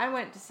 No, I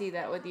went to see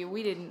that with you.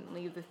 We didn't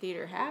leave the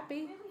theater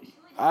happy.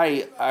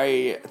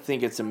 I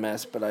think it's a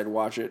mess, but I'd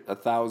watch it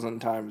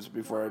 1,000 times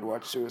before I'd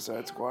watch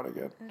Suicide Squad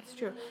again. That's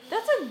true.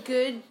 That's a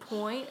good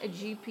point, a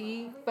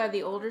GP by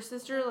the older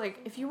sister. Like,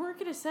 if you weren't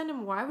going to send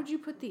them, why would you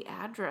put the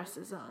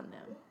addresses on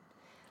them?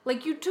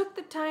 Like, you took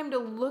the time to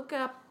look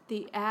up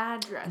the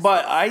address.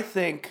 But I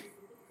think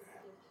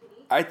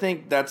I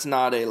think that's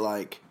not a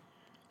like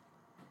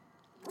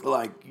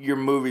your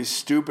movie's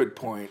stupid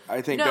point.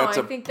 I think that's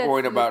a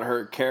point about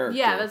her character.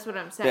 Yeah, that's what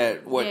I'm saying.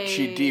 That what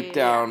she deep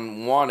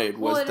down wanted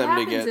was them to get. Well,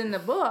 it happens in the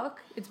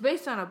book. It's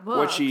based on a book.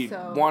 What she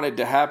wanted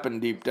to happen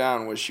deep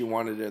down was she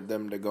wanted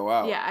them to go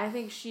out. Yeah, I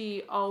think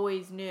she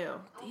always knew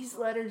these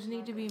letters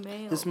need to be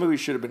mailed. This movie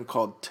should have been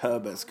called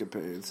Tub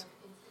Escapades.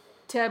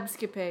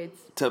 Tubscapades.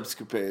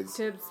 Tubscapades.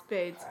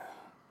 Tubspades.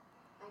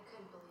 I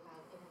couldn't believe I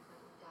had been in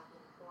front of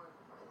Devlin before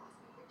I lost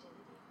my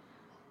virginity.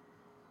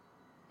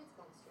 It's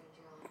been a strange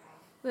year all around.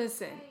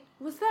 Listen,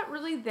 was that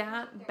really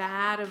that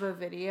bad of a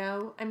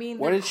video? I mean,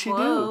 what did she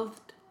do?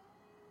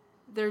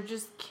 They're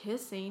just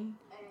kissing.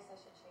 I guess I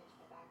should change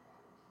my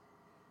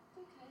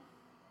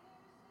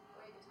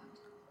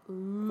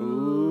background.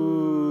 Ooh.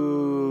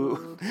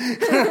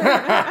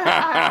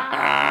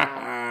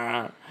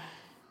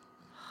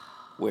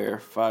 We're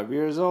 5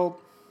 years old.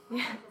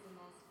 Yeah.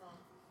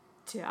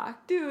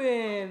 Talk to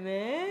him,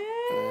 man.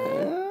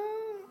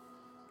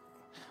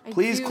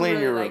 Please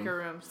clean your room. Like her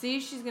room. See,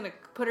 she's gonna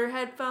put her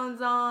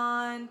headphones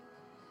on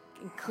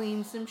and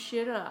clean some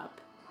shit up.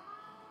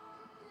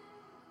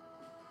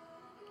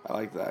 I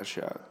like that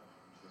shot.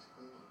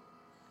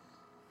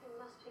 It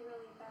must be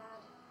really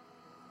bad.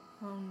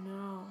 Oh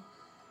no.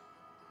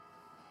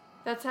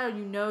 That's how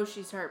you know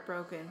she's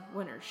heartbroken,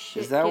 when her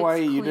shit Is that gets why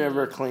clean. you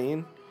never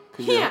clean?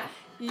 Yeah.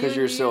 Because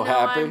you're so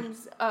happy?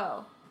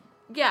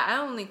 Yeah, I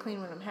only clean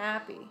when I'm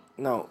happy.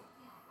 No.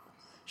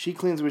 She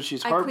cleans when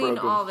she's heartbroken. I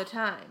clean all the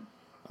time.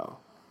 Oh.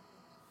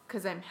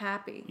 Because I'm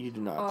happy. You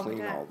do not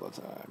clean all the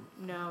time.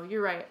 No,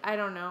 you're right. I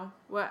don't know.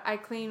 I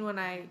clean when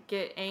I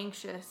get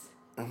anxious.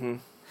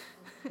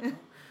 Mm-hmm.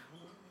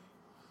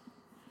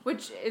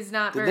 Which is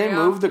not very Did they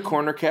move often. the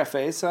corner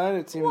cafe sign?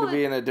 It seemed to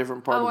be in a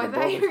different part of the building. Oh,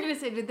 I thought you were going to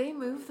say, did they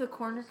move the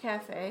corner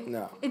cafe?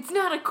 No. It's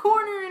not a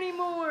corner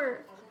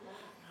anymore.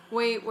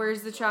 Wait,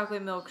 where's the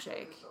chocolate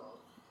milkshake?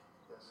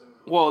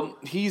 Well,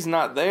 he's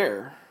not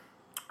there.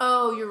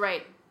 Oh, you're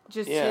right.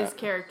 Just his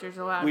character's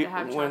allowed to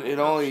have chocolate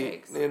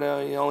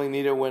milkshakes. You only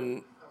need it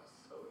when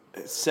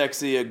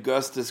sexy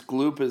Augustus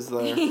Gloop is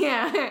there.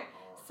 Yeah.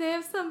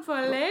 Save some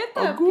for later,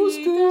 Augustus,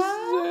 Peter.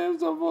 save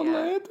some for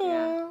later.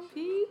 Yeah.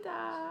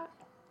 Peter.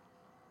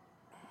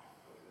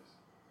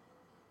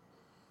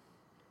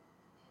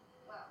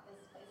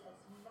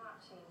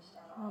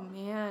 Oh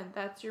man,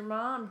 that's your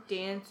mom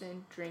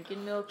dancing, drinking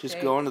milkshakes. Just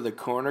going to the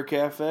corner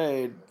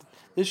cafe.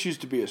 This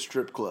used to be a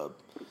strip club.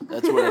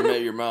 That's where I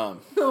met your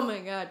mom. Oh my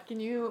god, can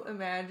you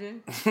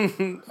imagine?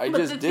 I but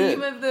just the did.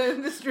 The theme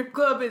of the strip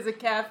club is a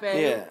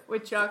cafe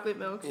with chocolate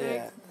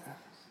milkshakes.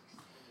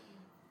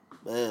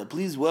 Yeah.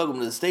 Please welcome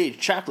to the stage,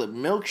 chocolate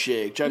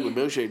milkshake. Chocolate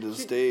milkshake to the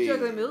stage.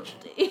 Chocolate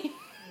milkshake.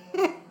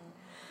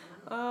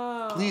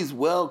 Oh. Please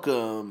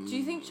welcome. Do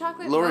you think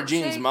chocolate Laura milkshake?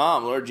 Jean's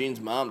mom. Laura Jean's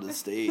mom to the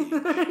stage.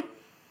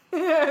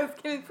 I was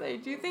gonna say,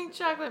 do you think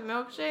chocolate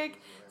milkshake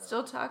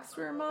still talks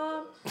to her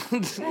mom?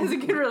 Has a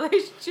good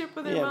relationship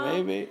with her mom? Yeah,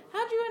 maybe.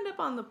 How'd you end up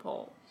on the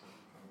pole?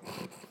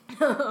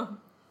 That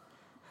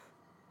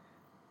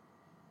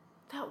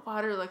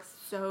water looks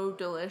so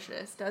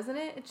delicious, doesn't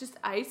it? It's just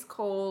ice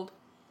cold.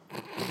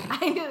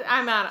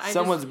 I'm out.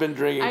 Someone's been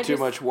drinking too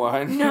much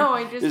wine. No,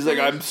 I just. He's like,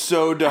 I'm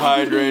so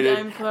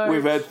dehydrated.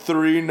 We've had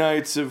 3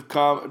 nights of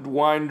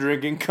wine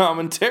drinking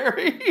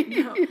commentary.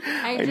 No,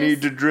 I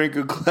need to drink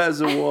a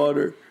glass of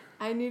water.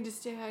 I need to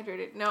stay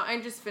hydrated. No,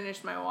 I just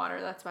finished my water.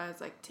 That's why I was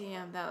like,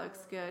 damn, that looks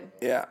good.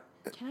 Yeah.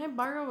 Can I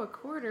borrow a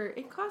quarter?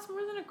 It costs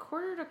more than a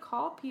quarter to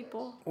call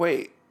people.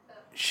 Wait,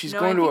 she's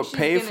going to a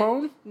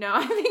payphone? No,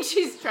 I think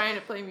she's trying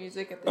to play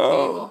music at the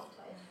table.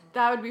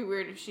 That would be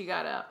weird if she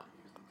got up.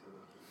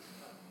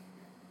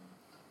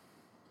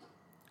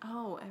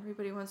 Oh,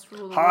 everybody wants to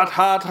rule the world.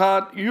 Hot,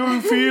 hot.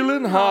 You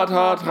feeling hot,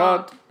 hot,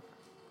 hot.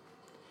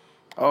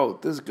 Oh,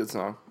 this is a good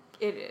song.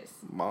 It is.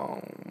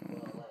 Mom.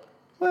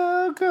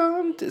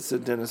 Welcome. It's a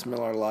Dennis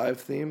Miller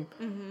live theme.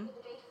 Mm-hmm.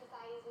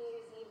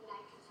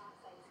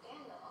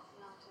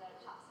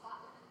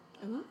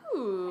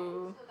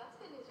 Ooh.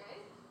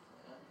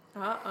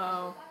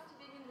 Uh-oh.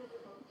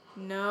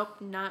 Nope,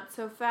 not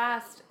so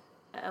fast.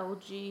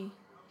 LG.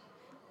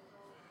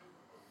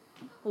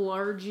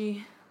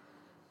 Largy.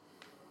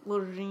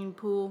 Lorraine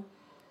Pool.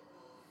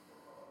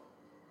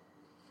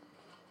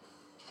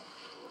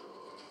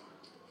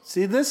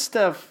 See, this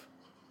stuff,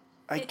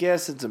 I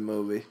guess it's a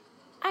movie.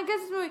 I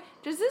guess it's a movie.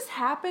 Does this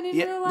happen in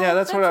real life? Yeah,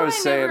 that's what I was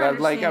saying.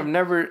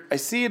 I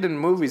see it in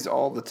movies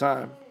all the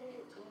time.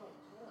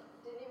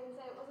 Didn't even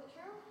say it wasn't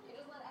true? You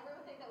just let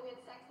everyone think that we had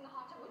sex in the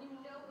hot tub when you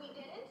know we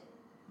didn't?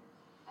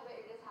 I bet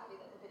you're just happy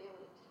that the video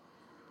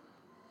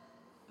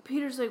leaked.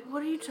 Peter's like,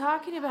 what are you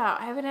talking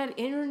about? I haven't had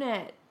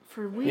internet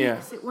for weeks. Yeah.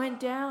 It went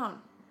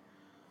down.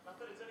 Not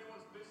that it's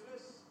anyone's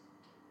business,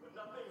 but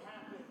nothing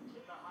happened in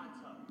the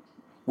hot tub.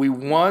 We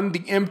won the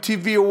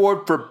MTV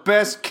Award for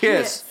Best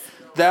Kiss. Yes.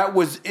 That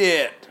was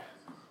it.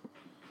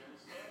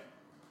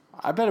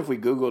 I bet if we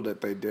Googled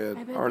it, they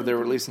did. Or they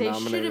were at least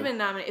nominated. They should have been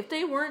nominated. If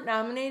they weren't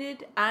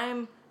nominated,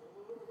 I'm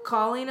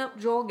calling up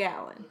Joel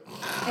Gallen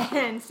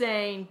and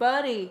saying,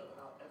 buddy,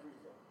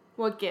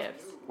 What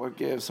gives? What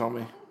gives,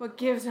 homie? What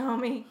gives,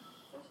 homie?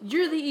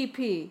 You're the EP.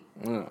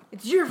 Yeah.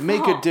 It's your fault.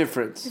 Make a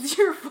difference. It's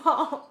your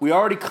fault. We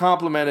already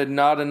complimented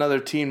Not Another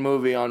Teen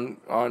Movie on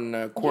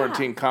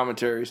quarantine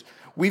commentaries.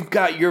 We've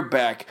got your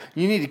back.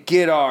 You need to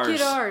get ours. Get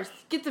ours.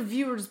 Get the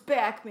viewers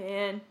back,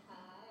 man.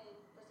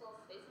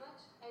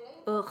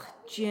 Ugh,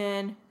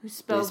 Jen, who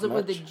spells Space it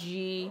with a much?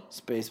 G.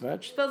 Space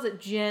much? Spells it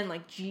Jen,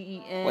 like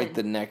Gen. Like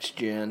the next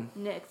gen.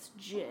 Next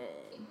Gen.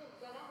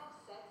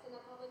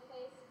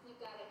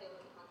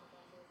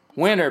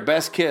 Winner,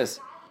 best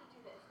kiss.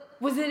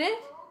 Was it it?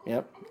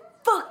 Yep.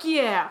 Fuck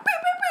yeah.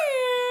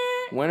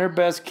 Winner,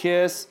 best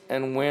kiss,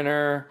 and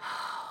winner...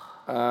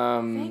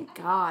 Thank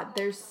God.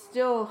 There's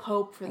still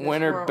hope for this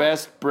winner, world.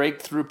 best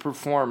breakthrough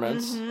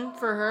performance. Mm-hmm.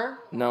 For her?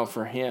 No,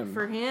 for him.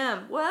 For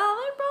him. Well,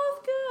 they're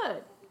both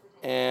good.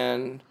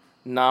 And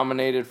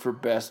nominated for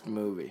best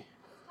movie.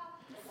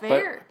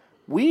 Fair.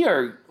 But we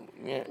are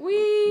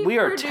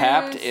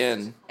tapped produced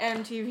in.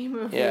 MTV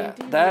movie. Yeah,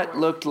 TV that Awards.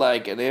 looked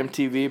like an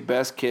MTV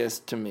best kiss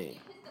to me.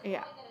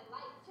 Yeah.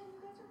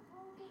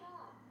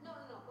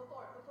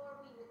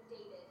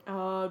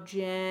 Oh,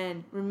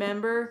 Jen.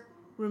 Remember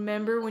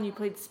when you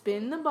played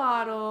Spin the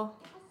Bottle?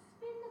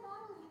 Spin the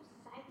bottle, you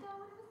psycho,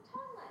 and it was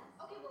tongueless.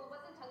 Okay, well, it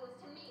wasn't tongueless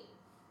to me.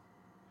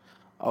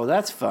 Oh,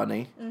 that's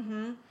funny.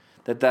 Mm-hmm.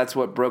 That's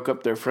what broke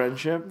up their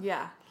friendship?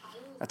 Yeah.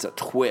 That's a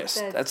twist.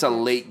 That's a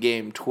late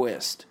game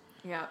twist.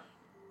 Yeah.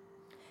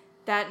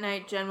 That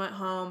night, Jen went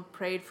home,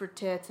 prayed for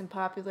tits and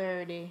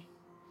popularity.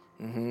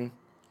 Mm-hmm.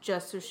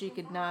 Just so she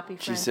could not be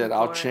friends She said, with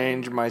I'll Lauren.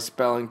 change my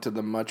spelling to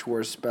the much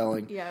worse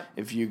spelling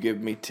if you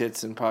give me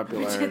tits and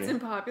popularity. Tits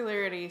and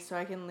popularity so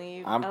I can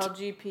leave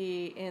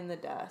LGP in the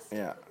dust.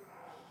 Yeah.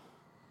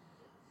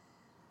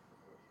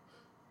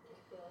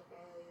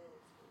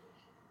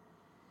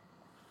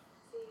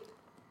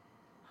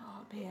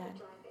 Oh, man.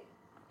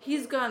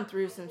 He's gone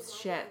through some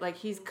shit. Like,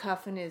 he's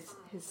cuffing his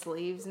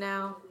sleeves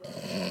now.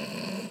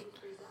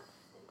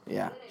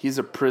 Yeah. He's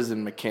a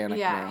prison mechanic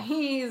now. Yeah,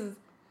 he's...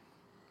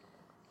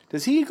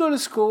 Does he go to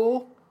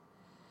school?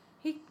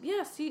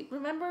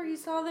 Remember he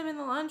saw them in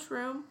the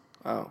lunchroom.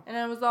 Oh. And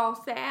I was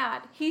all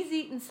sad. He's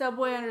eating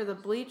Subway under the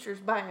bleachers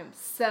by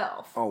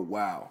himself. Oh,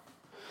 wow.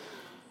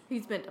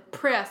 He's been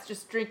depressed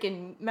just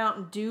drinking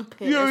Mountain Dew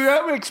piss. Yeah,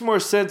 that makes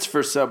more sense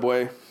for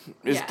Subway.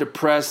 Is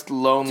depressed,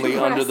 lonely,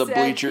 under the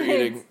bleacher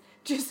eating.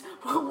 Just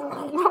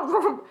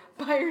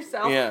by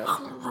yourself. Yeah.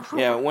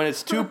 Yeah, when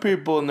it's two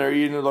people and they're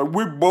eating, like,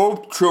 we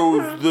both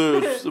chose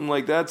this. I'm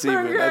like, that's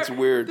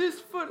weird. This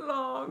foot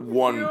long.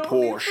 One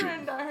portion.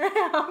 Friend I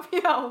have.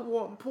 Yeah,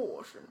 one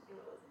portion.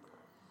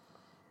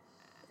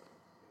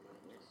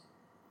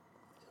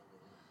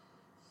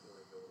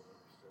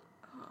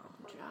 Oh,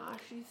 Josh,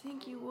 you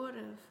think you would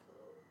have?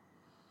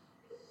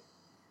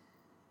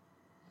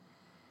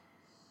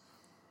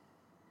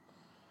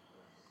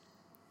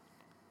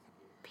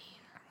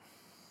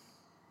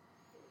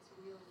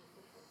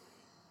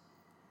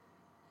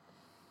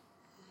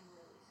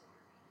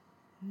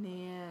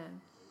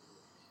 Man.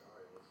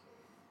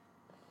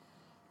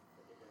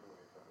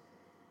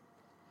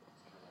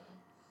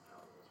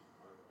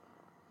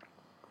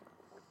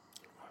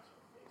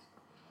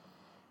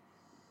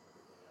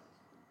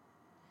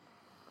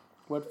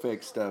 What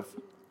fake stuff?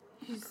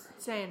 She's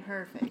saying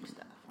her fake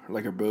stuff.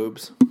 Like her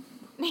boobs?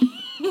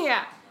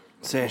 Yeah.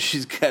 Saying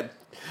she's got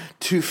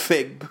two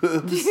fake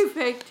boobs. Two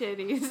fake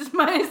titties.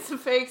 Minus the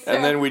fake stuff.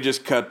 And then we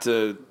just cut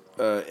to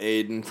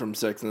Aiden from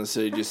Sex and the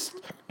City just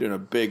doing a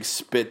big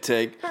spit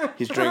take.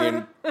 He's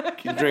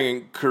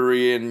drinking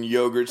Korean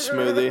yogurt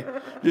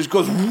smoothie. Just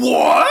goes,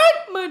 what?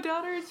 My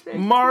daughter is fake.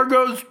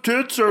 Margot's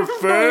tits are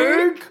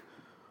fake?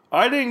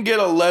 I didn't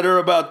get a letter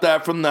about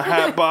that from the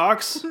hat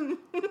box.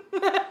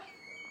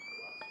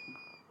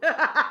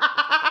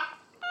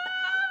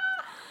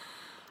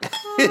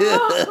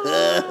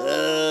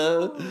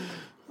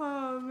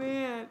 Oh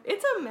man,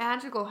 it's a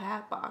magical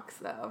hat box,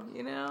 though.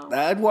 You know.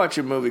 I'd watch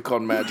a movie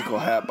called Magical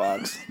Hat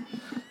Box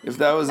if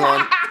that was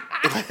on.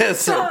 If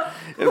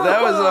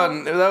that was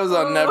on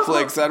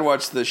Netflix, I'd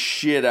watch the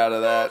shit out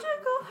of that.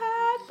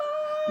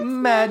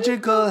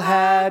 Magical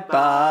hat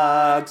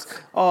box,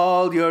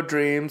 all your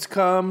dreams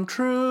come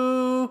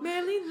true.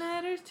 Mailing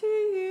letters to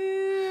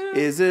you.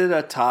 Is it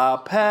a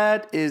top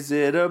hat? Is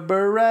it a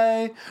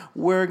beret?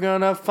 We're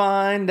gonna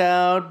find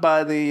out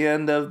by the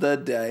end of the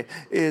day.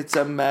 It's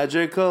a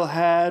magical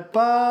hat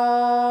box.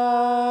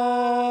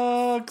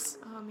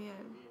 Oh man.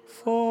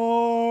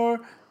 For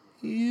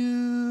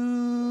you.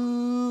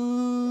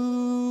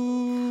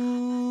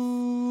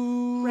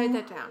 Write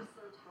that down.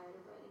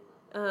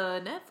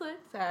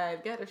 Netflix,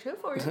 I've got a show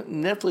for you.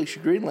 Netflix,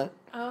 you greenlit.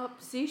 Oh,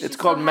 see, it's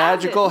called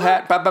Magical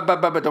Hat.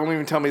 Don't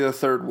even tell me the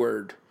third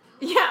word.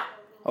 Yeah.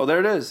 Oh, there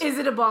it is. Is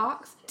it a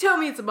box? Tell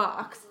me it's a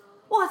box.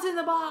 What's in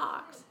the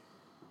box?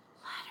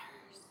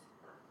 Letters.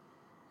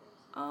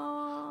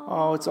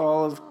 Oh, it's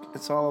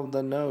all of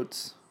the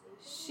notes.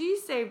 She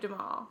saved them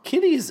all.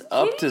 Kitty's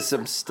up to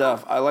some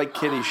stuff. I like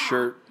Kitty's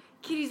shirt.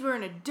 Kitty's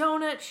wearing a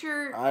donut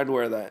shirt. I'd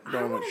wear that donut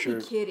I want to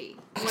shirt. be Kitty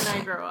when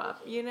I grow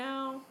up, you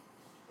know?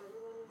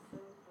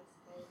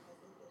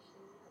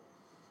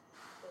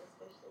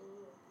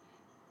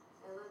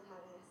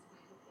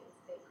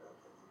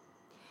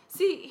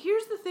 See,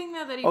 here's the thing,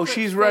 though, that he... Oh,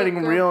 she's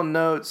writing real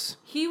notes.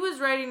 He was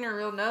writing her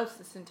real notes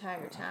this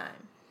entire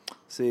time.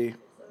 See?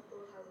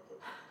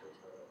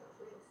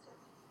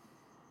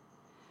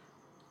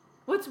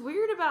 What's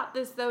weird about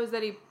this, though, is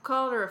that he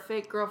called her a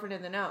fake girlfriend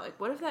in the note. Like,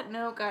 what if that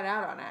note got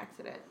out on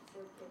accident?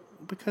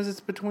 Because it's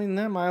between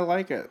them. I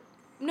like it.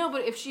 No,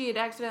 but if she had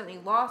accidentally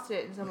lost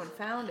it and someone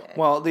found it.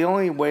 Well, the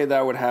only way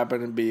that would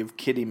happen would be if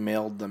Kitty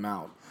mailed them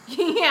out.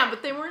 Yeah,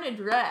 but they weren't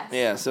addressed.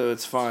 Yeah, so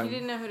it's fine. She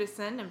didn't know who to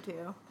send them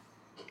to.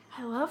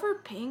 I love her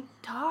pink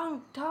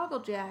toggle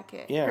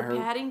jacket. Yeah, her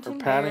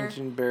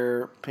Paddington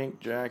Bear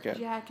pink jacket.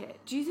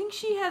 Do you think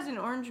she has an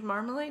orange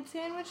marmalade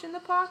sandwich in the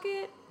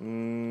pocket?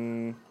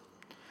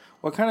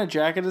 What kind of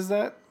jacket is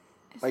that?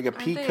 Like a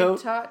pea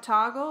coat?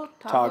 Toggle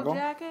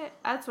jacket?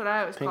 That's what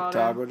I always called it.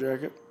 Pink toggle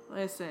jacket?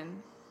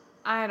 Listen,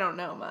 I don't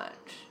know much.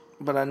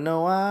 But I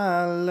know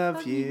I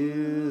love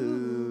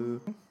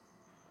you.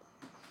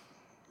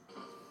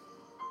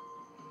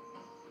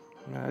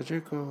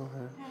 Magical.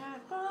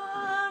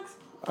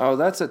 Oh,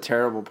 that's a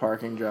terrible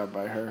parking job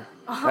by her.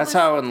 That's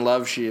how in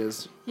love she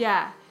is.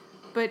 Yeah,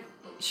 but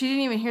she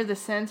didn't even hear the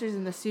sensors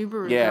in the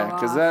Subaru. Yeah,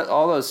 because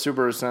all those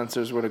Subaru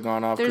sensors would have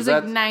gone off. There's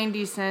like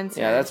 90 sensors.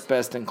 Yeah, that's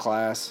best in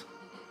class.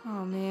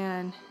 Oh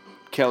man.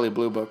 Kelly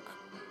Blue Book.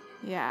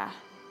 Yeah.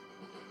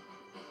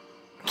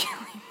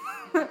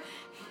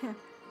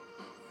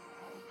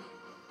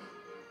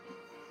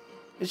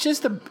 It's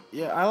just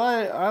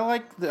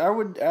I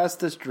would ask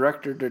this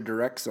director to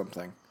direct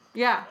something.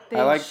 Yeah,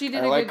 she did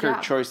a good job. I like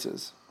her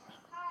choices.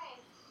 Hi.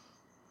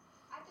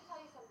 I have to tell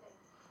you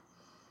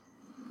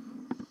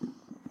something.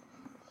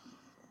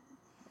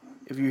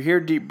 If you hear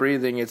deep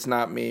breathing, it's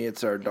not me,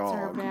 it's our dog.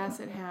 It's our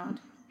basset hound.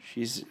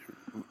 She's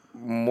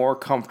more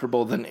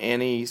comfortable than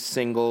any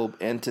single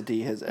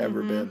entity has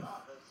ever been.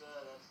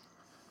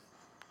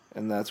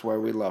 And that's why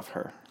we love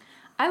her.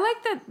 I like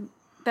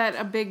that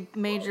a big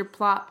major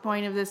plot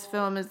point of this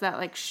film is that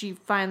like she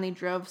finally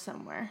drove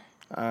somewhere.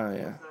 Oh,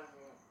 yeah.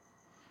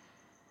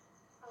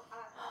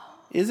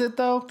 Is it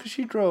though? Because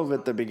she drove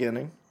at the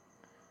beginning.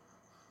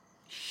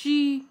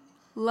 She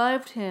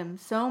loved him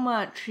so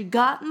much. She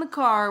got in the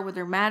car with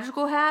her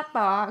magical hat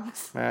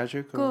box.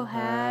 Magical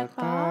hat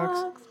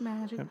box.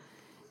 Magic. Yep.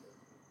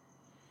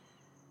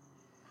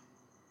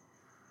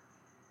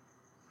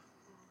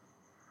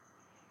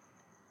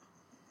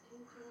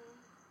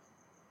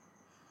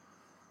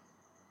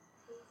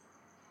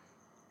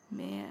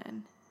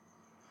 Man.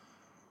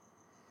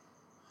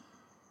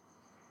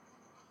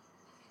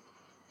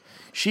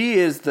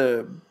 He's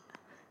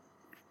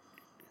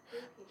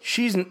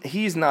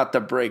not the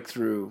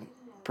breakthrough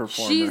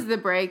performer. She's the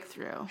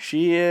breakthrough.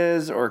 She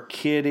is, or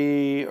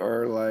Kitty,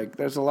 or like,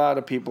 there's a lot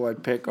of people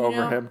I'd pick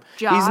over him.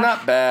 Josh, he's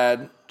not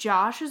bad.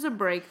 Josh is a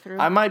breakthrough.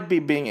 I might be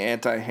being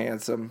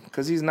anti-handsome,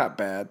 because he's not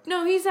bad.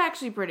 No, he's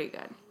actually pretty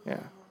good.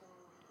 Yeah.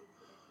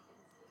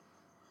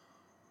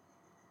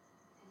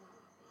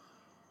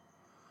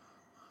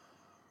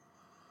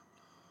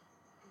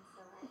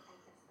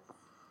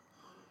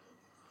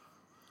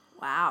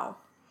 Wow.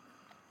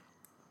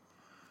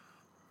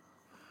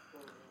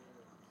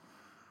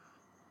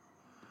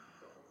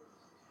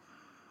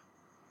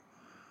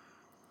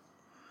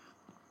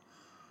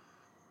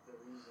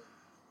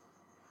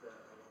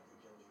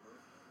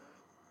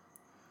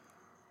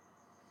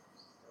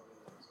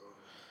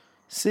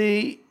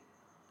 See,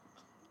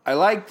 I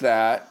like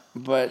that,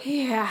 but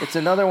it's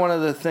another one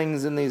of the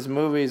things in these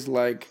movies,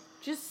 like...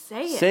 Just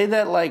say it. Say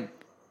that, like,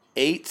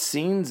 8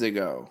 scenes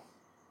ago.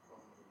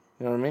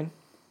 You know what I mean?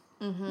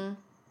 Mm-hmm.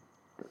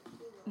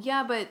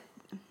 Yeah, but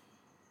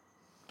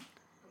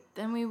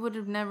then we would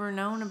have never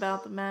known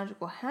about the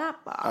magical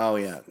hat box. Oh,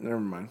 yeah. Never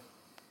mind.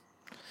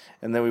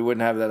 And then we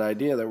wouldn't have that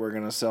idea that we're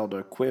going to sell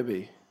to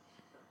Quibi.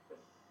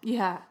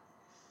 Yeah.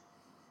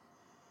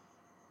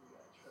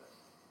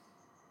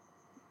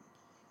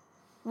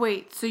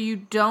 Wait, so you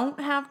don't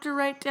have to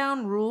write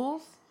down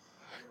rules?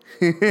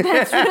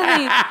 That's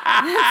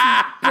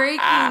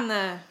breaking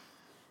the...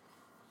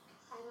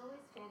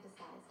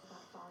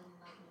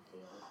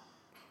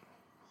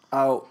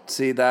 Oh,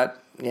 see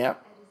that?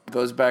 Yep.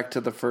 Goes back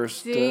to the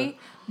first... See?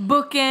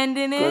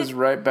 Bookending it. Goes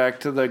right back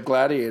to the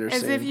gladiator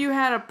scene. As if you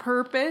had a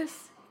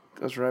purpose.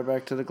 Goes right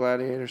back to the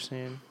gladiator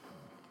scene.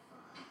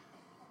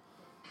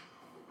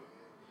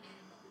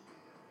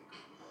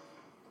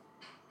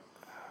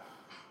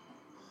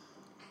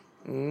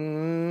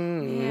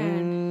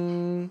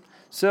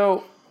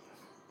 So,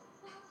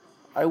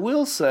 I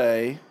will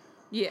say...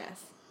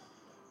 Yes.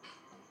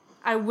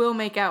 I will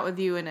make out with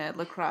you in a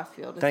lacrosse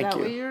field. Is that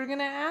what you were going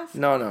to ask?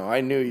 No,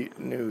 I knew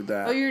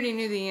that. Oh, you already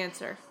knew the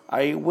answer.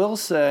 I will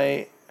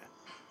say,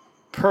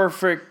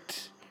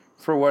 perfect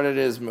for what it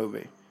is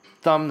movie.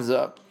 Thumbs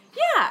up.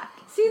 Yeah.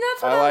 See,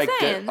 that's what I'm saying.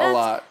 I liked it a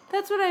lot.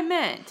 That's what I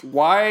meant.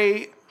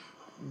 Why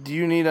do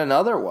you need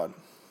another one?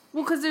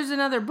 Well, because there's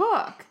another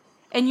book.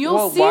 And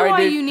you'll see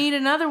why you need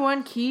another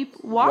one.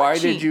 Keep watching. Why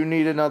did you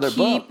need another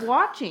book? Keep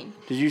watching.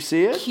 Did you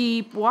see it?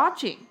 Keep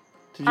watching.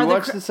 Did you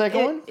watch the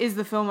second one? Is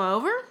the film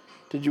over?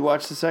 Did you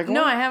watch the second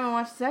one? No, I haven't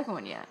watched the second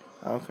one yet.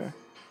 Okay.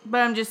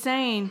 But I'm just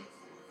saying,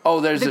 Oh,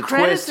 there's a twist here?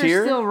 The credits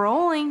are still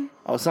rolling.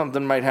 Oh,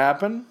 something might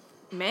happen?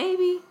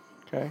 Maybe.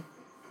 Okay.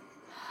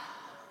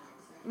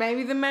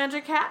 Maybe the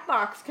magic hat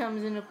box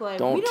comes into play.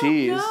 Don't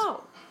tease. We don't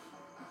know.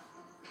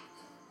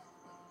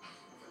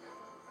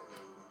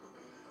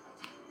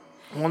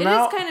 Well, it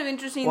now, is kind of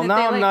interesting well, that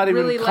now they I'm not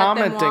really even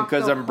commenting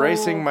because I'm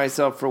bracing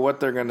myself for what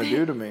they're going to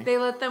do to me. They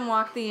let them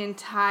walk the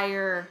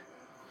entire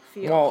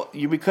field. Well,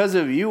 because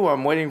of you,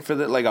 I'm waiting for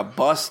a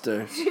bus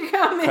to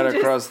cut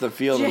across the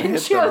field and Jen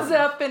hit shows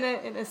them. up in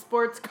a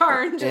sports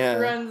car and just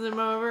runs them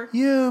over.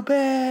 You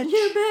bitch!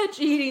 You bitch!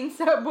 Eating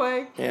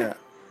Subway. Yeah.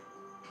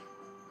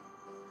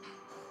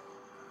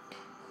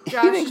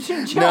 Josh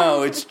and John.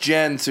 No, it's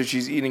Jen, so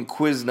she's eating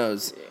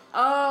Quiznos.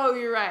 Oh,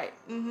 you're right.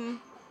 Mm-hmm.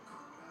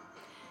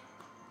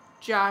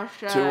 Josh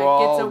to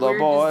all gets a the weird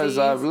boys disease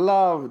I've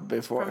loved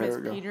before. from Here his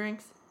we go. pee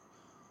drinks.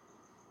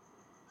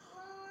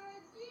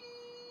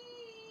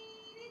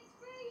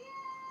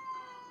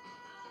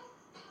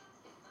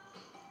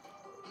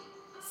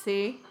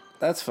 See?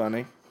 That's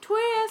funny.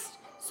 Twist.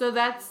 So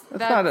that's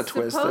not a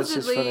twist. That's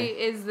just funny.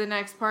 Is the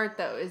next part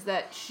though? Is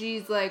that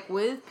she's like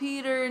with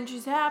Peter and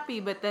she's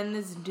happy, but then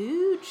this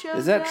dude shows up.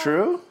 Is that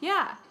true?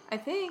 Yeah, I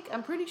think.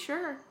 I'm pretty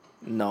sure.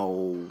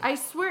 No. I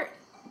swear.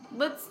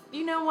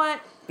 You know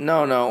what?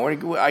 No.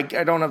 I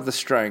don't have the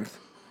strength.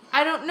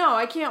 I don't know.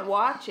 I can't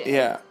watch it.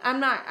 Yeah. I'm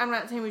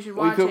not saying we should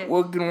watch it.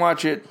 We can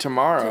watch it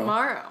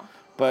tomorrow.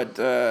 But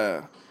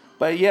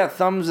yeah,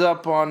 thumbs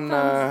up on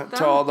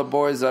to all the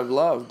boys I've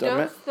loved.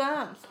 Those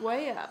thumbs,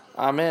 way up.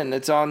 I'm in.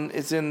 It's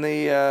in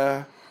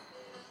the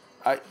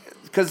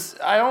because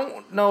I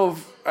don't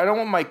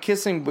want my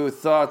kissing booth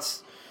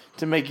thoughts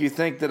to make you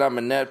think that I'm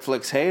a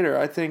Netflix hater.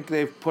 I think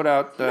they've put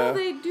out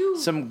they do.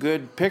 some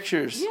good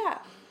pictures. Yeah.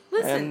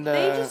 Listen,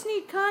 they just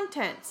need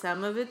content.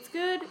 Some of it's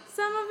good,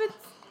 some of it's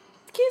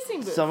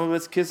kissing booth. Some of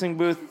it's kissing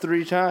booth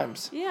 3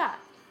 times. Yeah.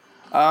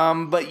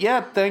 But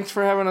yeah, thanks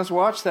for having us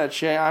watch that,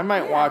 Shay. I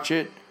might watch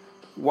it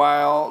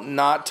while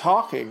not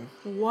talking.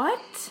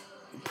 What?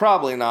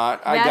 Probably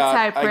not. That's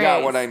high praise. I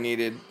got what I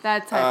needed.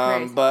 That's high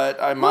praise. But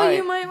I might. Well,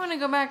 you might want to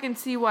go back and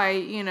see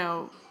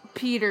why,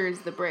 Peter is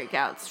the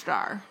breakout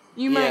star.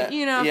 You might, if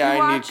you watch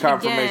I need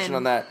confirmation again,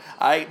 on that.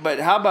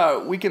 But how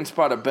about we can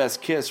spot a best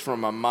kiss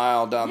from a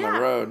mile down the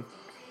road?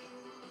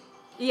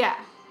 Yeah.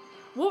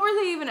 What were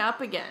they even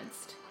up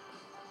against?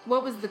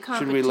 What was the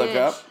competition? Should we look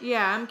up?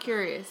 Yeah, I'm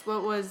curious.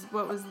 What was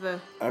the...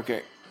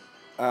 Okay.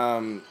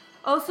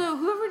 Also,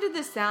 whoever did the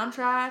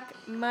soundtrack,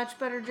 much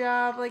better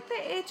job.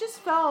 It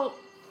just felt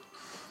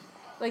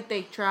like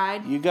they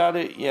tried. You got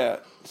it, yeah.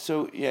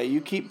 So, yeah,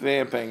 you keep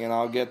vamping and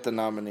I'll get the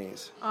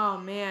nominees. Oh,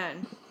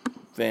 man.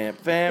 Vamp,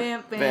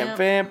 vamp, vamp,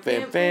 vamp,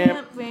 vamp,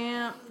 vamp.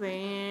 Vamp,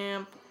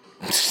 vamp.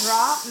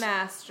 Prop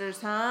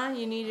masters, huh?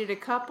 You needed a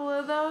couple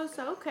of those?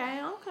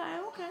 Okay.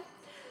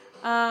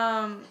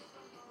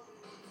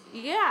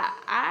 Yeah,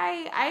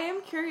 I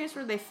am curious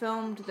where they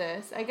filmed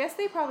this. I guess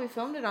they probably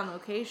filmed it on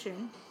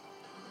location.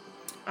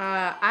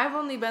 I've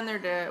only been there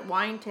to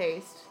wine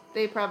taste.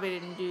 They probably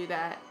didn't do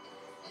that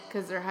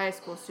because they're high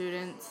school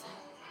students.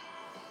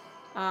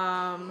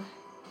 Yeah,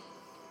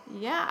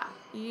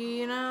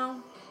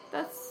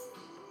 that's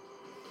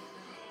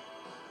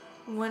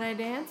when I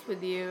dance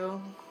with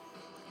you.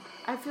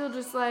 I feel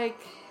just like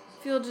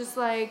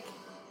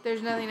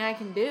there's nothing I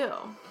can do.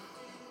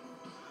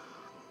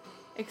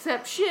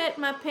 Except shit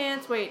my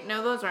pants. Wait,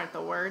 no, those aren't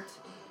the words.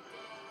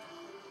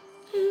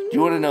 Do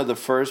you want to know the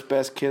first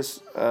Best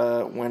Kiss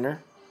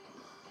winner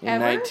in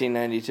Ever?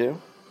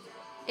 1992?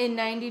 In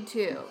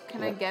 92.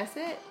 Can I guess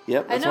it?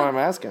 Yep, that's what I'm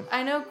asking.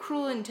 I know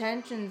Cruel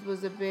Intentions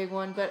was a big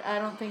one, but I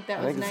don't think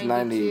that was it's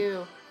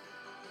 92.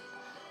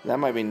 That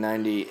might be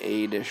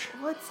 98-ish.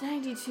 What's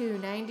 92?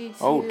 92.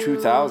 Oh,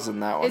 2000,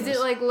 that one. Is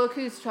it like Look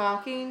Who's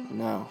Talking?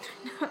 No.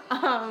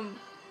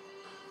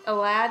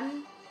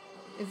 Aladdin?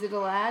 Is it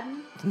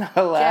Aladdin? Not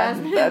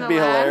Aladdin. Jasmine That'd be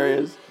Aladdin?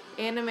 hilarious.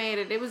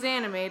 Animated. It was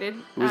animated.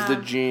 It was the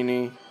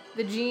Genie.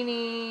 The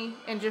Genie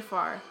and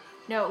Jafar.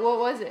 No, what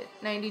was it?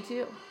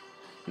 92.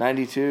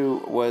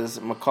 92 was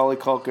Macaulay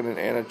Culkin and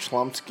Anna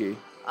Chlumsky.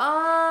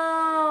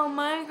 Oh,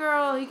 my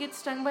girl. He gets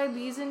stung by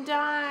bees and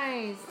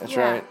dies. That's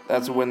right.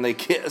 That's when they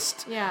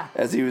kissed. Yeah.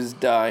 As he was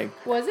dying.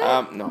 Was it?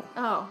 No.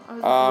 Oh. I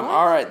was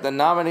All right. The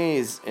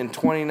nominees in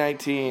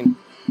 2019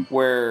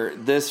 where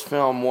this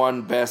film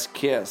won Best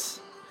Kiss.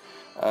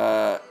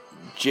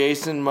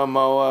 Jason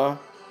Momoa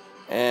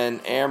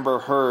and Amber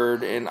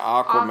Heard in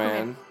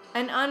Aquaman.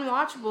 An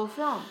unwatchable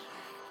film.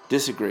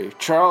 Disagree.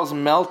 Charles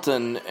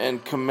Melton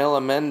and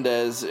Camila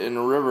Mendes in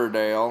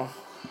Riverdale.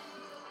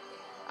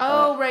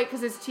 Oh, right,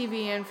 because it's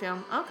TV and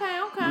film. Okay.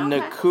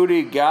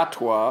 Nakuti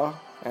Gatwa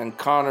and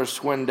Connor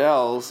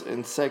Swindells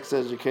in Sex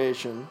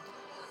Education.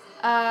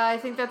 I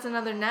think that's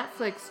another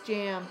Netflix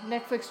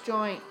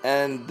joint.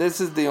 And this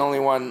is the only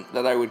one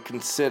that I would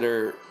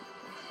consider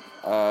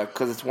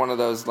because it's one of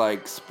those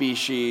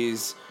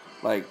Species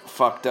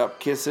fucked up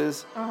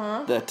kisses.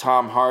 The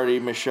Tom Hardy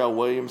Michelle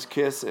Williams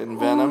kiss in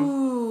Venom.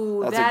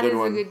 Ooh, that's a good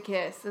one. a good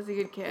kiss. That's a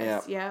good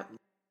kiss. Yep.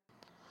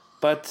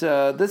 But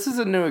this is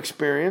a new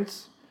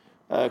experience,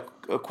 a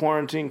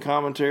quarantine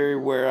commentary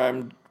where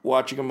I'm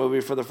watching a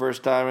movie for the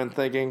first time and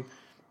thinking,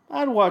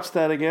 I'd watch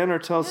that again, or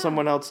tell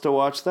someone else to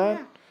watch that.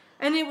 Yeah.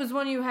 And it was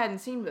one you hadn't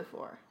seen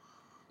before.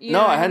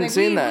 No, I hadn't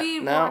seen that.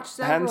 No,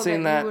 I hadn't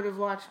seen that. You would have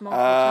watched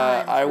multiple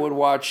times. I would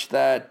watch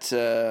that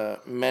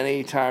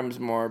many times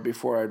more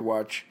before I'd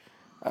watch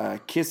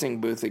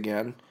Kissing Booth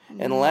again,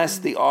 unless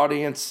the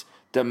audience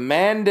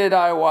demanded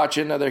I watch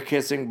another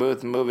Kissing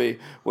Booth movie,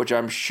 which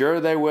I'm sure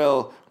they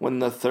will when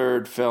the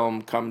third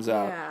film comes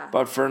out. Yeah.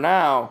 But for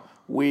now,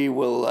 we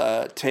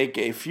will take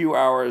a few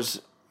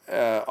hours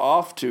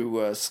off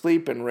to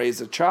sleep and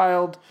raise a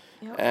child,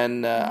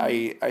 and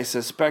I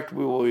suspect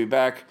we will be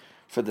back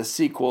for the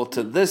sequel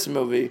to this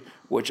movie,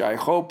 which I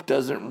hope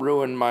doesn't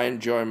ruin my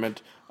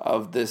enjoyment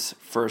of this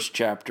first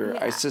chapter.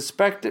 Yeah. I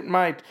suspect it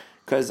might,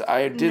 because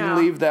I didn't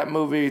leave that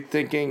movie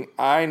thinking,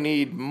 I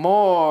need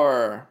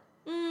more.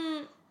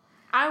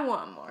 I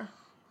want more.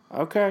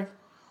 Okay.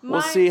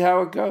 We'll see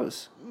how it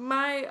goes.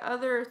 My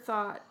other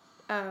thought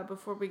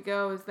before we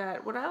go is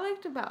that what I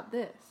liked about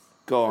this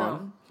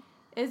film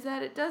is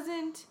that it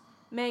doesn't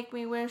make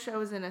me wish I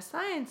was in a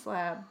science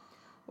lab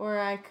where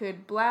I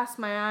could blast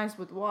my eyes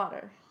with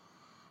water.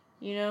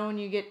 You know, when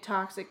you get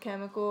toxic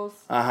chemicals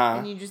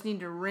and you just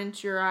need to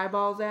rinse your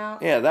eyeballs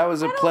out. Yeah, that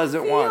was a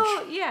pleasant watch.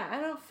 Yeah, I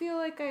don't feel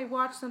like I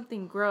watched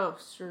something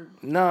gross.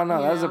 No,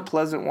 that was a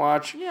pleasant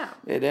watch. Yeah.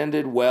 It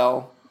ended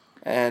well.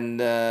 And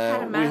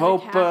we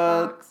hope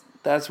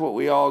that's what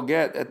we all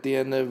get at the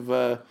end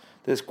of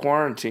this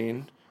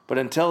quarantine. But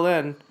until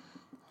then,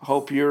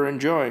 hope you're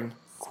enjoying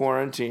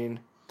quarantine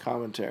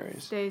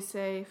commentaries. Stay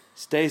safe.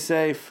 Stay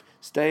safe.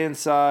 Stay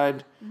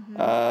inside.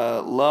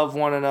 Love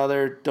one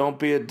another. Don't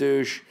be a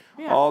douche.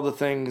 Yeah. All the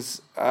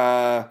things.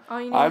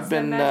 All you need is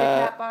the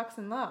Magic Hat Box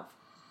and love.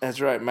 That's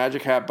right,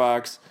 Magic Hat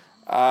Box.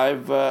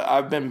 I've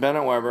been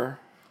Bennett Weber.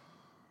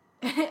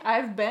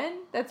 I've been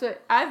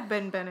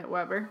Bennett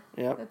Weber.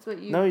 Yep. That's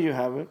what you. No, you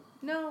haven't.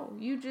 No,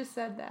 you just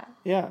said that.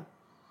 Yeah.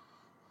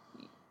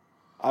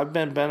 I've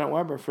been Bennett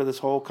Weber for this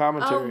whole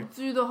commentary. Oh,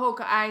 through the whole.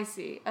 I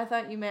see. I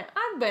thought you meant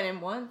I've been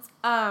him once.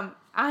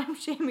 I'm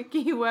Shay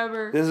McKee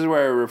Weber. This is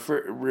where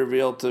I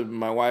revealed to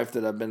my wife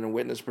that I've been in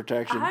witness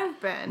protection. I've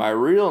been. My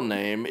real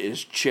name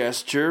is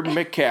Chester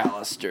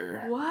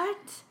McAllister. What?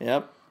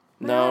 Yep.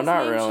 No,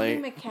 not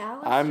really.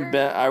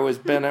 I was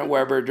Bennett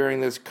Weber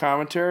during this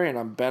commentary, and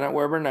I'm Bennett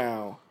Weber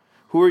now.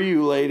 Who are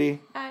you,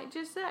 lady? I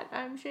just said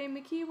I'm Shay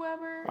McKee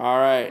Weber. All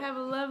right. Have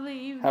a lovely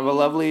evening. Have a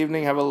lovely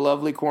evening. Have a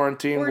lovely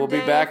quarantine. We'll be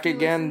back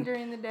again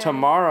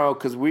tomorrow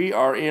because we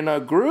are in a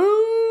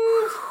groove.